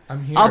here.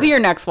 I'm here. I'll be your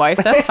next wife.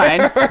 That's fine.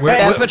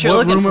 That's what you're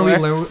looking room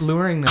for. are we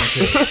luring them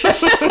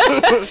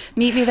to?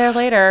 Meet me there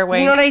later." Wink.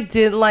 You know what I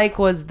did like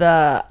was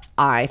the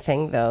eye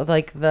thing though,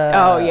 like the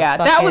Oh, yeah,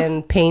 that was-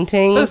 fucking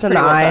paintings that was and the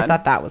pretty well eye. I done.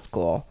 thought that was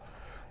cool.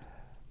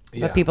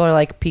 Yeah. But people are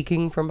like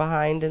peeking from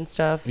behind and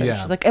stuff. And Yeah.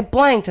 she's like, it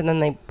blanked, and then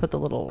they put the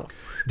little.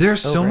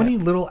 There's so over many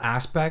little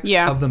aspects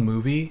Yeah. of the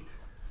movie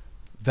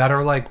that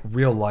are like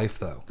real life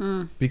though,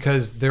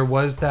 because there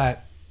was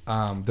that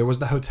there was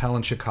the hotel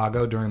in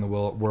Chicago during the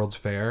World's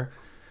Fair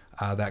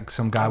that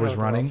some guy was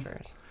running.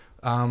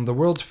 The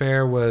World's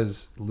Fair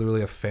was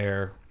literally a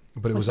fair,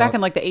 but it It was was back all-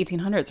 in like the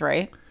 1800s,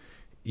 right?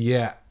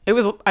 yeah. It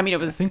was. I mean, it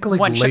was think, like,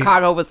 when late-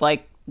 Chicago was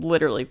like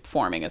literally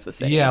forming as a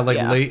city. Yeah, like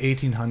late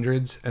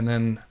 1800s, and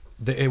then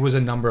it was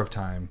a number of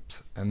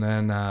times, and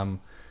then,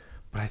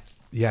 but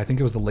I think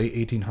it was the late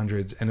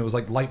 1800s, and it was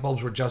like light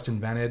bulbs were just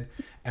invented,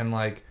 and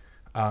like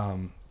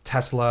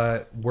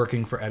Tesla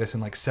working for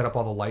Edison like set up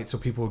all the lights so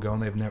people would go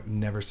and they've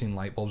never seen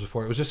light bulbs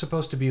before. It was just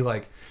supposed to be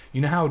like,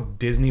 you know how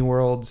Disney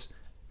World's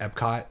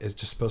Epcot is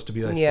just supposed to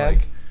be like, Yeah.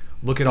 like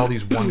look at all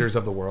these wonders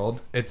of the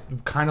world. It's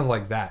kind of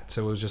like that.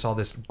 So it was just all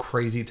this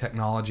crazy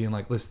technology and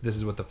like this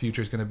is what the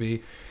future is going to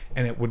be,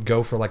 and it would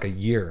go for like a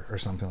year or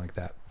something like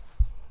that.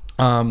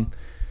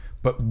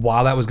 But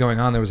while that was going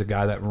on, there was a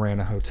guy that ran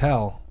a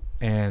hotel,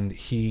 and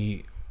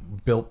he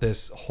built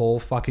this whole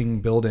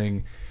fucking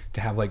building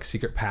to have like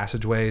secret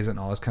passageways and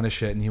all this kind of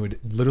shit. And he would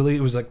literally,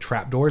 it was like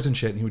trapdoors and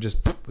shit, and he would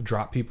just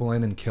drop people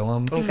in and kill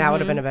them. I think that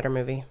would have been a better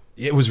movie.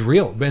 It was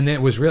real, and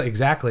it was real,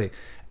 exactly.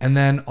 And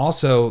then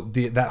also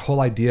that whole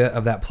idea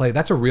of that play,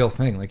 that's a real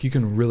thing. Like you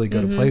can really go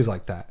to plays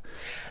like that.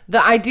 The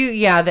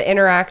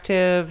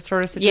interactive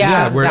sort of situation.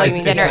 Yeah, Is where that what like you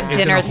mean? dinner it's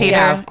in a whole- theater.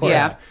 Yeah, of course.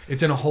 Yeah.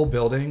 It's in a whole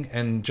building,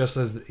 and just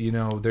as you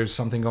know, there's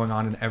something going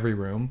on in every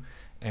room.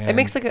 And It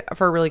makes like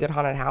for a really good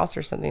haunted house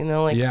or something.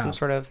 Though, like Yeah. some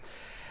sort of.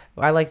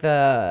 I like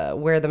the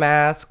wear the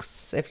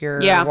masks if you're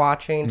Yeah.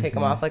 watching, take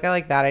them off. Like I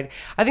like that.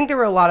 I think there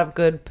were a lot of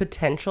good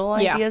potential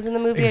Yeah. ideas in the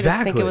movie. I just think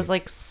Exactly. it was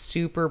like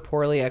super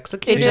poorly It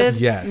executed. just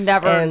Yes.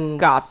 never And,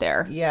 got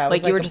there. yeah, it like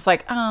was you like were a- just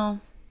like, oh,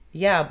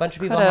 Yeah, a bunch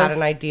of people Could've. had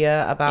an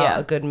idea about Yeah.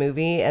 a good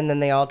movie, and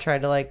then they all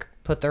tried to like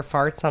put their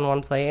farts on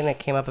one plate, and it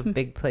came up a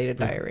big plate of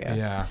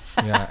diarrhea.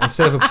 Yeah.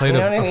 Instead of a plate know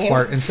of what I a mean?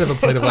 fart, instead of a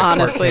plate of like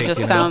honestly, fart it cake,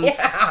 just you know?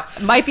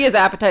 sounds might be as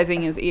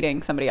appetizing as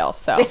eating somebody else.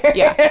 So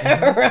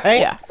yeah,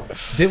 Right? yeah.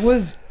 It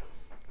was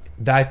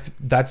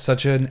That's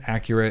such an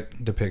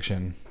accurate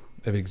depiction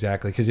of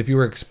exactly, because if you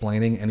were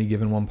explaining any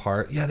given one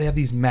part, they have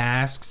these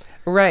masks,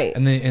 Right.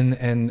 and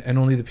and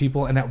only the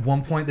people. And at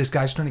one point, this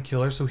guy's trying to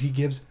kill her, so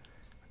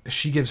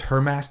she gives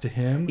her mask to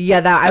him. Yeah,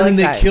 that I and like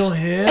then that. they kill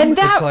him. And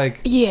that, it's like,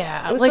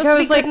 yeah, It was like supposed I to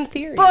was be like, good in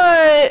theory.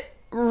 but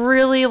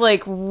really,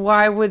 like,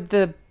 why would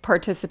the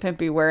participant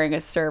be wearing a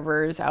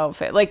server's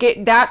outfit? Like,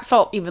 that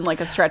felt even like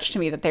a stretch to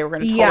me that they were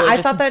going to totally Yeah, I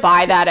just thought that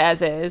buy too. that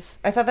as is.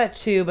 I thought that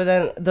too, but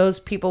then those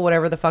people,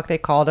 whatever the fuck they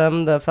called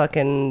them, the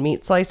fucking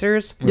meat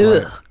slicers,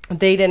 Right.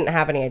 they didn't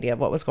have any idea of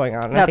what was going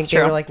on. And I That's think they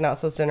true. were like not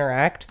supposed to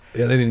interact.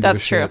 yeah, they didn't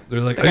That's give a true. shit.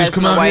 They're like, The I just guys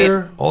come in the out white.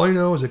 here. All I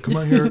know is I come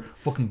out here,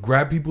 fucking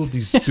grab people with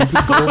these stupid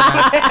gold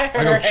masks.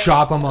 I go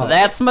chop them up.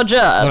 That's my Then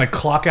job. I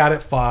clock out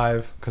at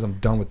 5 because I'm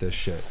done with this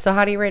shit. So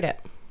how do you rate it?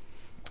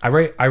 I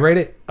rate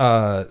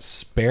it.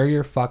 Spare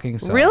your fucking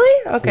self.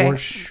 Really? Okay. For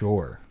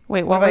sure.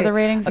 Wait, what were the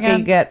ratings Okay, again?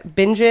 you get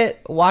binge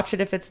it, watch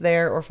it if it's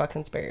there, or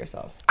fucking spare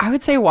yourself. I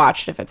would say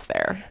watch it if it's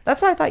there.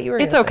 That's what I thought you were.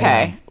 It's gonna say.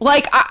 okay.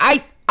 Like,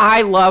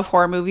 I love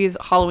horror movies.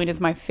 Halloween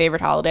is my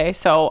favorite holiday,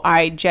 so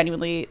I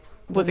genuinely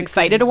was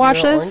excited to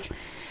watch You're this. orange?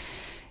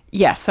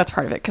 Yes, that's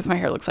part of it because my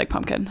hair looks like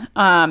pumpkin.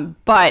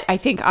 But I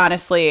think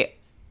honestly,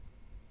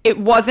 it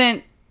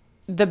wasn't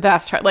the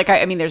best. Like,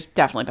 I mean, there's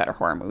definitely better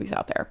horror movies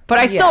out there. But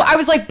I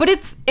was like, but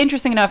it's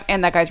interesting enough,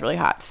 and that guy's really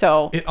hot.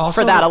 So It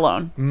also for that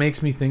alone,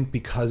 makes me think,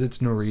 because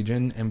it's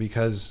Norwegian and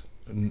because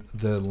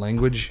the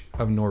language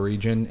of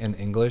Norwegian and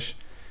English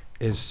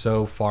is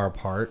so far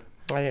apart,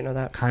 I didn't know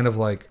that. kind of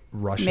like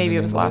Russian. maybe it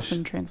and was English. lost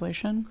in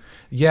translation.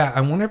 Yeah,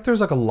 I wonder if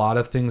there's like a lot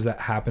of things that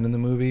happen in the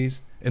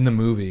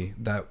movie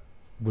that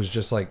was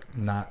just like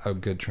not a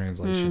good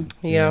translation.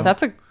 you Yeah. know?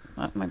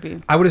 That might be.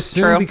 I would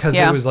assume True, because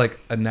yeah. it was like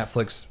a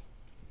Netflix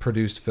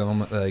produced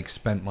film, like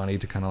spent money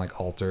to kind of like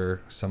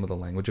alter some of the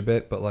language a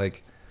bit, but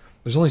like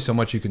there's only so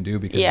much you can do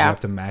because you Yeah. have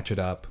to match it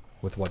up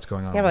with what's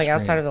going on. Yeah, on but the like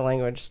outside screen. of the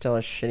language, still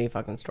a shitty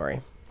fucking story.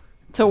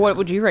 So what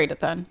would you rate it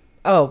then?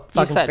 Oh,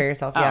 fucking said- spare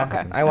yourself. oh, Yeah,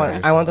 okay.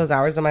 I want those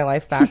hours of my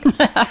life back.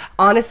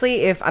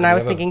 Honestly, I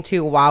was thinking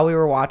too while we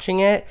were watching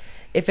it,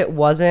 if it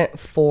wasn't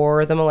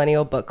for the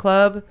Millennial Book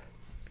Club,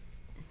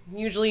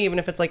 usually even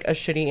if it's like a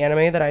shitty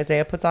anime that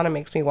Isaiah puts on and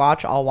makes me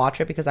watch, I'll watch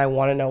it because I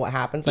want to know what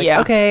happens. Like,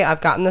 Yeah. okay,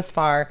 I've gotten this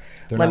far.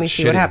 They're Let not me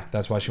see what shitty. happens.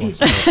 That's why she wants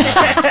to know what's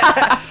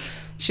happening.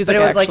 She's But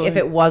like, it was like actually- if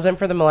it wasn't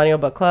for the Millennial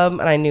Book Club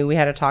and I knew we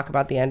had to talk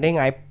about the ending,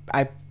 I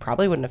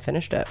probably wouldn't have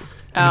finished it. To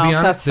be Oh,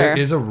 honest, that's there fair.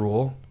 is a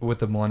rule with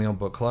the Millennial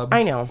Book Club.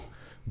 I know.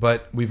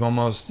 But we've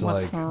almost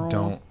What's like the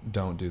rule?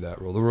 don't do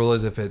that rule. The rule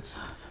is if it's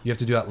you have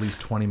to do at least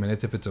 20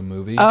 minutes if it's a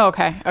movie. Oh,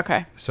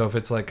 okay. So if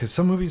it's like, because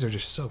some movies are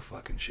just so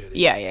fucking shitty.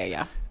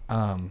 Yeah.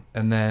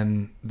 And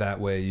then that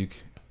way you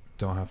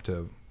don't have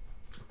to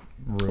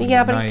ruin Yeah,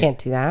 your but night. I can't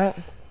do that.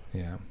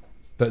 Yeah.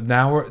 But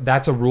now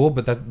that's a rule,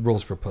 but that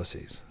rule's for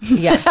pussies.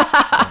 Yeah.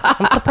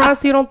 I'm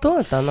surprised you don't do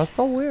it then. That's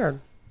so weird.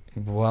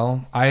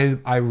 Well,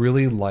 I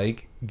really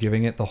like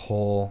giving it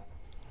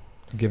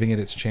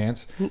its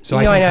chance. So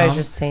You know, I know, I was come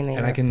just saying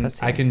that and you're a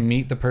pussy. I can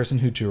meet the person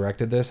who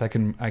directed this. I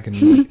can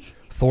meet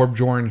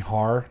Thorbjorn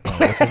Har. No,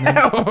 what's his name?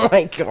 Oh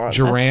my god.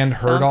 Duran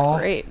Sounds Herdal.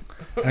 great.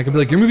 And I could be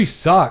like, your movie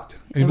sucked.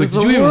 And he'd be like, was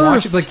did the you even watch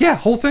worst. it? Be like, yeah,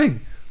 whole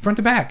thing, front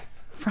to back.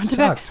 Front to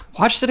back. Sucked.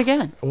 Watched it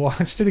again.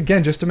 Watched it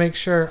again just to make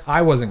sure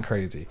I wasn't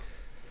crazy.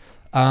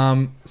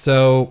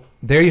 So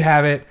there you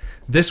have it.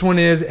 This one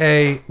is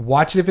a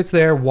watch it if it's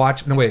there.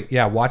 Watch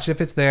it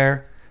if it's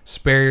there.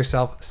 Spare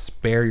yourself.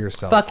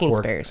 Fucking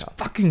spare yourself.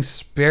 Fucking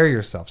spare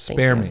yourself.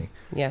 Spare you. me.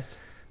 Yes.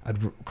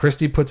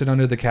 Christy puts it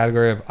under the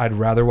category of I'd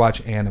rather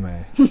watch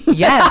anime.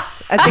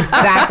 Yes. That's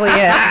exactly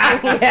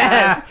it.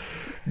 Yes.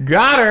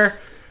 Got her.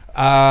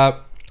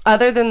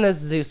 Other than the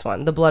Zeus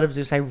one, the Blood of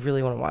Zeus, I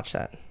really want to watch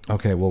that.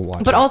 Okay, we'll watch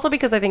But it. also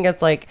because I think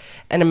it's like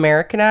an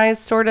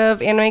Americanized sort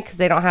of anime because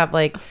they don't have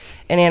like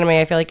an anime.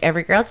 I feel like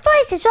every girl's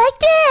voice is like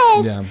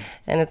this. Yeah.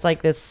 And it's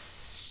like this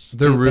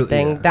stupid They're really-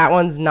 thing. yeah. That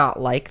one's not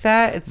like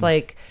that. It's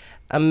like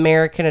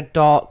American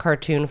adult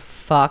cartoon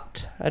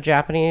fucked a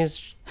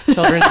Japanese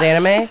children's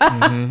anime.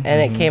 And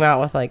it came out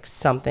with like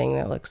something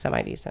that looks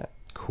semi-decent.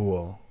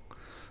 Cool.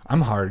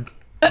 I'm hard.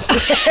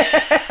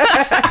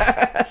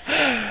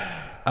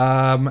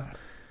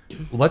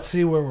 Let's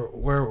see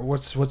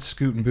what's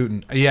scootin'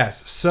 bootin'.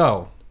 Yes.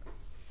 So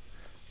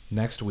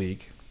next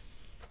week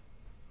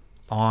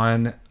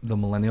on the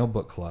Millennial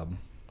Book Club,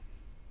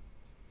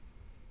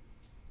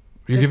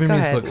 you're Just giving go me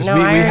this ahead. look because No,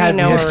 I already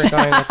know where we're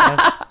going with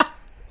this.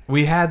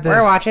 we had this.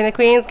 We're watching The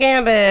Queen's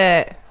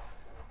Gambit.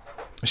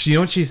 You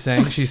know what she's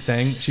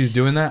saying? She's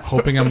doing that,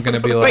 hoping I'm gonna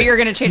be like. But you're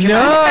gonna change your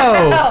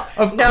mind. No,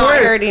 of No, I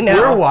course. already know.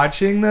 We're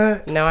watching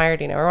the. No, I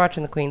already know. We're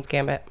watching The Queen's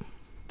Gambit.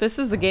 This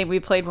is the game we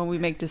played when we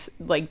make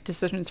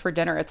decisions for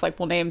dinner. It's like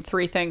we'll name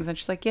 3 things, and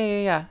she's like,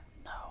 yeah.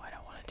 No, I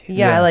don't want to do.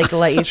 Yeah, Yeah. I like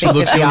let you She think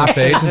looks that you the in the options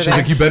face are and she's there.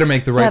 like, "You better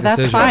make the right Yeah, that's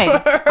decision."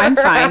 fine. I'm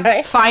fine.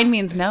 Right. Fine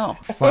means no.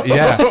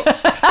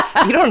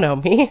 Yeah. You don't know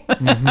me.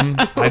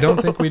 I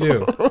don't think we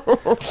do.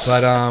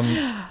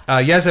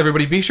 But yes,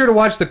 everybody, be sure to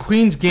watch The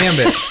Queen's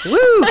Gambit.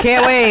 Woo!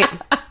 Can't wait.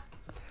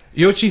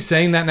 You know what she's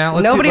saying that now?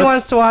 Nobody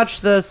wants to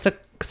watch the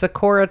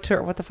Sakura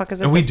tour. What the fuck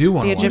is it? And we do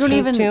wanna The watch it.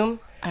 Egyptian's We don't even- tomb.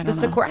 I The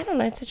don't know. Sakura. I don't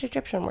know. It's such an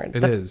Egyptian word. It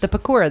the, is. The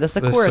Pakura. The The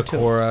Sakura. tomb.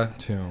 Sakura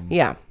tomb.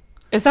 Yeah.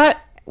 Is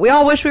that We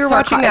all wish we were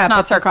watching that. It's not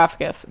but this-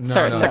 sarcophagus. No,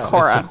 Sorry, no,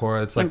 Sakura. It's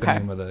Sakura. It's like Okay. the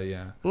name of the,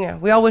 yeah. Yeah,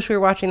 we all wish we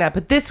were watching that.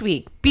 But this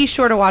week, be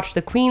sure to watch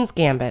The Queen's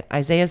Gambit,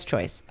 Isaiah's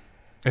choice.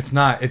 It's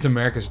not. It's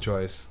America's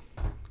choice.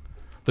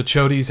 The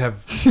Chodies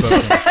have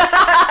spoken.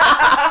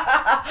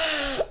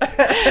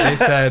 They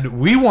said,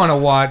 we want to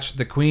watch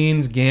The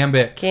Queen's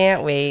Gambit.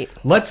 Can't wait.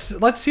 Let's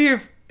see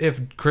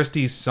if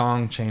Christie's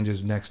song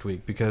changes next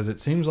week, because it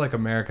seems like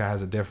America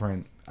has a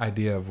different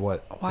idea of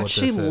what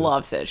She this is.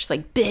 loves it. She's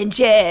like, binge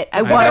it.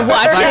 I want to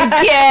watch it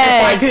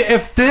again.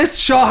 If this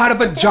show had a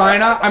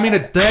vagina, I mean a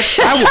dick,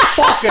 I will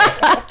fuck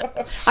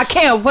it. I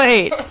can't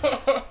wait.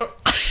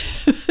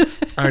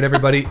 All right,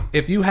 everybody.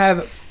 If you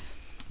have,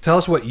 tell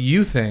us what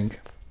you think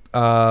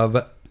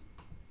of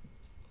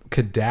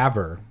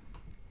Cadaver.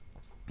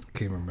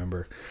 Can't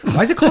remember.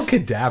 Why is it called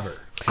Cadaver?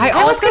 I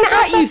was also gonna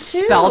thought ask you that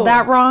too. spelled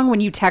that wrong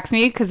when you text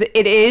me, because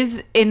it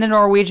is in the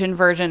Norwegian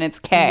version. It's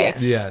K.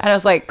 Yes. Yes. And I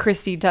was like,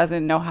 Christy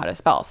doesn't know how to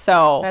spell.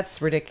 So,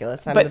 That's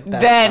ridiculous. I'm but the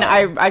best then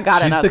speller. I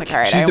got it. She's And I was the- like, all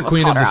right, she's I the almost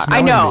queen called of her the out. I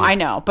spelling know, bee. I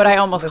know, but I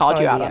almost The called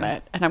you spelling out bee, on yeah.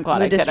 it, and I'm glad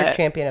the I did district it.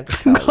 champion of the I'm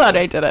spelling. glad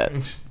I did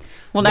it.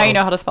 Well, now you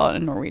know how to spell it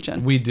in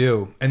Norwegian. We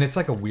do, and it's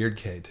like a weird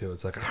K too.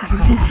 It's like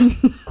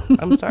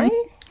I'm sorry.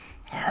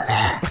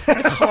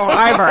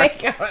 However,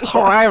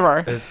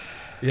 however, it's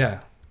yeah,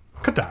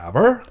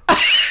 Cadaver.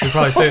 You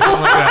probably say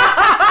something like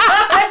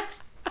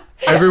that.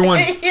 Everyone,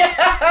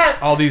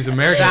 all these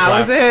Americans That laugh,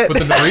 was it. but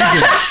the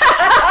Norwegians,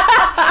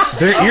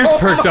 their ears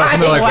perked up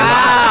and they're like,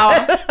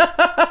 wow,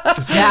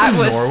 "Is he that from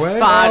was Norway?"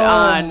 spot Oh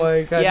on.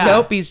 my god. Yeah.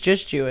 Nope, he's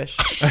just Jewish.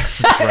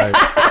 Right.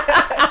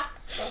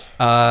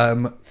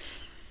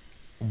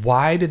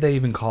 Why did they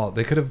even call it?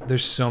 They could have.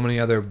 There's so many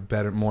other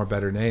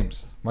better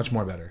names, much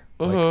more better.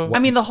 Like, what- I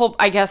mean, the whole,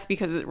 I guess,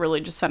 because it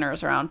really just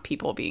centers around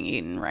people being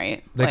eaten,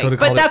 right? They Like, could've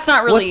but called it- that's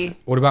not really.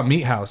 what about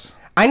Meat House?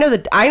 I know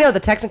the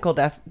technical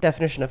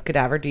definition of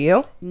cadaver. Do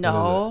you?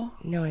 No.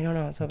 No, I don't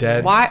know. So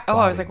Dead. Why? Oh,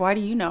 I was body. like, why do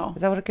you know?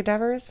 Is that what a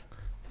cadaver is?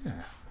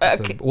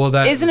 Well,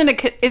 that Isn't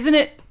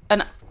it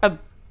a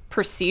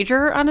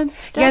procedure on a dead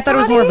Yeah, I thought it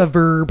was more of a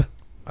verb.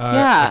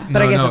 Yeah.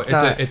 But I guess it's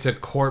not. It's a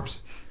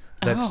corpse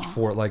that's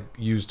for like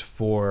used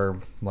for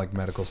like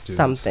medical students.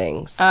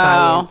 Something.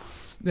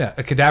 Science. Yeah,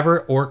 a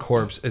cadaver or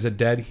corpse is a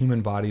dead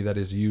human body that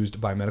is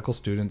used by medical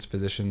students,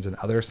 physicians, and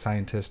other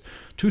scientists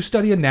to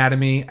study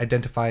anatomy,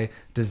 identify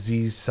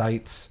disease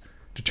sites,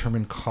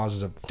 determine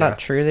causes of It's death. not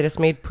true. They just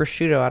made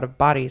prosciutto out of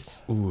bodies.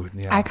 Ooh,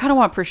 yeah. I kind of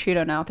want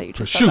prosciutto now that you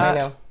just said Prosciutto. that. I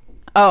know.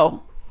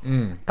 Oh,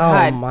 Oh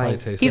God. my. Probably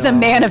tastes he's like- a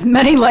man of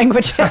many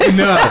languages.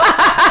 No.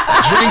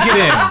 Drink it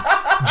in.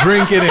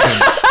 Drink it in.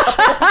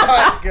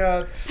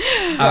 God.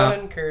 Don't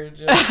encourage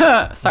it.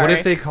 Sorry. What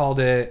if they called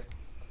it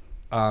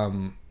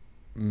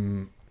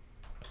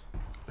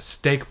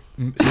steak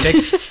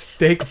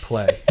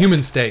play?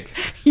 Human steak.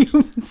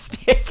 Human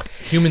steak.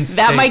 Human steak.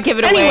 That might give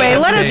it away. Anyway,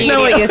 let us Steak.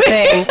 know what you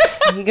think.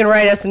 You can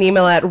write us an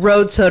email at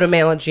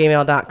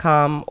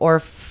roadsodamail@gmail.com or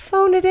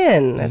phone it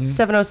in at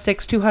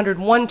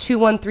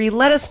 706-200-1213.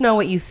 Let us know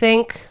what you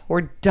think.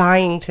 We're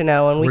dying to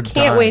know, and we We're can't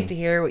dying. wait to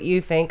hear what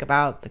you think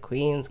about the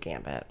Queen's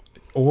Gambit.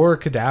 Or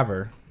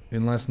cadaver.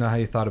 And let us know how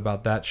you thought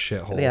about that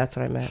shithole. Yeah, that's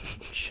what I meant.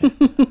 Shit.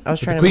 I was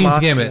trying to Queen's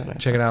mock you and I Gambit.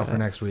 Check it out for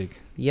next week.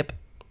 Yep.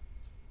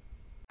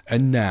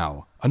 And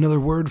now, another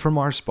word from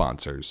our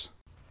sponsors.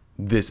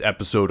 This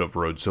episode of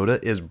Road Soda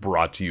is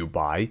brought to you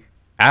by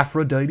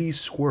Aphrodite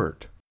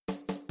Squirt.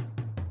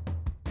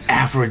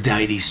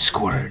 Aphrodite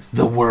Squirt,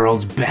 the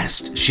world's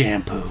best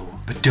shampoo.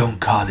 But don't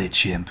call it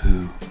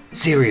shampoo.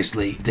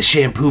 Seriously, the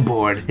shampoo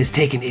board has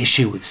taken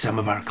issue with some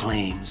of our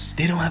claims.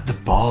 They don't have the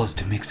balls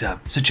to mix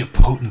up such a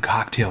potent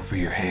cocktail for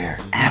your hair.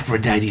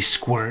 Aphrodite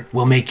Squirt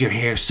will make your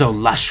hair so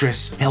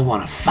lustrous, he'll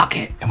want to fuck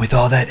it. And with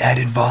all that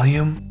added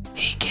volume,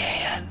 he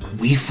can.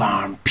 We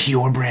farm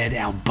purebred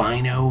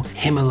albino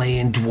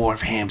Himalayan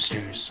dwarf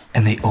hamsters.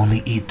 And they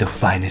only eat the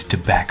finest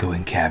tobacco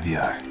and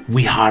caviar.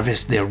 We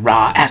harvest their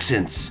raw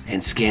essence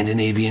in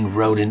Scandinavian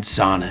rodent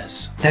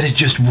saunas. That is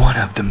just one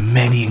of the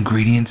many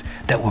ingredients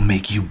that will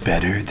make you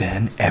better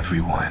than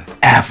everyone.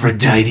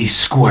 Aphrodite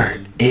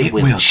Squirt, it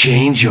will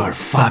change your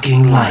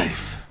fucking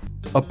life.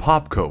 A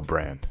Popco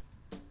brand.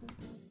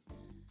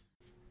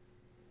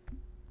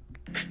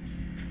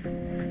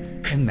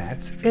 And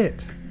that's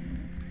it.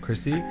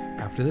 Christy,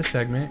 after this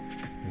segment,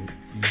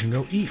 you can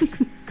go eat.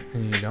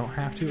 And you don't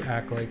have to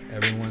act like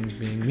everyone's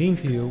being mean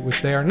to you,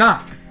 which they are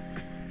not.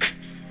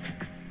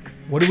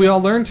 What did we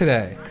all learn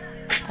today?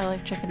 I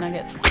like chicken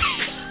nuggets.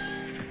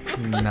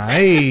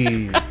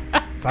 Nice.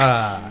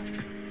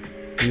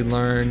 We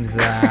learned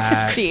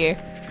that. Christy.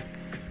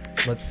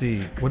 Let's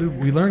see. What did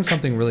we learned?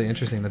 Something really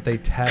interesting, that they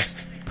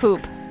test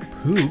Poop.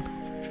 poop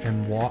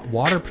and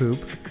water poop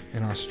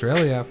in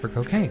Australia for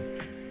cocaine.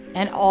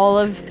 And all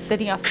of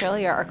Sydney,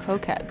 Australia are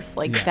cokeheads.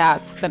 Like, Yeah.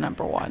 that's the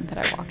number one that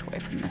I walked away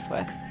from this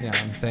with. Yeah,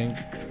 and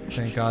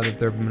thank God that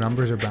their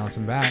numbers are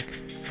bouncing back.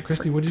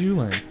 Christy, what did you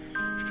learn?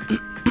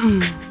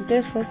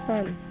 This was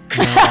fun.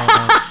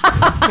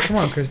 Come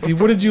on, Christy,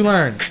 what did you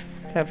learn?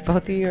 Except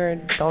both of you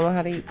don't know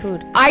how to eat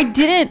food.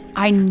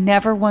 I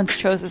never once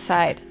chose a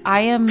side.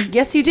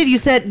 Yes, you did. You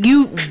said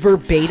you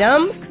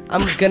verbatim.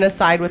 I'm gonna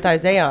side with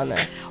Isaiah on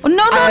this. Oh,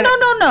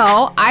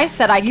 no. I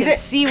said I could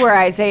see where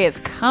Isaiah is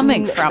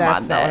coming from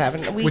That's on not what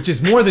this. happened. Which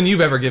is more than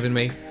you've ever given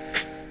me.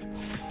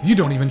 You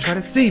don't even try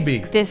to see B.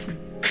 This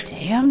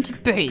damn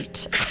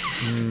debate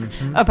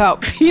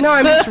about pizza. No,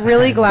 I'm just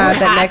really glad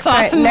that Hot next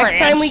sauce time and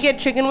ranch. we get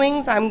chicken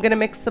wings, I'm gonna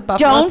mix the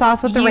buffalo Don't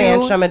sauce with the you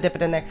ranch and I'm gonna dip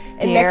it in there.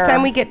 And next dare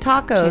time we get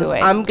tacos, do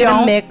it. I'm gonna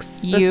Don't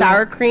mix the you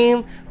sour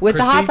cream with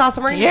the hot Christy? sauce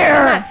and we're gonna Dare.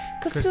 do that.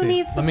 Because who Christy,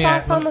 needs the let me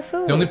sauce ask- on the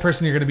food? The only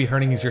person you're going to be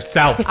hurting is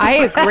yourself. I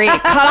agree.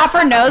 Cut off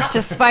her nose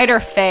to spite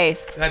her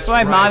face. That's what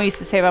my right. mom used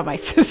to say about my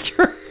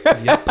sister.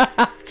 Yep.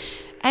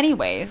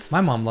 Anyways. My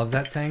mom loves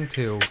that saying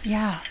too.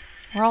 Yeah.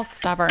 We're all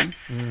stubborn.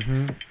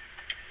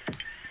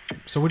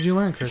 So what'd you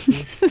learn,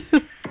 Christy?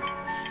 Did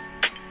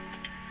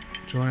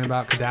you learn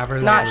about cadaver?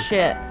 that Not was-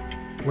 shit.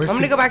 Where's I'm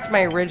gonna go back to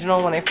my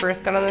original when I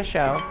first got on the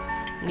show.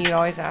 You'd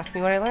always ask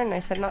me what I learned, and I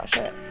said not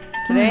shit.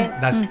 Today,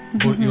 That's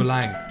you're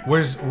lying.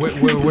 Where's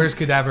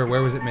cadaver?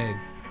 Where was it made?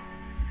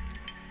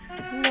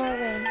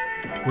 Norway,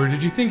 Where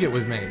did you think it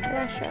was made?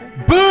 Russia.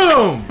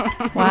 Boom!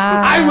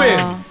 Wow. I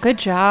win! Good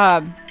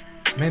job.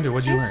 Amanda,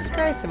 what'd you Jesus learn?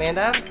 Christ,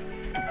 Amanda.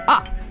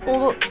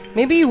 Well,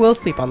 maybe you will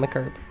sleep on the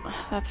curb.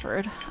 That's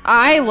rude.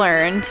 I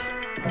learned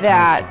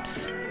that.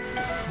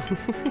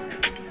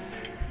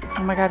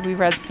 Oh my god, we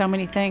read so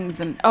many things,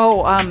 and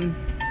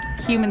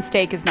human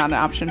steak is not an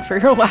option for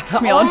your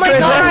last meal Oh in my prison.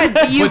 God!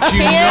 But you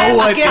know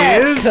what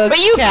is? But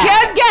you cat.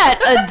 can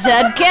get a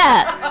dead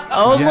cat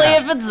only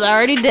Yeah. if it's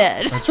already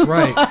dead. That's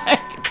right.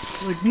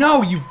 Like,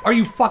 no, are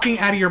you fucking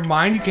out of your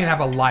mind? You can't have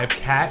a live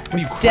cat. Are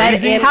you dead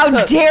crazy? and- How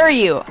cooked. dare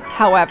you?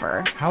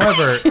 However,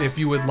 However, if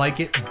you would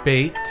like it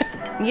baked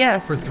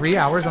Yes. for 3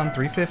 hours on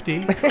 350,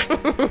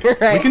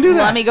 we can do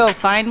that. let me go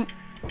find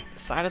the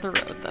side of the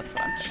road. That's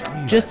what I'm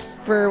sure. Just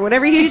for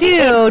whatever you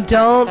do,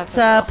 don't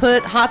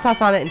put hot sauce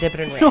on it and dip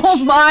it in ranch. Oh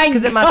my god!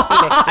 Because it must be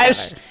mixed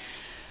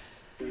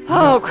together.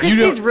 Oh,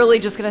 Christy's don't- really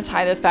just gonna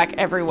tie this back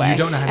every way. You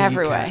don't know how to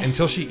every eat cat way.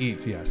 until she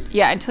eats. Yes.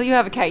 Yeah, until you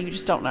have a cat, you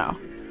just don't know.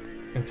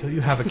 Until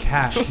you have a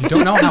cat, you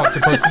don't know how it's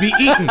supposed to be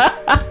eaten.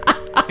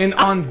 And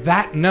on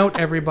that note,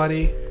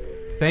 everybody,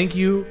 thank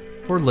you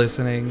for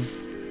listening.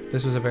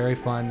 This was a very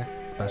fun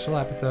special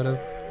episode of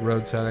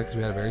Road Soda because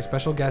we had a very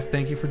special guest.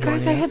 Thank you for joining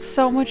Guys, I had us.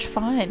 so much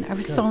fun. I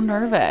was so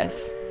nervous.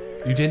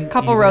 You didn't.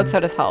 Couple even- road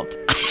sodas helped.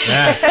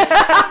 Yes.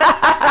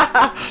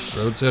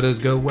 Road sodas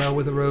go well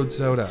with a road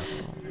soda.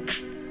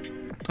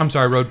 I'm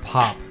sorry, road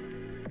pop.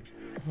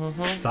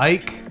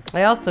 Psych.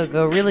 They also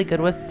go really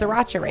good with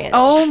sriracha ranch.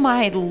 Oh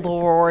my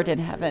lord in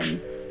heaven.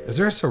 Is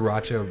there a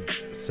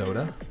sriracha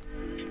soda?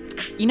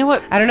 You know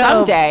what? I don't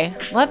know. Someday,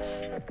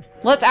 let's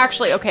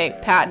actually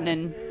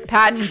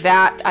patent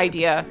that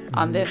idea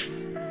on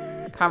this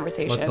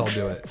conversation. Let's all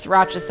do it.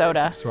 Sriracha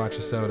soda.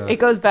 Sriracha soda. It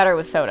goes better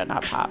with soda,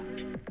 not pop.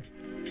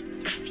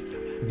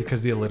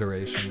 Because the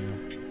alliteration.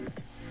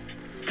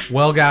 Yeah.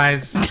 Well,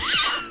 guys,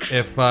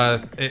 if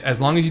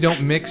as long as you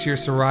don't mix your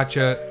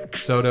sriracha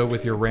soda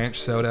with your ranch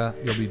soda,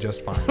 you'll be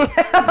just fine.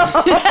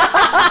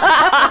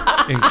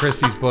 In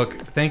Christy's book.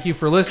 Thank you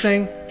for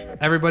listening,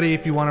 everybody.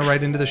 If you want to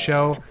write into the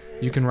show,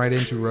 you can write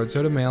into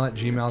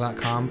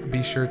roadsodamail@gmail.com.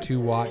 Be sure to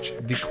watch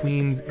The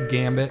Queen's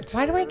Gambit.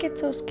 Why do I get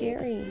so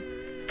scary?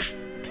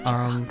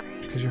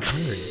 Because you're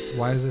hungry.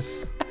 Why is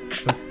this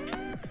so?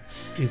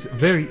 It's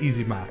very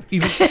easy math.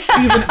 Even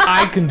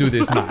I can do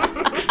this math.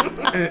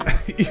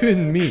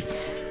 Even me.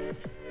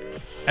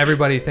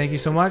 Everybody, thank you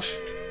so much.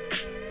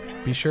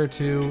 Be sure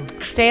to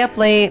Stay up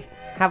late,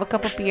 have a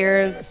couple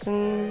beers,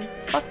 and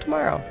fuck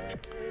tomorrow.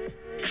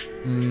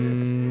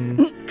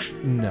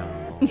 no.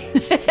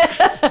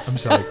 I'm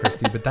sorry,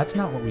 Christy, but that's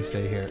not what we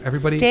say here.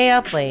 Everybody, Stay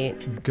up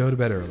late. go to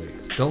bed early.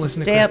 Don't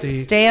listen Stay to up.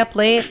 Christy. Stay up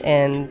late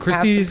and have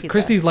some pizza.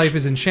 Christy's life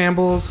is in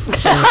shambles. Don't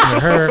listen to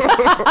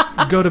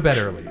her. Go to bed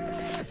early.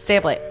 Stay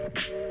up late.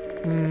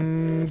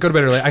 Go to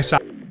bed early. I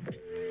stop.